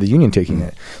they're afraid of the Union taking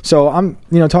it. So I'm,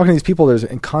 talking to these people. There's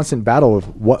a constant battle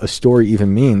of what a story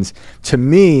even means. To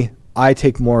me, I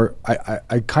take more.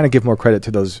 I kind of give more credit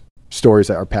to those stories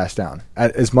that are passed down.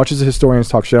 As much as the historians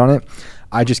talk shit on it,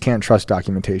 I just can't trust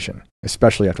documentation,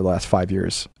 especially after the last 5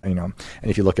 years. And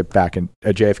if you look at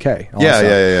JFK,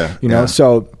 yeah.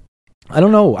 So. I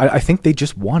don't know. I think they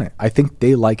just want it. I think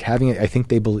they like having it. I think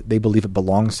they believe it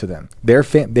belongs to them.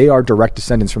 They are direct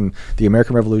descendants from the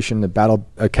American Revolution. The battle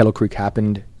at Kettle Creek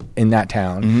happened in that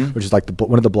town, which is like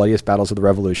one of the bloodiest battles of the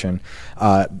Revolution.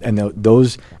 And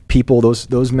those people,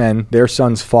 those men, their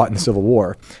sons fought in the Civil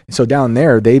War. So down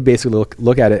there, they basically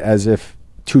look at it as if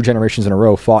 2 generations in a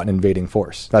row fought an invading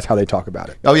force. That's how they talk about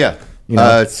it. Oh, yeah.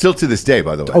 Still to this day,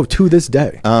 by the way. Oh, to this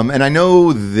day. And I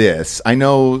know this. I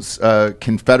know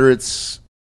Confederates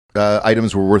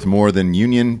items were worth more than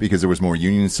Union because there was more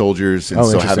Union soldiers, and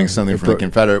so having something from the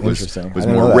Confederate was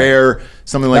more rare,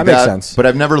 something like that. Makes sense. But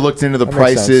I've never looked into the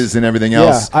prices and everything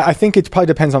else. Yeah, I think it probably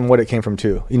depends on what it came from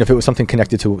too. If it was something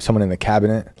connected to someone in the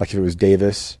cabinet, like if it was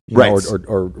Davis,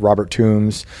 or Robert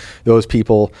Toombs, those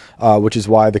people, which is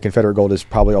why the Confederate gold is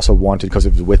probably also wanted because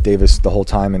it was with Davis the whole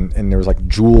time, and there was like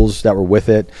jewels that were with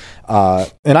it.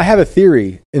 And I have a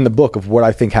theory in the book of what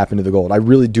I think happened to the gold. I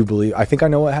really do believe. I think I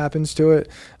know what happens to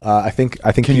it. I think.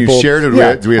 Can people, you share it? Or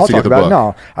do we have to get the book?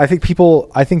 No, I think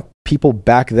people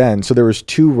back then. So there was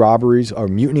 2 robberies, or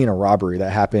mutiny and a robbery, that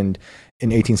happened in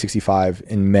 1865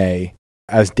 in May,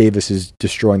 as Davis is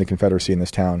destroying the Confederacy in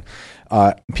this town.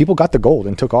 People got the gold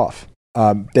and took off.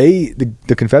 The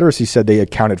Confederacy said they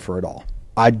accounted for it all.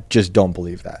 I just don't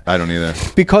believe that. I don't either.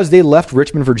 Because they left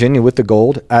Richmond, Virginia with the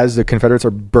gold as the Confederates are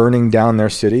burning down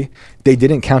their city. They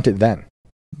didn't count it then.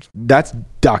 That's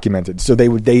documented. So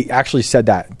they actually said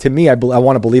that. To me, I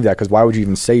want to believe that, because why would you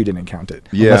even say you didn't count it?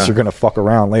 Yeah. Unless you're going to fuck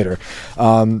around later.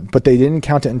 But they didn't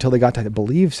count it until they got to, I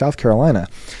believe, South Carolina.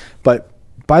 But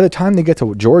by the time they get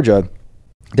to Georgia,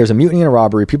 there's a mutiny and a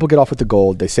robbery. People get off with the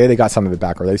gold. They say they got some of it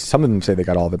back, or some of them say they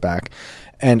got all of it back.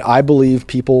 And I believe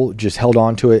people just held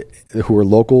on to it, who were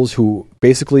locals, who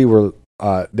basically were,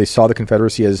 they saw the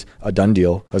Confederacy as a done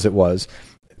deal, as it was.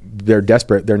 They're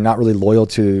desperate. They're not really loyal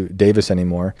to Davis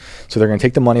anymore. So they're going to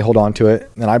take the money, hold on to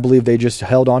it. And I believe they just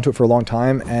held on to it for a long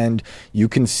time. And you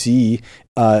can see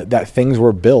that things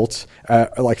were built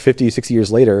like 50, 60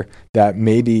 years later that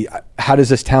maybe, how does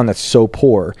this town that's so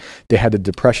poor, they had the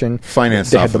Depression,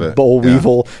 finance, they had the boll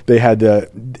weevil, they had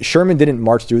Sherman didn't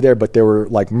march through there, but there were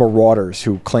like marauders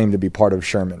who claimed to be part of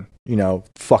Sherman.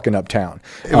 Fucking up town.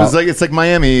 It was it's like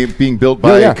Miami being built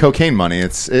by cocaine money.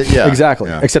 Exactly.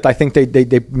 Yeah. Except I think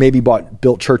they maybe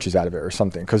built churches out of it or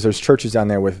something, because there's churches down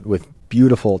there with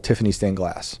beautiful Tiffany stained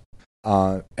glass.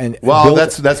 And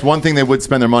that's one thing they would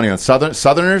spend their money on.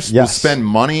 Southerners will spend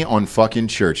money on fucking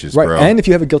churches, right? Bro. And if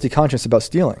you have a guilty conscience about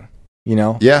stealing,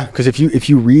 yeah, because if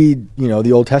you read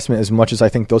the Old Testament as much as I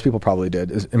think those people probably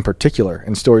did, in particular,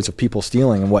 and stories of people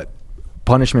stealing and what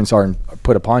punishments are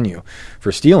put upon you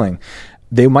for stealing,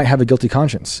 they might have a guilty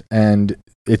conscience. And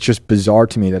it's just bizarre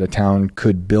to me that a town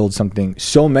could build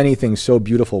so many things so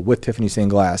beautiful with Tiffany stained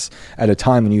glass at a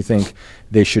time when you think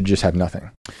they should just have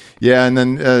nothing. Yeah, and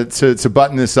then to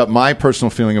button this up, my personal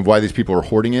feeling of why these people are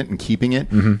hoarding it and keeping it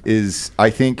is,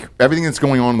 I think everything that's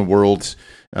going on in the world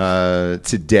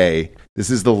today,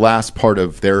 this is the last part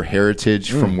of their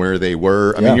heritage from where they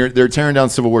were. I mean, they're tearing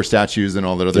down Civil War statues and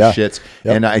all that other shit.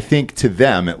 Yep. And I think to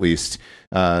them, at least,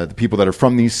 the people that are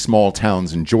from these small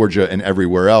towns in Georgia and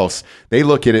everywhere else, they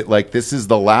look at it like this is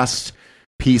the last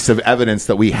piece of evidence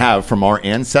that we have from our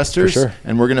ancestors,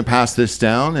 and we're going to pass this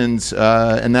down, and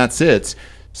that's it.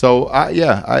 So,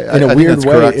 in a weird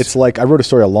way, correct. It's like I wrote a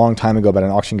story a long time ago about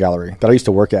an auction gallery that I used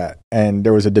to work at, and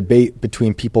there was a debate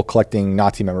between people collecting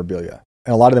Nazi memorabilia,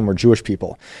 and a lot of them were Jewish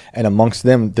people, and amongst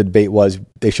them, the debate was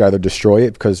they should either destroy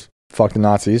it because fuck the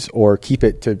Nazis, or keep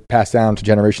it to pass down to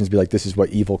generations, be like, this is what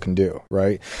evil can do,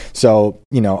 right? So,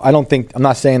 I'm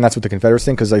not saying that's what the Confederates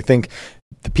think, because I think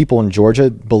the people in Georgia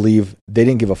believe they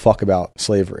didn't give a fuck about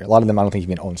slavery. A lot of them, I don't think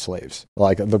even owned slaves.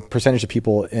 Like the percentage of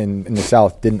people in the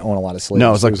South didn't own a lot of slaves.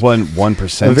 No, it's like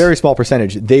 1%. A very small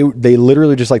percentage. They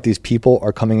literally just like, these people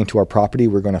are coming into our property,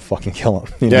 we're going to fucking kill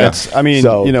them.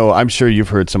 I'm sure you've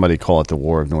heard somebody call it the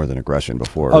War of Northern Aggression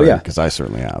before. Oh, yeah. Because I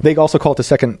certainly have. They also call it the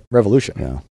Second Revolution.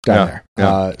 Yeah. Down there.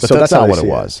 But so that's not what it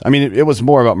was. I mean, it was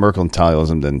more about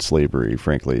mercantilism than slavery,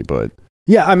 frankly, but...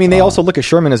 Yeah, I mean, they also look at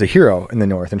Sherman as a hero in the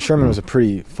North, and Sherman was a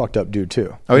pretty fucked up dude,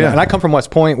 too. Oh, yeah. And I come from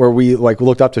West Point, where we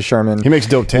looked up to Sherman. He makes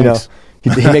dope tanks. He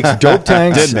makes dope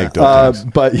tanks. Did make dope tanks.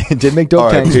 But he did make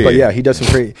dope tanks. But yeah, he does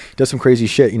some crazy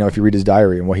shit, if you read his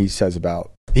diary and what he says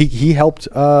about... He helped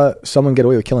someone get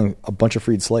away with killing a bunch of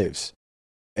freed slaves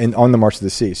on the March to the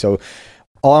Sea. So...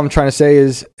 all I'm trying to say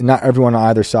is not everyone on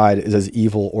either side is as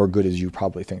evil or good as you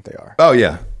probably think they are. Oh,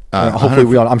 yeah.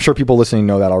 Hopefully I'm sure people listening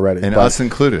know that already. And us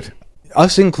included.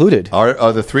 Us included.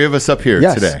 Are the three of us up here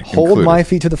today. Hold included. my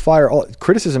feet to the fire.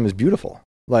 Criticism is beautiful.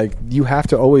 Like, you have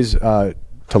to always to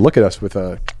look at us with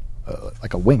a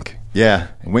wink. Yeah,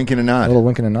 a wink and a nod. A little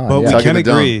wink and a nod. But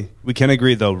we can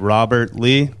agree, though, Robert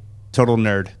Lee, total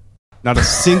nerd. Not a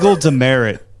single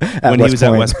demerit when he was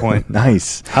at West Point.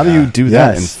 Nice. How do you do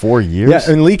that in 4 years?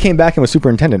 Yeah, and Lee came back and was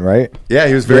superintendent, right? Yeah,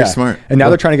 he was very smart. And now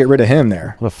they're trying to get rid of him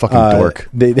there. What a fucking dork.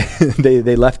 They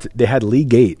left. They had Lee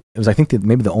Gate. It was, I think,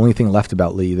 maybe the only thing left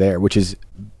about Lee there, which is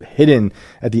hidden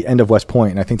at the end of West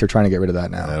Point, and I think they're trying to get rid of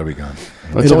that now. That'll be gone.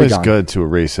 It's always good to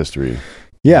erase history.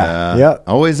 Yeah.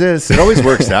 Always is. It always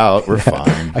works out. We're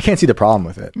fine. I can't see the problem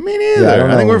with it. Me neither.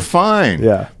 I think we're fine.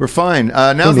 Yeah. We're fine.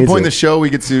 Now's the point in the show.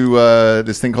 We get to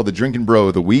this thing called the Drinking Bro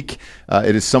of the Week.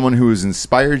 It is someone who has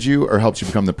inspired you or helped you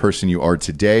become the person you are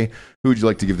today. Who would you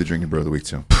like to give the Drinking Bro of the Week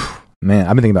to? Man,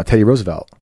 I've been thinking about Teddy Roosevelt.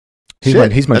 He's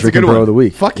my Drinking Bro of the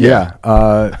Week. Fuck yeah.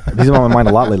 He's been on my mind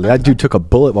a lot lately. That dude took a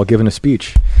bullet while giving a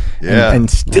speech. Yeah. And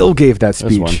still gave that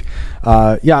speech.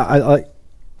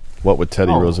 What would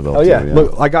Teddy Roosevelt do? Yeah.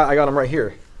 Look, I got him right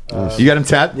here. You got him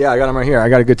tat? Yeah, I got him right here. I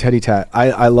got a good Teddy tat.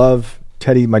 I love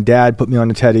Teddy. My dad put me on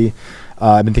to Teddy.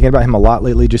 I've been thinking about him a lot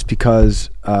lately just because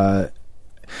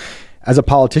as a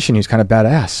politician, he's kind of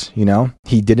badass,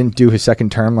 He didn't do his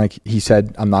second term. Like he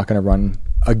said, I'm not going to run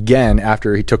again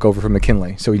after he took over from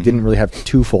McKinley. So he didn't really have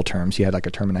 2 full terms. He had like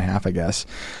a term and a half, I guess.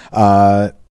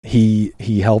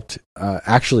 He helped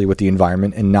actually with the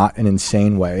environment in not an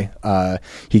insane way.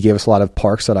 He gave us a lot of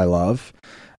parks that I love.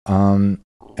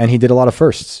 And he did a lot of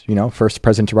firsts, first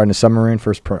president to ride in a submarine,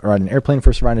 first ride an airplane,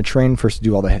 first ride in a train, first to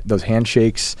do all those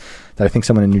handshakes that I think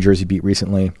someone in New Jersey beat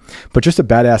recently. But just a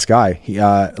badass guy. He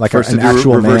first an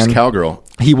actual reverse man. Cowgirl.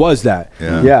 He was that.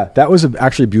 Yeah, that was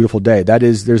actually a beautiful day.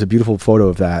 There's a beautiful photo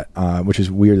of that, which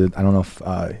is weird. I don't know if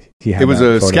he had. It was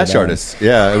a sketch artist.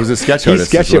 Yeah, it was a sketch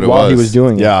artist. He sketched it while he was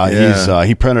doing it. Yeah,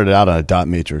 he printed it out on a dot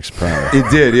matrix printer.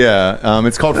 It did. Yeah,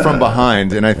 it's called From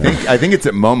Behind, and I think it's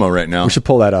at Momo right now. We should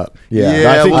pull that up.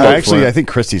 Yeah, I think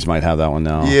Christie's might have that one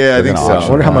now. Yeah, I think so. I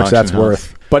wonder how much that's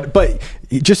worth. But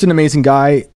just an amazing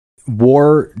guy.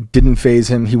 War didn't faze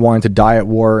him. He wanted to die at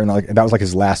war, and that was like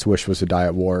his last wish was to die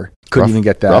at war. Couldn't even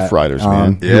get that. Rough Riders,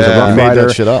 man. He was a Rough made Rider.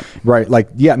 that shit up. Right.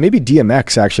 Maybe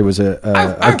DMX actually was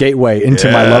a gateway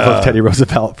into my love of Teddy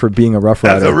Roosevelt for being a Rough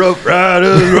Rider. That's a Rough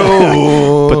Rider's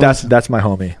road. But that's my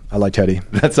homie. I like Teddy.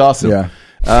 That's awesome.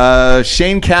 Yeah.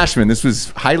 Shane Cashman, this was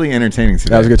highly entertaining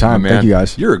today. That was a good time. Thank you,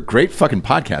 guys. You're a great fucking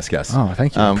podcast guest. Oh,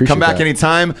 thank you. Come back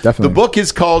anytime. Definitely. The book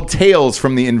is called Tales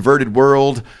from the Inverted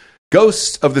World.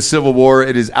 Ghosts of the Civil War.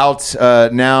 It is out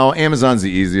now. Amazon's the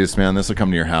easiest, man. This will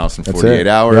come to your house in 48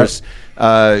 hours.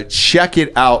 Yep. Check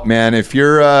it out, man. If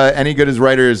you're any good as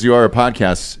writer as you are a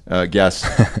podcast guest,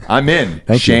 I'm in.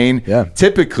 Thank Shane. you. Yeah.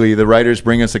 Typically, the writers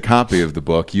bring us a copy of the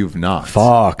book. You've not.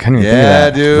 Fuck. I didn't even think of Yeah,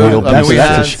 that. dude. Well,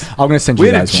 I'm going to send you We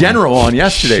had a guys one. general on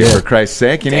yesterday, Shit. for Christ's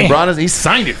sake, and he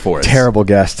signed it for us. Terrible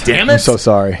guest. Damn it. I'm so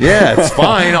sorry. Yeah, it's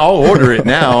fine. I'll order it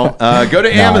now. Go to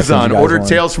Amazon. you guys Order one.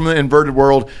 Tales from the Inverted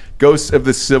World, Ghosts of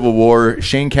the Civil War.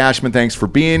 Shane Cashman, thanks for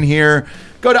being here.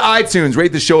 Go to iTunes,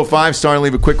 rate the show a 5-star, and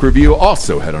leave a quick review.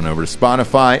 Also, head on over to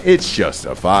Spotify. It's just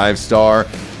a 5-star.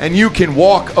 And you can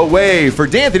walk away. For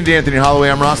D'Anthony Holloway,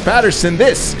 I'm Ross Patterson.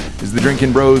 This is the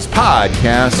Drinking Bros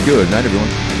Podcast. Good night,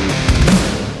 everyone.